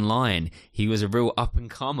Mickey online. He was a real up and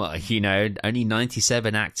comer, you know, only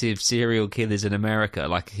 97 active serial killers in America.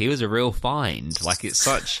 Like, he was a real find. Like, it's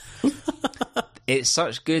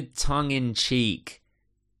such good tongue in cheek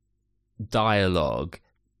dialogue.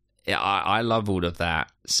 I love all of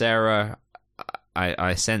that. Sarah,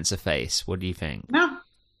 I sense a face. What do you think? No,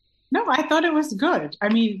 I thought it was good. I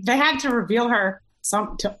mean, they had to reveal her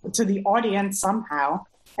to the audience somehow,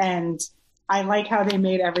 and I like how they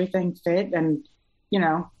made everything fit. And you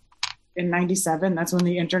know, in '97, that's when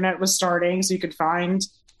the internet was starting, so you could find,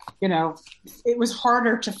 you know, it was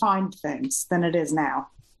harder to find things than it is now.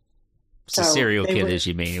 So serial killers,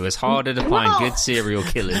 you mean? It was harder to find good serial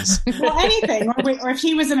killers. Well, anything, or if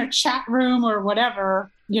he was in a chat room or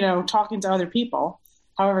whatever, you know, talking to other people.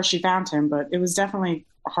 However, she found him, but it was definitely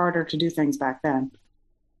harder to do things back then.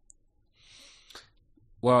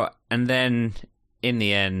 Well, and then in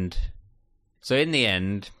the end,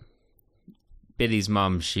 Billy's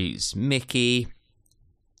mum shoots Mickey,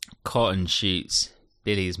 Cotton shoots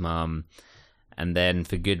Billy's mum, and then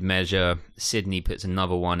for good measure, Sidney puts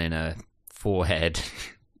another one in her forehead,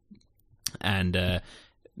 and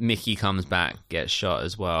Mickey comes back, gets shot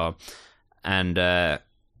as well, and the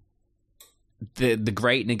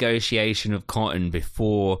great negotiation of Cotton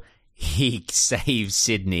before he saves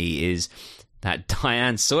Sidney is that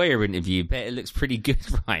Diane Sawyer interview. Bet it looks pretty good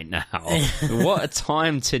right now. What a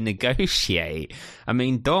time to negotiate. I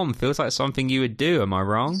mean, Dom, feels like something you would do. Am I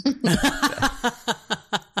wrong?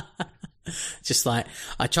 Just like,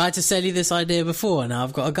 I tried to sell you this idea before, now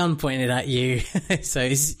I've got a gun pointed at you. So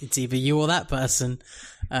it's either you or that person.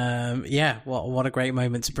 Yeah, what a great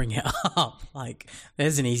moment to bring it up. Like,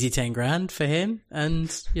 there's an easy 10 grand for him,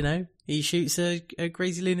 and, you know, he shoots a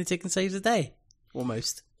crazy lunatic and saves the day.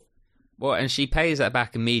 Almost. Well, and she pays that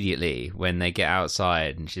back immediately when they get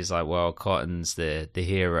outside, and she's like, well, Cotton's the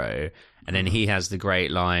hero. And then he has the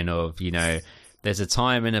great line of, you know, there's a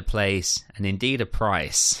time and a place, and indeed a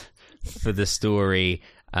price for the story.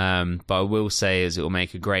 But I will say is it will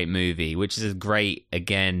make a great movie, which is a great,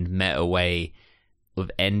 again, meta way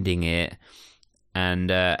of ending it.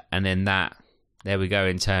 And then that, there we go,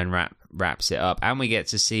 in turn wraps it up. And we get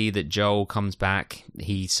to see that Joel comes back.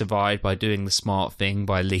 He survived by doing the smart thing,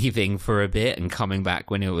 by leaving for a bit and coming back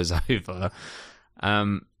when it was over.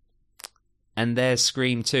 And there's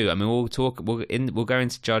Scream 2. I mean, we'll go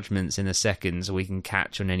into judgments in a second, so we can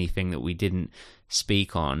catch on anything that we didn't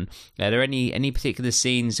speak on. Are there any particular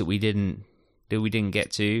scenes that we didn't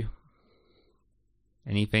get to?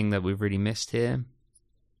 Anything that we've really missed here?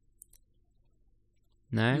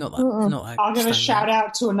 No, not that. I'll give a shout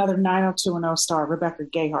out to another 90210 star. Rebecca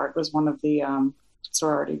Gayheart was one of the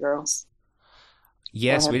sorority girls.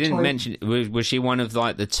 Yes, we didn't mention. Was she one of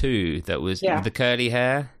like the two that was with the curly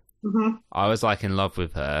hair? Mm-hmm. I was like in love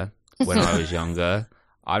with her when I was younger.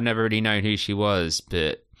 I've never really known who she was,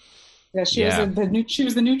 but Yeah, she was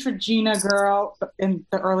the Neutrogena girl in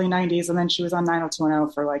the early 90s, and then she was on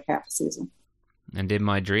 90210 for like half a season. and in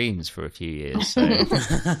my dreams for a few years. So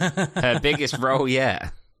her biggest role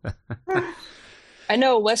yet. I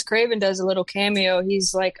know Wes Craven does a little cameo.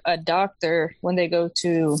 He's like a doctor when they go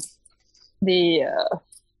to the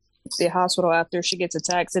hospital after she gets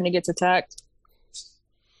attacked. Cindy gets attacked.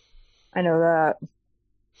 I know that.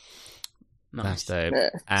 That's dope.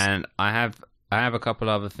 And I have a couple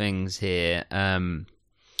other things here.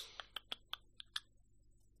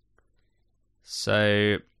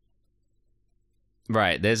 So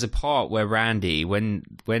right, there's a part where Randy,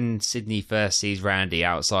 when Sydney first sees Randy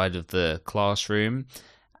outside of the classroom,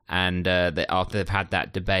 and after they've had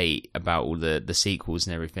that debate about all the sequels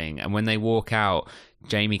and everything, and when they walk out,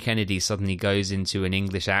 Jamie Kennedy suddenly goes into an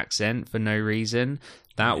English accent for no reason.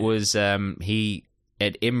 That was he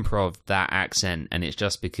had improv that accent, and it's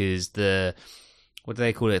just because what do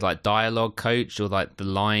they call it, like dialogue coach, or like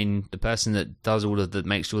the person that does all of the,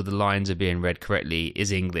 makes sure the lines are being read correctly,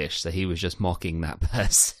 is English, so he was just mocking that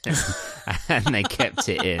person and they kept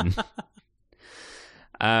it in.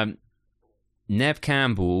 Nev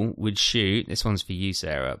Campbell would shoot, this one's for you,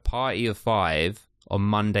 Sarah, Party of Five on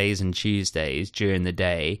Mondays and Tuesdays during the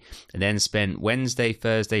day, and then spent Wednesday,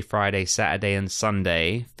 Thursday, Friday, Saturday and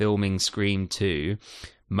Sunday filming Scream 2,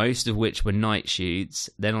 most of which were night shoots.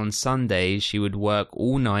 Then on Sundays, she would work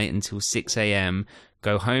all night until 6 a.m.,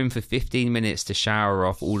 go home for 15 minutes to shower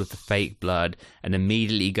off all of the fake blood, and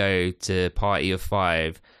immediately go to Party of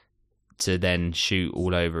Five to then shoot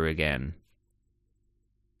all over again.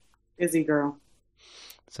 Busy girl.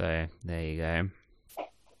 So, there you go.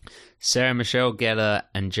 Sarah Michelle Gellar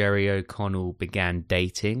and Jerry O'Connell began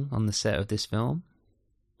dating on the set of this film.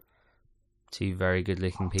 Two very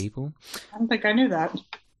good-looking people. I don't think I knew that.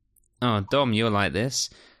 Oh, Dom, you're like this.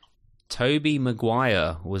 Tobey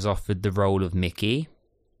Maguire was offered the role of Mickey.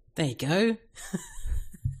 There you go.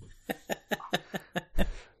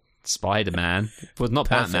 Spider-Man. Well, not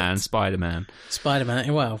Perfect. Batman, Spider-Man.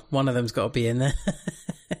 Spider-Man. Well, one of them's got to be in there.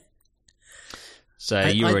 So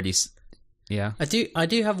yeah. I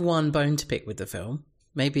do have one bone to pick with the film.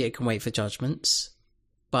 Maybe it can wait for judgments,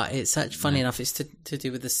 but it's actually funny enough. It's to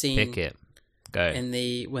do with the scene. Pick it. Go.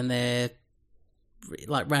 When they're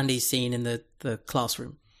like Randy's scene in the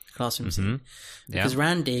classroom scene, because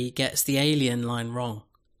Randy gets the alien line wrong,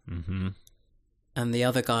 and the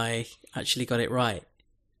other guy actually got it right,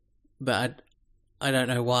 but I don't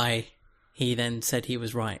know why he then said he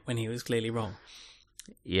was right when he was clearly wrong.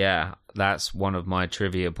 Yeah, that's one of my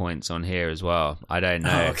trivia points on here as well. I don't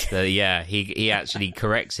know. Oh, okay. He actually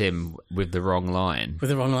corrects him with the wrong line. With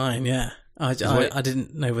the wrong line, yeah. I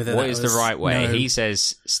didn't know whether what that is was the right way. No, he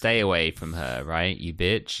says, "Stay away from her," right? You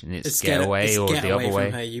bitch, and it's get away, or get the away other way.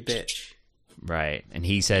 from her, you bitch. Right, and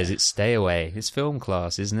he says it's stay away. It's film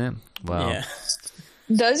class, isn't it? Well, Yeah.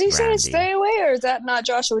 Does he say Randy. stay away, or is that not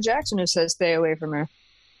Joshua Jackson who says stay away from her?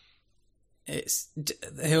 It's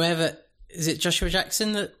whoever. Is it Joshua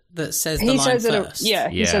Jackson that says the He line says first?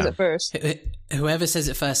 it. He says it first. Whoever says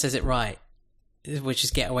it first says it right, which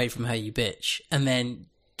is "get away from her, you bitch." And then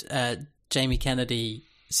Jamie Kennedy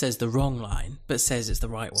says the wrong line, but says it's the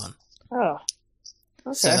right one. Oh,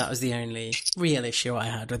 okay. So that was the only real issue I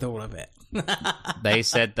had with all of it. they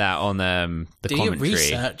said that on the Do commentary. your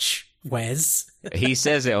research, Wes. He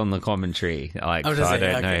says it on the commentary. Like, Oh, so does I he?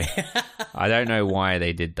 don't Okay. know. I don't know why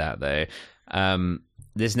they did that though.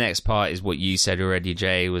 This next part is what you said already,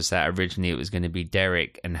 Jay, was that originally it was going to be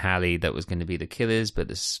Derek and Hallie that was going to be the killers, but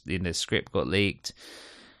the script got leaked.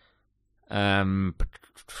 And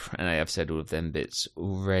I have said all of them bits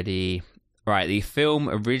already. Right, the film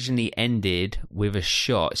originally ended with a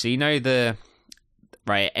shot. So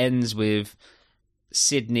it ends with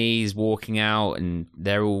Sydney's walking out and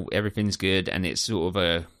everything's good, and it's sort of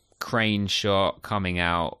a crane shot coming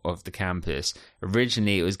out of the campus.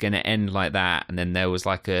 Originally it was going to end like that, and then there was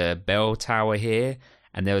like a bell tower here,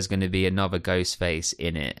 and there was going to be another ghost face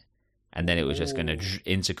in it, and then it was just going to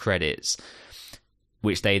into credits,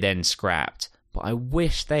 which they then scrapped. But I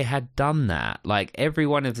wish they had done that. Like, every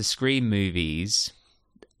one of the Scream movies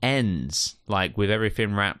ends like with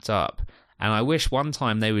everything wrapped up, and I wish one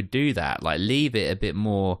time they would do that, like leave it a bit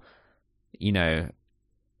more,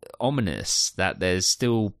 ominous, that there's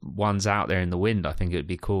still ones out there in the wind. I think it would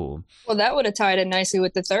be cool. Well, that would have tied in nicely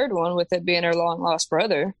with the third one, with it being her long lost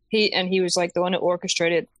brother. He was like the one that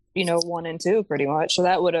orchestrated, 1 and 2 pretty much. So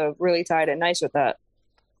that would have really tied in nice with that.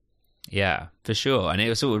 Yeah, for sure. And it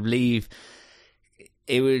would sort of leave,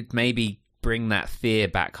 it would maybe bring that fear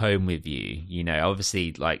back home with you. You know,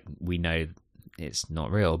 obviously, like, we know it's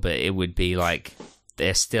not real, but it would be like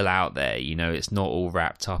they're still out there. You know, it's not all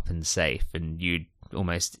wrapped up and safe, and you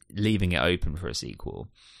almost leaving it open for a sequel.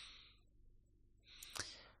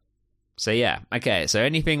 So yeah, okay, so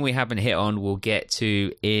anything we haven't hit on, we'll get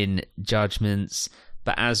to in judgments.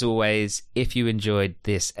 But as always, if you enjoyed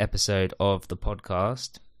this episode of the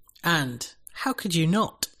podcast, and how could you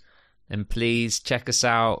not? Then please check us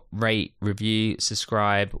out, rate, review,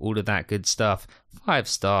 subscribe, all of that good stuff. 5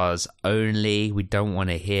 stars only. We don't want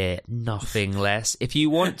to hear nothing less. If you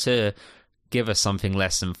want to give us something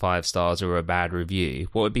less than 5 stars or a bad review,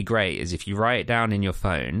 what would be great is if you write it down in your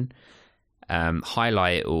phone,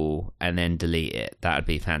 highlight it all, and then delete it. That would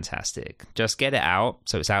be fantastic. Just get it out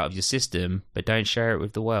so it's out of your system, but don't share it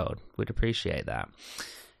with the world. We'd appreciate that.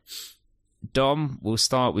 Dom, we'll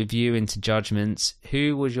start with you into judgments.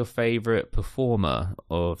 Who was your favourite performer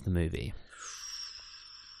of the movie?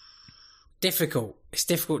 Difficult. It's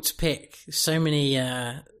difficult to pick. So many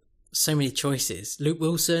choices. Luke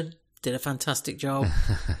Wilson did a fantastic job.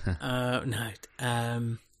 I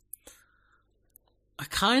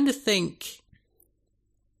kind of think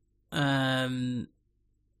David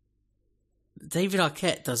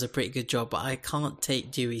Arquette does a pretty good job, but I can't take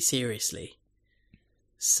Dewey seriously.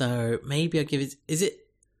 So maybe I'll give it... Is it...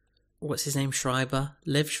 What's his name? Schreiber?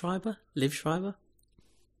 Liev Schreiber?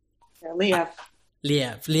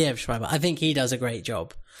 Yeah, Liev Schreiber. I think he does a great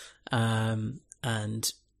job.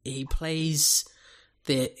 And he plays...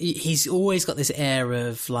 He's always got this air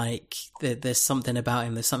of like there's something about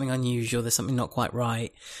him, there's something unusual, there's something not quite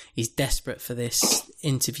right. He's desperate for this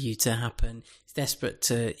interview to happen. He's desperate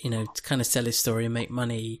to, to kind of sell his story and make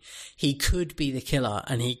money. He could be the killer,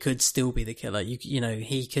 and he could still be the killer. He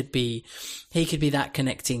could be that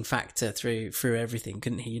connecting factor through everything,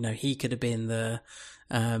 couldn't he? He could have been the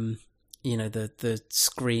the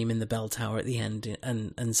scream in the bell tower at the end,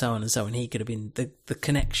 and so on and so on. He could have been the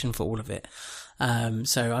connection for all of it.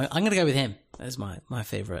 So I'm going to go with him as my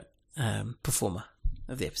favourite performer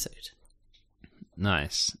of the episode.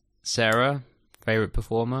 Nice. Sarah, favourite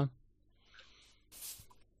performer?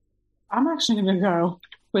 I'm actually going to go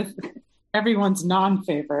with everyone's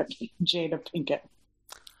non-favorite, Jada Pinkett.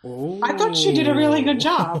 Ooh. I thought she did a really good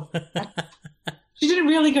job. She did a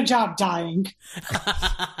really good job dying.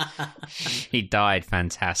 She died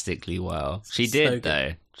fantastically well. She did,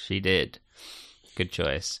 though. She did. Good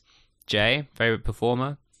choice. Jay, favorite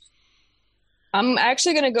performer? I'm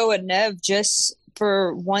actually going to go with Nev just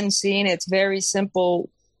for one scene. It's very simple.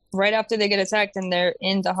 Right after they get attacked and they're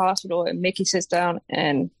in the hospital, and Mickey sits down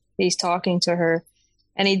and he's talking to her,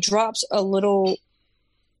 and he drops a little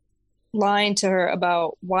line to her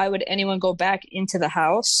about why would anyone go back into the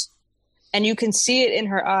house. And you can see it in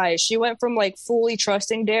her eyes. She went from like fully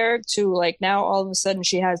trusting Derek to like now all of a sudden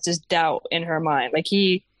she has this doubt in her mind. Like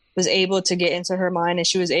he was able to get into her mind, and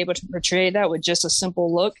she was able to portray that with just a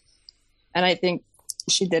simple look. And I think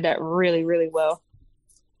she did that really, really well.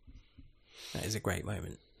 That is a great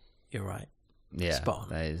moment. You're right. Yeah, spot on.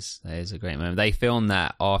 That is a great moment. They filmed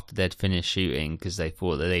that after they'd finished shooting because they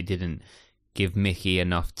thought that they didn't give Mickey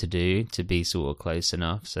enough to do to be sort of close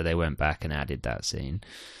enough. So they went back and added that scene.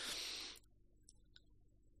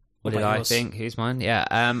 What did I think? Who's mine? Yeah,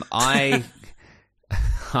 I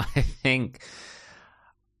think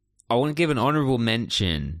I want to give an honourable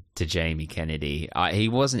mention to Jamie Kennedy. He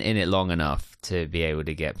wasn't in it long enough to be able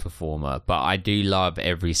to get performer, but I do love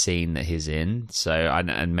every scene that he's in. So,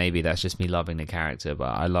 and maybe that's just me loving the character,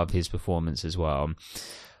 but I love his performance as well.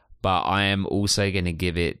 But I am also going to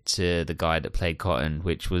give it to the guy that played Cotton,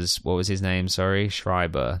 which was, what was his name? Sorry,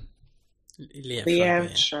 Schreiber.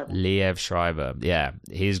 Liev Schreiber. Yeah,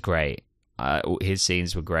 he's great. His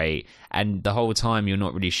scenes were great, and the whole time you're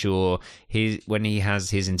not really sure. When he has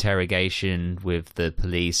his interrogation with the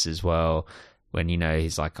police as well, when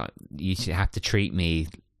he's like, "You have to treat me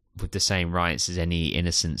with the same rights as any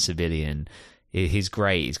innocent civilian." He's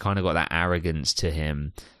great. He's kind of got that arrogance to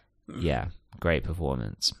him. Yeah, great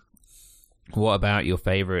performance. What about your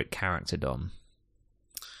favorite character, Dom?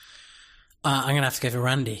 I'm going to have to go for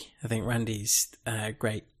Randy. I think Randy's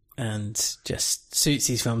great and just suits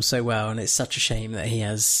these films so well. And it's such a shame that he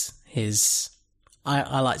has his,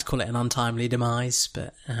 I like to call it an untimely demise,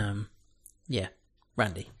 but yeah,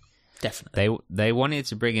 Randy, definitely. They wanted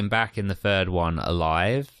to bring him back in the third one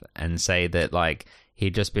alive and say that like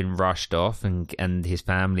he'd just been rushed off and his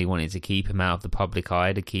family wanted to keep him out of the public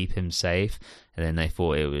eye to keep him safe. And then they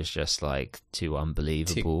thought it was just like too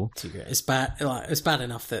unbelievable. Too great. It's bad. Like, it's bad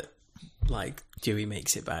enough that like Dewey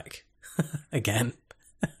makes it back again.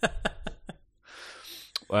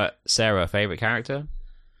 Sarah, favorite character?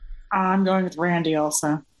 I'm going with Randy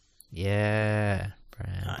also. Yeah.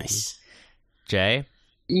 Randy. Nice. Jay?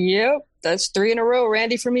 Yep, that's 3 in a row.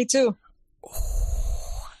 Randy for me too.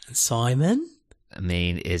 And Simon? I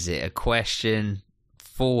mean, is it a question?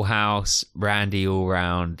 Full house, Randy all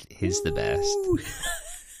round. He's the best. Ooh.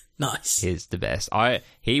 Nice. He's the best.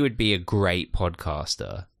 He would be a great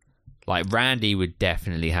podcaster. Like, Randy would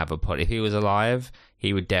definitely have a pod. If he was alive,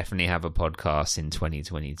 he would definitely have a podcast in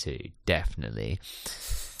 2022. Definitely.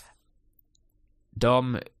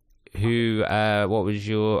 Dom, who was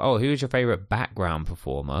your favorite background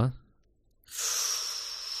performer?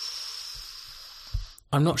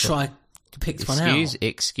 I'm not sure I picked one out.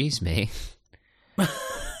 Excuse me.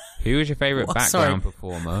 Who was your favorite background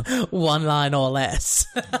performer? One line or less.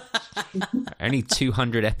 Only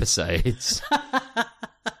 200 episodes.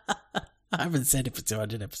 I haven't said it for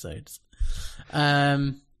 200 episodes.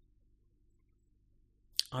 I'm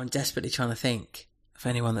desperately trying to think of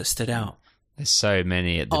anyone that stood out. There's so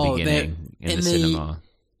many at the beginning in the cinema.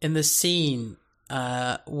 In the scene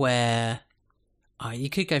where you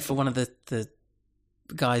could go for one of the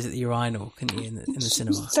guys at the urinal, couldn't you, in the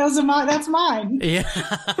cinema? That's mine. Yeah.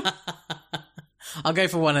 I'll go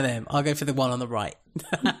for one of them. I'll go for the one on the right.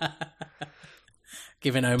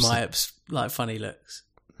 Giving Omayups like funny looks.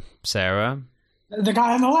 Sarah? The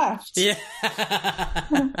guy on the left. Yeah.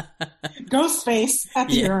 Ghostface at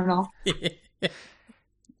the urinal.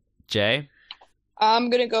 Jay?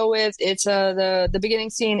 I'm gonna go with the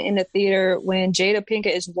beginning scene in the theater when Jada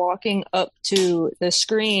Pinkett is walking up to the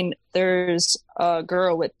screen. There's a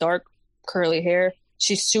girl with dark curly hair.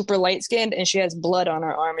 She's super light skinned and she has blood on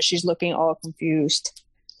her arm and she's looking all confused.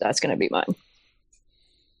 That's gonna be mine.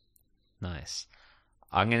 Nice.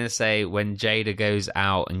 I'm gonna say when Jada goes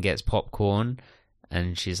out and gets popcorn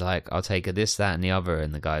and she's like, I'll take her this, that, and the other,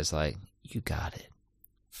 and the guy's like, you got it.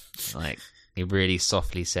 Like, he really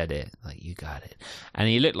softly said it, like, you got it. And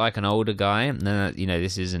he looked like an older guy. And then,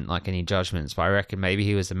 this isn't like any judgments, but I reckon maybe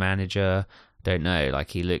he was the manager. Don't know.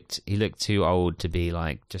 Like, he looked too old to be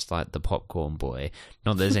like just like the popcorn boy.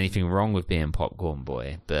 Not that there's anything wrong with being popcorn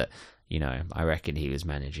boy, but I reckon he was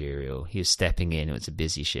managerial. He was stepping in. It was a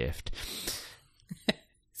busy shift.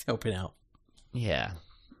 He's helping out. Yeah.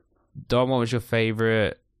 Dom, what was your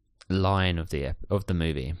favorite line of the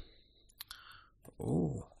movie?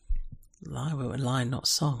 Ooh. Line, not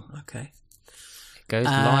song. Okay. It goes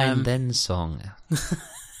line, then song.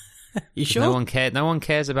 You sure? No one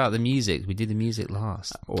cares about the music. We do the music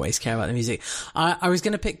last. I always care about the music. I was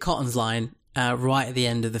going to pick Cotton's line right at the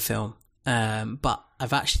end of the film, but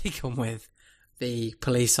I've actually gone with the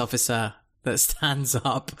police officer that stands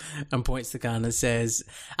up and points the gun and says,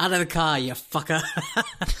 out of the car, you fucker.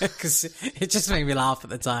 Because it just made me laugh at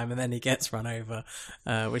the time, and then he gets run over,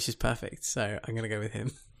 which is perfect. So I'm going to go with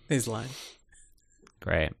him. His line.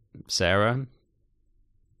 Great. Sarah?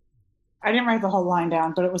 I didn't write the whole line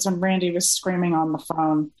down, but it was when Randy was screaming on the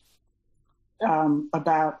phone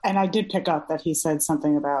about, and I did pick up that he said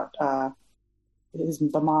something about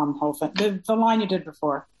the mom whole thing. The line you did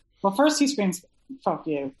before. Well, first he screams, fuck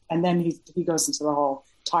you, and then he goes into the whole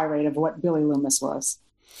tirade of what Billy Loomis was.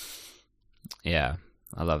 Yeah.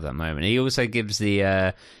 I love that moment. He also gives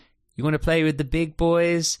the, you want to play with the big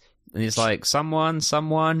boys? And it's like, someone,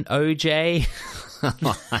 OJ.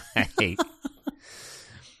 Like,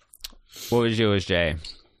 what was yours, Jay?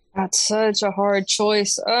 That's such a hard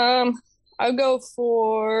choice. I'll go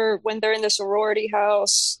for when they're in the sorority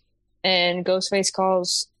house and Ghostface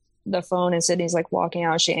calls the phone and Sydney's like walking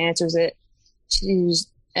out. She answers it. She's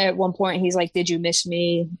at one point, he's like, did you miss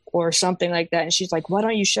me? Or something like that. And she's like, why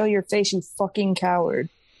don't you show your face, you fucking coward?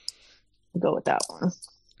 I'll go with that one.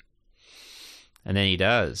 And then he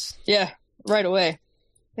does. Yeah, right away.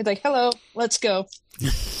 He's like, hello, let's go.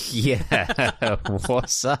 Yeah,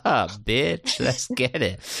 what's up, bitch? Let's get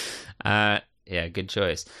it. Yeah, good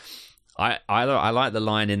choice. I like the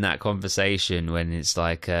line in that conversation when it's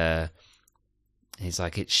like, he's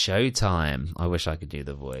like, it's showtime. I wish I could do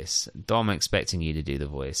the voice. Dom, expecting you to do the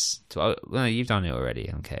voice. Well, you've done it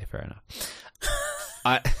already. Okay, fair enough.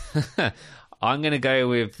 I'm going to go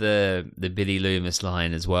with the Billy Loomis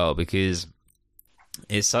line as well, because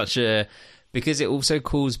it's because it also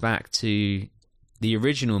calls back to the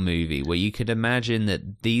original movie, where you could imagine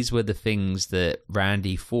that these were the things that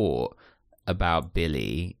Randy thought about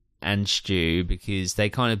Billy and Stu, because they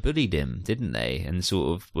kind of bullied him, didn't they? And sort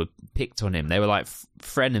of were picked on him. They were like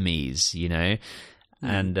frenemies,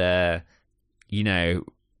 And,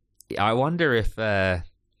 I wonder if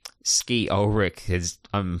Skeet Ulrich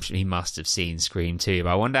he must have seen Scream 2, but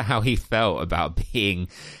I wonder how he felt about being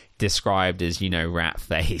described as,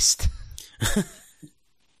 rat-faced.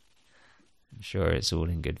 sure it's all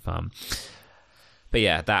in good fun. But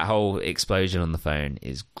yeah, that whole explosion on the phone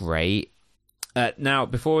is great. Now,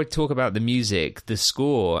 before we talk about the music, the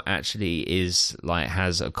score actually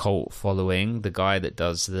has a cult following. The guy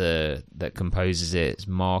that composes it is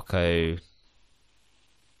Marco.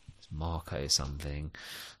 It's Marco something.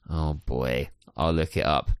 Oh boy, I'll look it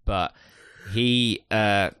up. But he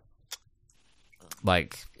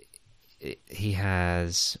he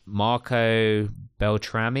has Marco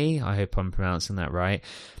Beltrami. I hope I'm pronouncing that right.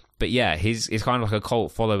 But yeah, he's kind of like a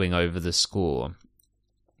cult following over the score.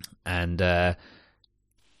 And they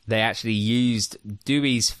actually used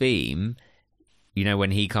Dewey's theme. You know,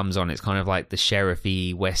 when he comes on, it's kind of like the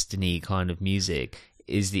sheriffy, westerny kind of music.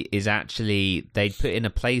 Is actually they'd put in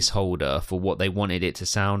a placeholder for what they wanted it to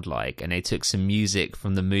sound like, and they took some music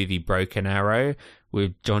from the movie Broken Arrow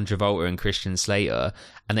with John Travolta and Christian Slater,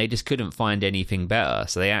 and they just couldn't find anything better,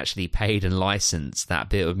 so they actually paid and licensed that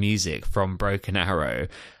bit of music from Broken Arrow,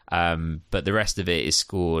 but the rest of it is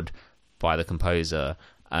scored by the composer.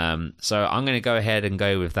 So I'm going to go ahead and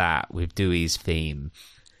go with that, with Dewey's theme.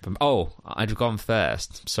 I'd gone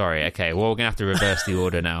first. Sorry. Okay, well, we're going to have to reverse the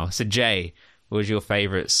order now. So, Jay, what was your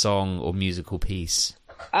favourite song or musical piece?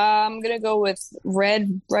 I'm going to go with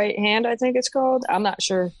Red Right Hand, I think it's called. I'm not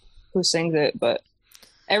sure who sings it, but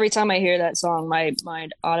every time I hear that song, my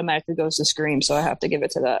mind automatically goes to Scream, so I have to give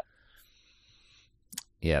it to that.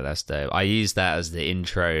 Yeah, that's dope. I used that as the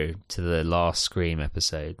intro to the last Scream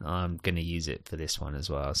episode. I'm going to use it for this one as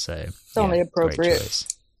well. So it's only appropriate.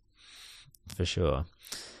 For sure.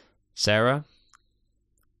 Sarah?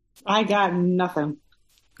 I got nothing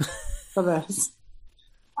for this.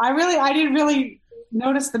 I didn't really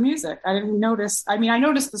notice the music. I noticed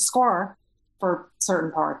the score for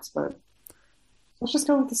certain parts, but let's just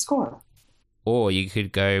go with the score. Or you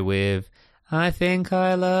could go with I think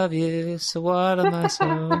I love you, so what am I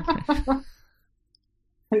so...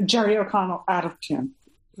 Jerry O'Connell out of tune.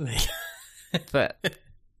 But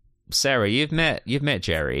Sarah, you've met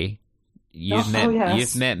Jerry. You've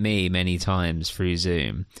met me many times through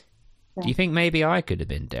Zoom. Yeah. Do you think maybe I could have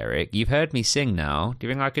been Derek? You've heard me sing now. Do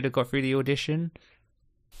you think I could have got through the audition?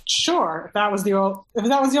 Sure. If that was the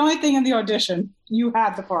only thing in the audition, you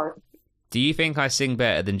had the part. Do you think I sing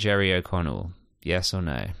better than Jerry O'Connell? Yes or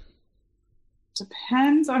no?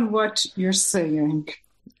 Depends on what you're singing.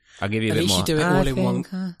 I'll give you a bit more. At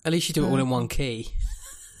least you do it all in one key.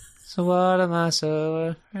 So what am I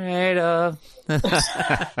so afraid of?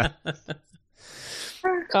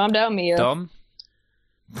 Calm down, Mia. Dom?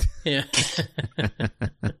 Yeah.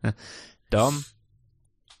 Dom?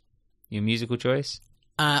 Your musical choice?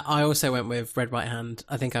 I also went with Red Right Hand.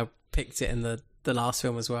 I think I picked it in the last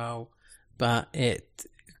film as well. But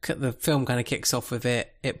the film kind of kicks off with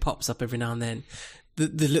it. It pops up every now and then.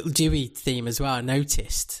 The little Dewey theme as well, I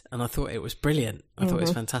noticed, and I thought it was brilliant. I thought it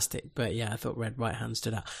was fantastic. But yeah, I thought Red Right Hand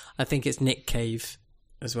stood out. I think it's Nick Cave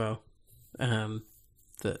as well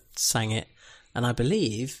that sang it. And I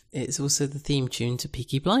believe it's also the theme tune to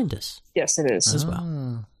Peaky Blinders. Yes, it is. As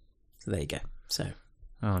well. So there you go. So,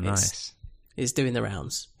 nice. It's doing the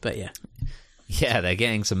rounds, but yeah. Yeah, they're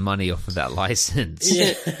getting some money off of that license.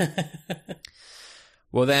 Yeah.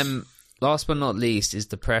 Well, then, last but not least is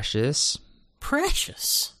the Precious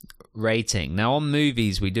rating. Now, on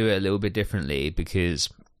movies, we do it a little bit differently because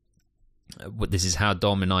this is how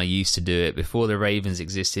Dom and I used to do it before the Ravens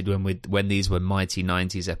existed. When these were Mighty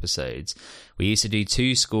 90s episodes, we used to do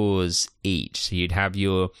 2 scores each. So you'd have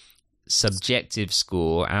your subjective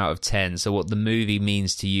score out of 10, so what the movie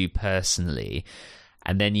means to you personally,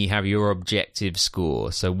 and then you have your objective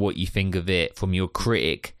score, so what you think of it from your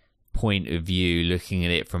critic point of view, looking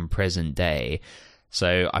at it from present day.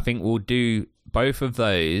 So I think we'll do both of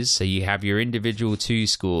those, so you have your individual 2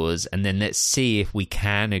 scores, and then let's see if we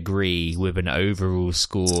can agree with an overall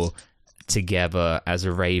score together as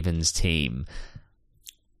a Ravens team.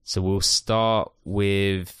 So we'll start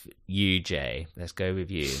with you, Jay. Let's go with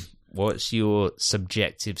you. What's your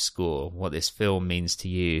subjective score? What this film means to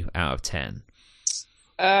you out of 10?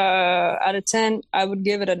 Out of 10, I would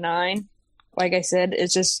give it a 9. Like I said,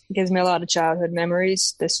 it just gives me a lot of childhood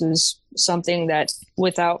memories. This was something that,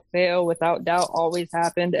 without fail, without doubt, always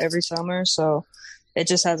happened every summer. So it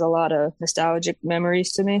just has a lot of nostalgic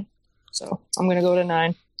memories to me. So I'm going to go to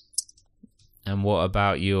 9. And what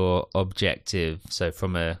about your objective? So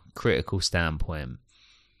from a critical standpoint?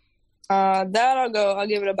 I'll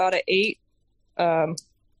give it about an 8.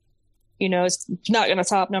 It's not going to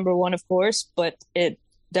top number 1, of course, but it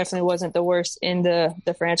definitely wasn't the worst in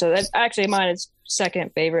the franchise. That's actually mine is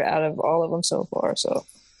second favorite out of all of them so far. So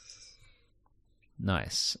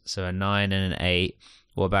nice. So a 9 and an 8.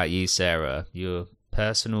 What about you, Sarah? Your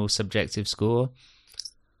personal subjective score?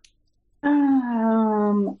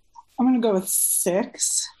 I'm going to go with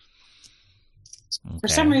 6. Okay. For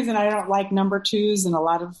some reason, I don't like number 2s in a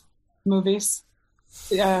lot of movies.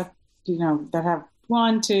 That have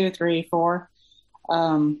 1, 2, 3, 4.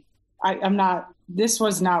 I'm not. This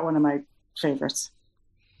was not one of my favorites.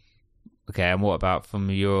 Okay, and what about from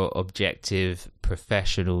your objective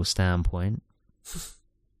professional standpoint?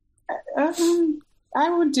 I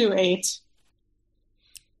would do 8.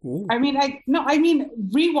 Ooh. I mean,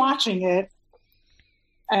 rewatching it,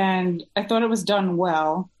 and I thought it was done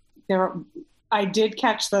well. I did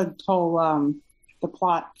catch the whole the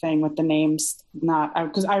plot thing with the names,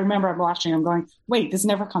 because I remember I'm watching. I'm going, wait, this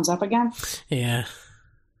never comes up again. Yeah.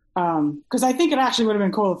 Because I think it actually would have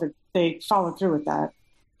been cool if they followed through with that.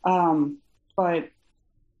 But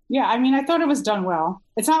yeah, I mean, I thought it was done well.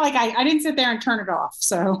 It's not like I didn't sit there and turn it off,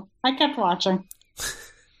 so I kept watching.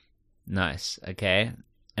 Nice. Okay.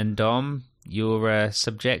 And Dom, your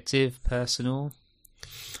subjective, personal?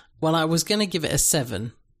 Well, I was going to give it a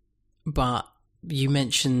 7, but you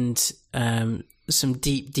mentioned some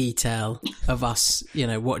deep detail of us,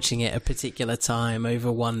 watching it a particular time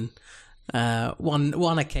over one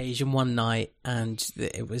occasion, one night, and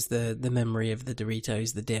it was the memory of the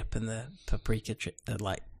Doritos, the dip, and the paprika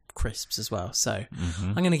crisps as well. So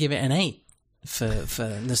I'm going to give it an 8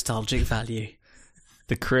 for nostalgic value.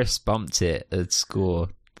 The crisp bumped it at score.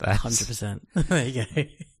 That's 100%. There you go.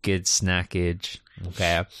 good snackage.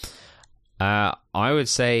 Okay. I would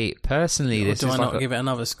say personally, this do is I not give it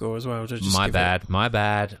another score as well? My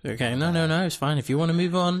bad. Okay, no, it's fine. If you want to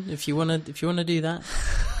move on, if you want to do that.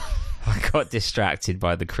 I got distracted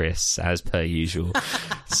by the crisps as per usual.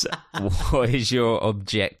 So, what is your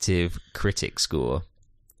objective critic score?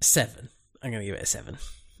 7. I'm going to give it a 7.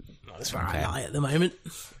 That's where I lie at the moment.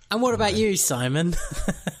 And what about you, Simon?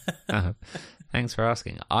 Thanks for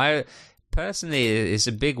asking. I personally, it's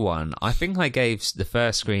a big one. I think I gave the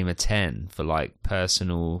first Scream a 10 for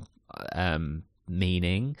personal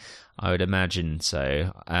meaning. I would imagine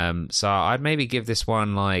so. So I'd maybe give this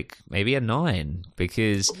one maybe a 9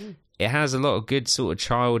 because it has a lot of good sort of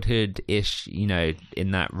childhood-ish,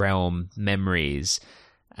 in that realm memories.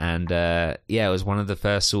 And it was one of the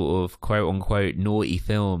first sort of quote-unquote naughty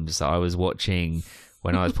films that I was watching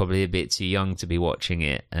when I was probably a bit too young to be watching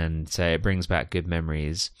it. And so it brings back good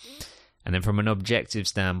memories. And then from an objective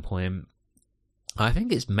standpoint, I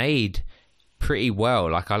think it's made pretty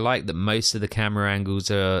well. I like that most of the camera angles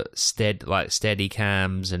are steady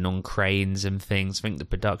cams and on cranes and things. I think the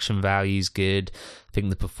production value's good. I think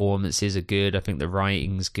the performances are good. I think the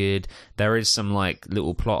writing's good. There is some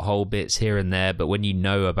little plot hole bits here and there, but when you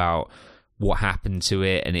know about what happened to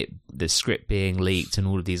it and the script being leaked and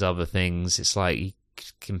all of these other things, it's you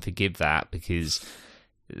can forgive that because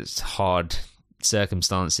it's hard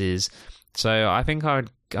circumstances. So I think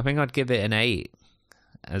I'd give it an 8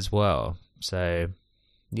 as well. So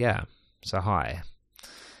yeah, so high.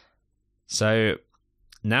 So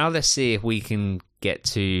now let's see if we can get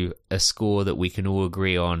to a score that we can all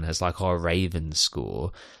agree on as our Ravens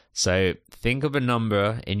score. So think of a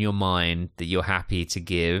number in your mind that you're happy to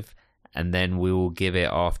give, and then we will give it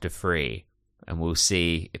after 3, and we'll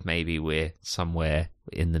see if maybe we're somewhere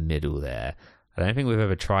in the middle there. I don't think we've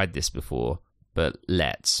ever tried this before, but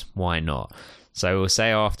why not? So we'll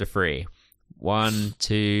say after 3. 1,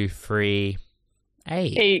 2, 3,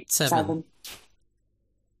 8. 8. 7.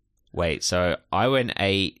 Wait, so I went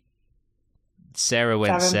 8, Sarah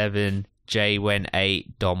went 7, Jay went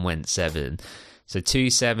 8, Dom went 7. So 2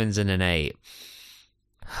 7s and an 8.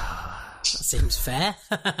 That seems fair.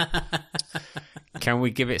 Can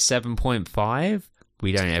we give it 7.5?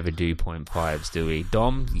 We don't ever do 0.5s, do we?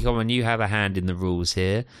 Dom, come on, you have a hand in the rules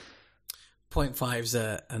here. 0.5s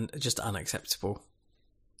are just unacceptable.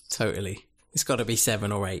 Totally. It's got to be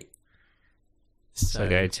 7 or 8. So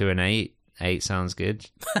go to an 8. 8 sounds good.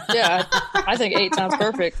 Yeah, I think 8 sounds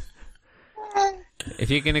perfect. If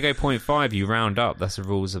you're going to go 0.5, you round up. That's the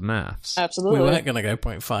rules of maths. Absolutely. We weren't going to go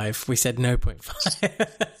 0.5. We said no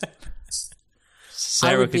 0.5.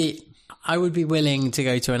 Sarah I would be willing to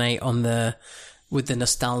go to an 8 with the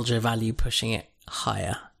nostalgia value pushing it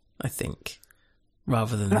higher, I think,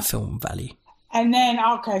 rather than the film value. And then,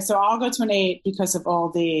 so I'll go to an 8 because of all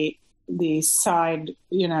the side,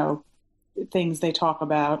 things they talk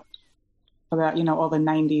about, all the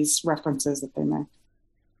 90s references that they make.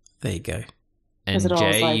 There you go. And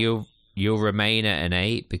Jay, you'll remain at an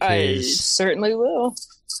 8 because... I certainly will.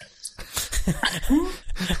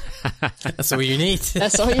 That's all you need.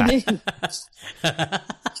 That's all you need.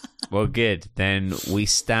 Well, good. Then we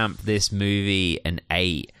stamp this movie an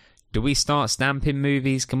 8 Do we start stamping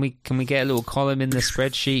movies? Can we get a little column in the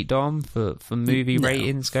spreadsheet, Dom, for movie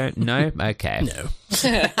ratings? No? Okay. No.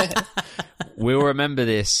 We'll remember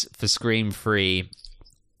this for Scream 3.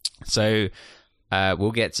 So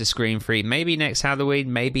we'll get to Scream 3 maybe next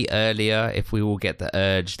Halloween, maybe earlier if we will get the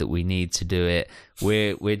urge that we need to do it.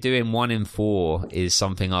 We're doing 1 in 4 is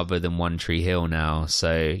something other than One Tree Hill now.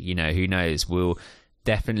 So, you know, who knows? We'll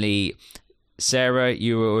definitely... Sarah,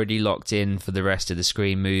 you were already locked in for the rest of the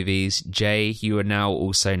Scream movies. Jay, you are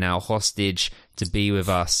now hostage to be with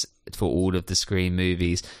us for all of the Scream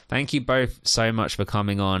movies. Thank you both so much for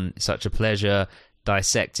coming on. Such a pleasure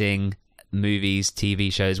dissecting movies,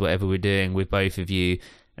 TV shows, whatever we're doing with both of you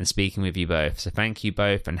and speaking with you both. So thank you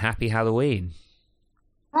both and happy Halloween.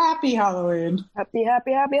 Happy Halloween. Happy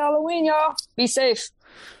Halloween, y'all. Be safe.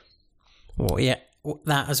 Well, yeah,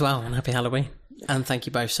 that as well. And happy Halloween. And thank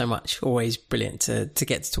you both so much. Always brilliant to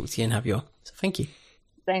get to talk to you and have you on. So thank you.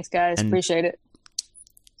 Thanks, guys. Appreciate it.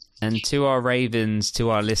 And to our Ravens, to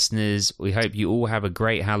our listeners, we hope you all have a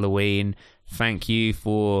great Halloween. Thank you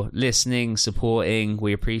for listening, supporting.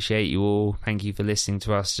 We appreciate you all. Thank you for listening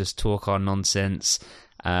to us just talk our nonsense.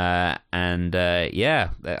 Yeah,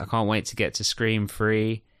 I can't wait to get to Scream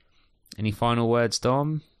 3. Any final words,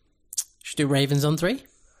 Dom? Should we do Ravens on 3?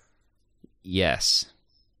 Yes.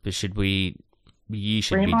 But should we... You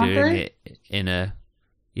should Scream be on doing 3? it in a...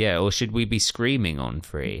 Yeah, or should we be screaming on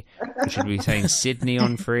 3? Or should we be saying Sydney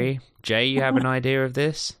on 3? Jay, you have an idea of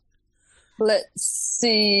this? Let's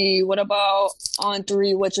see. What about on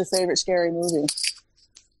 3? What's your favorite scary movie?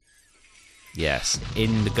 Yes,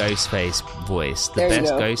 in the Ghostface voice. The There you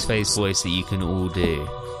best go. Ghostface voice that you can all do.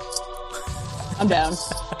 I'm down.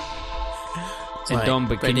 And Right, Dom,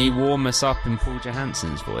 but can ready? you warm us up in Paul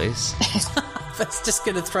Johansson's voice? That's just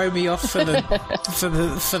going to throw me off for the for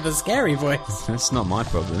the scary voice. That's not my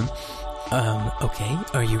problem. Okay,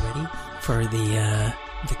 are you ready for the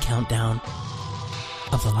countdown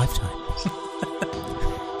of the lifetime?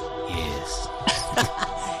 Yes.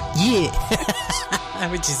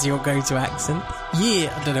 Yeah. Which is your go-to accent.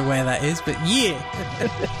 Yeah. I don't know where that is, but yeah.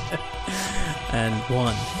 And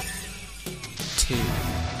 1, 2,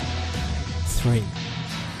 3.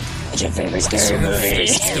 What's your favorite scary movie?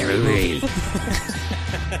 Scary.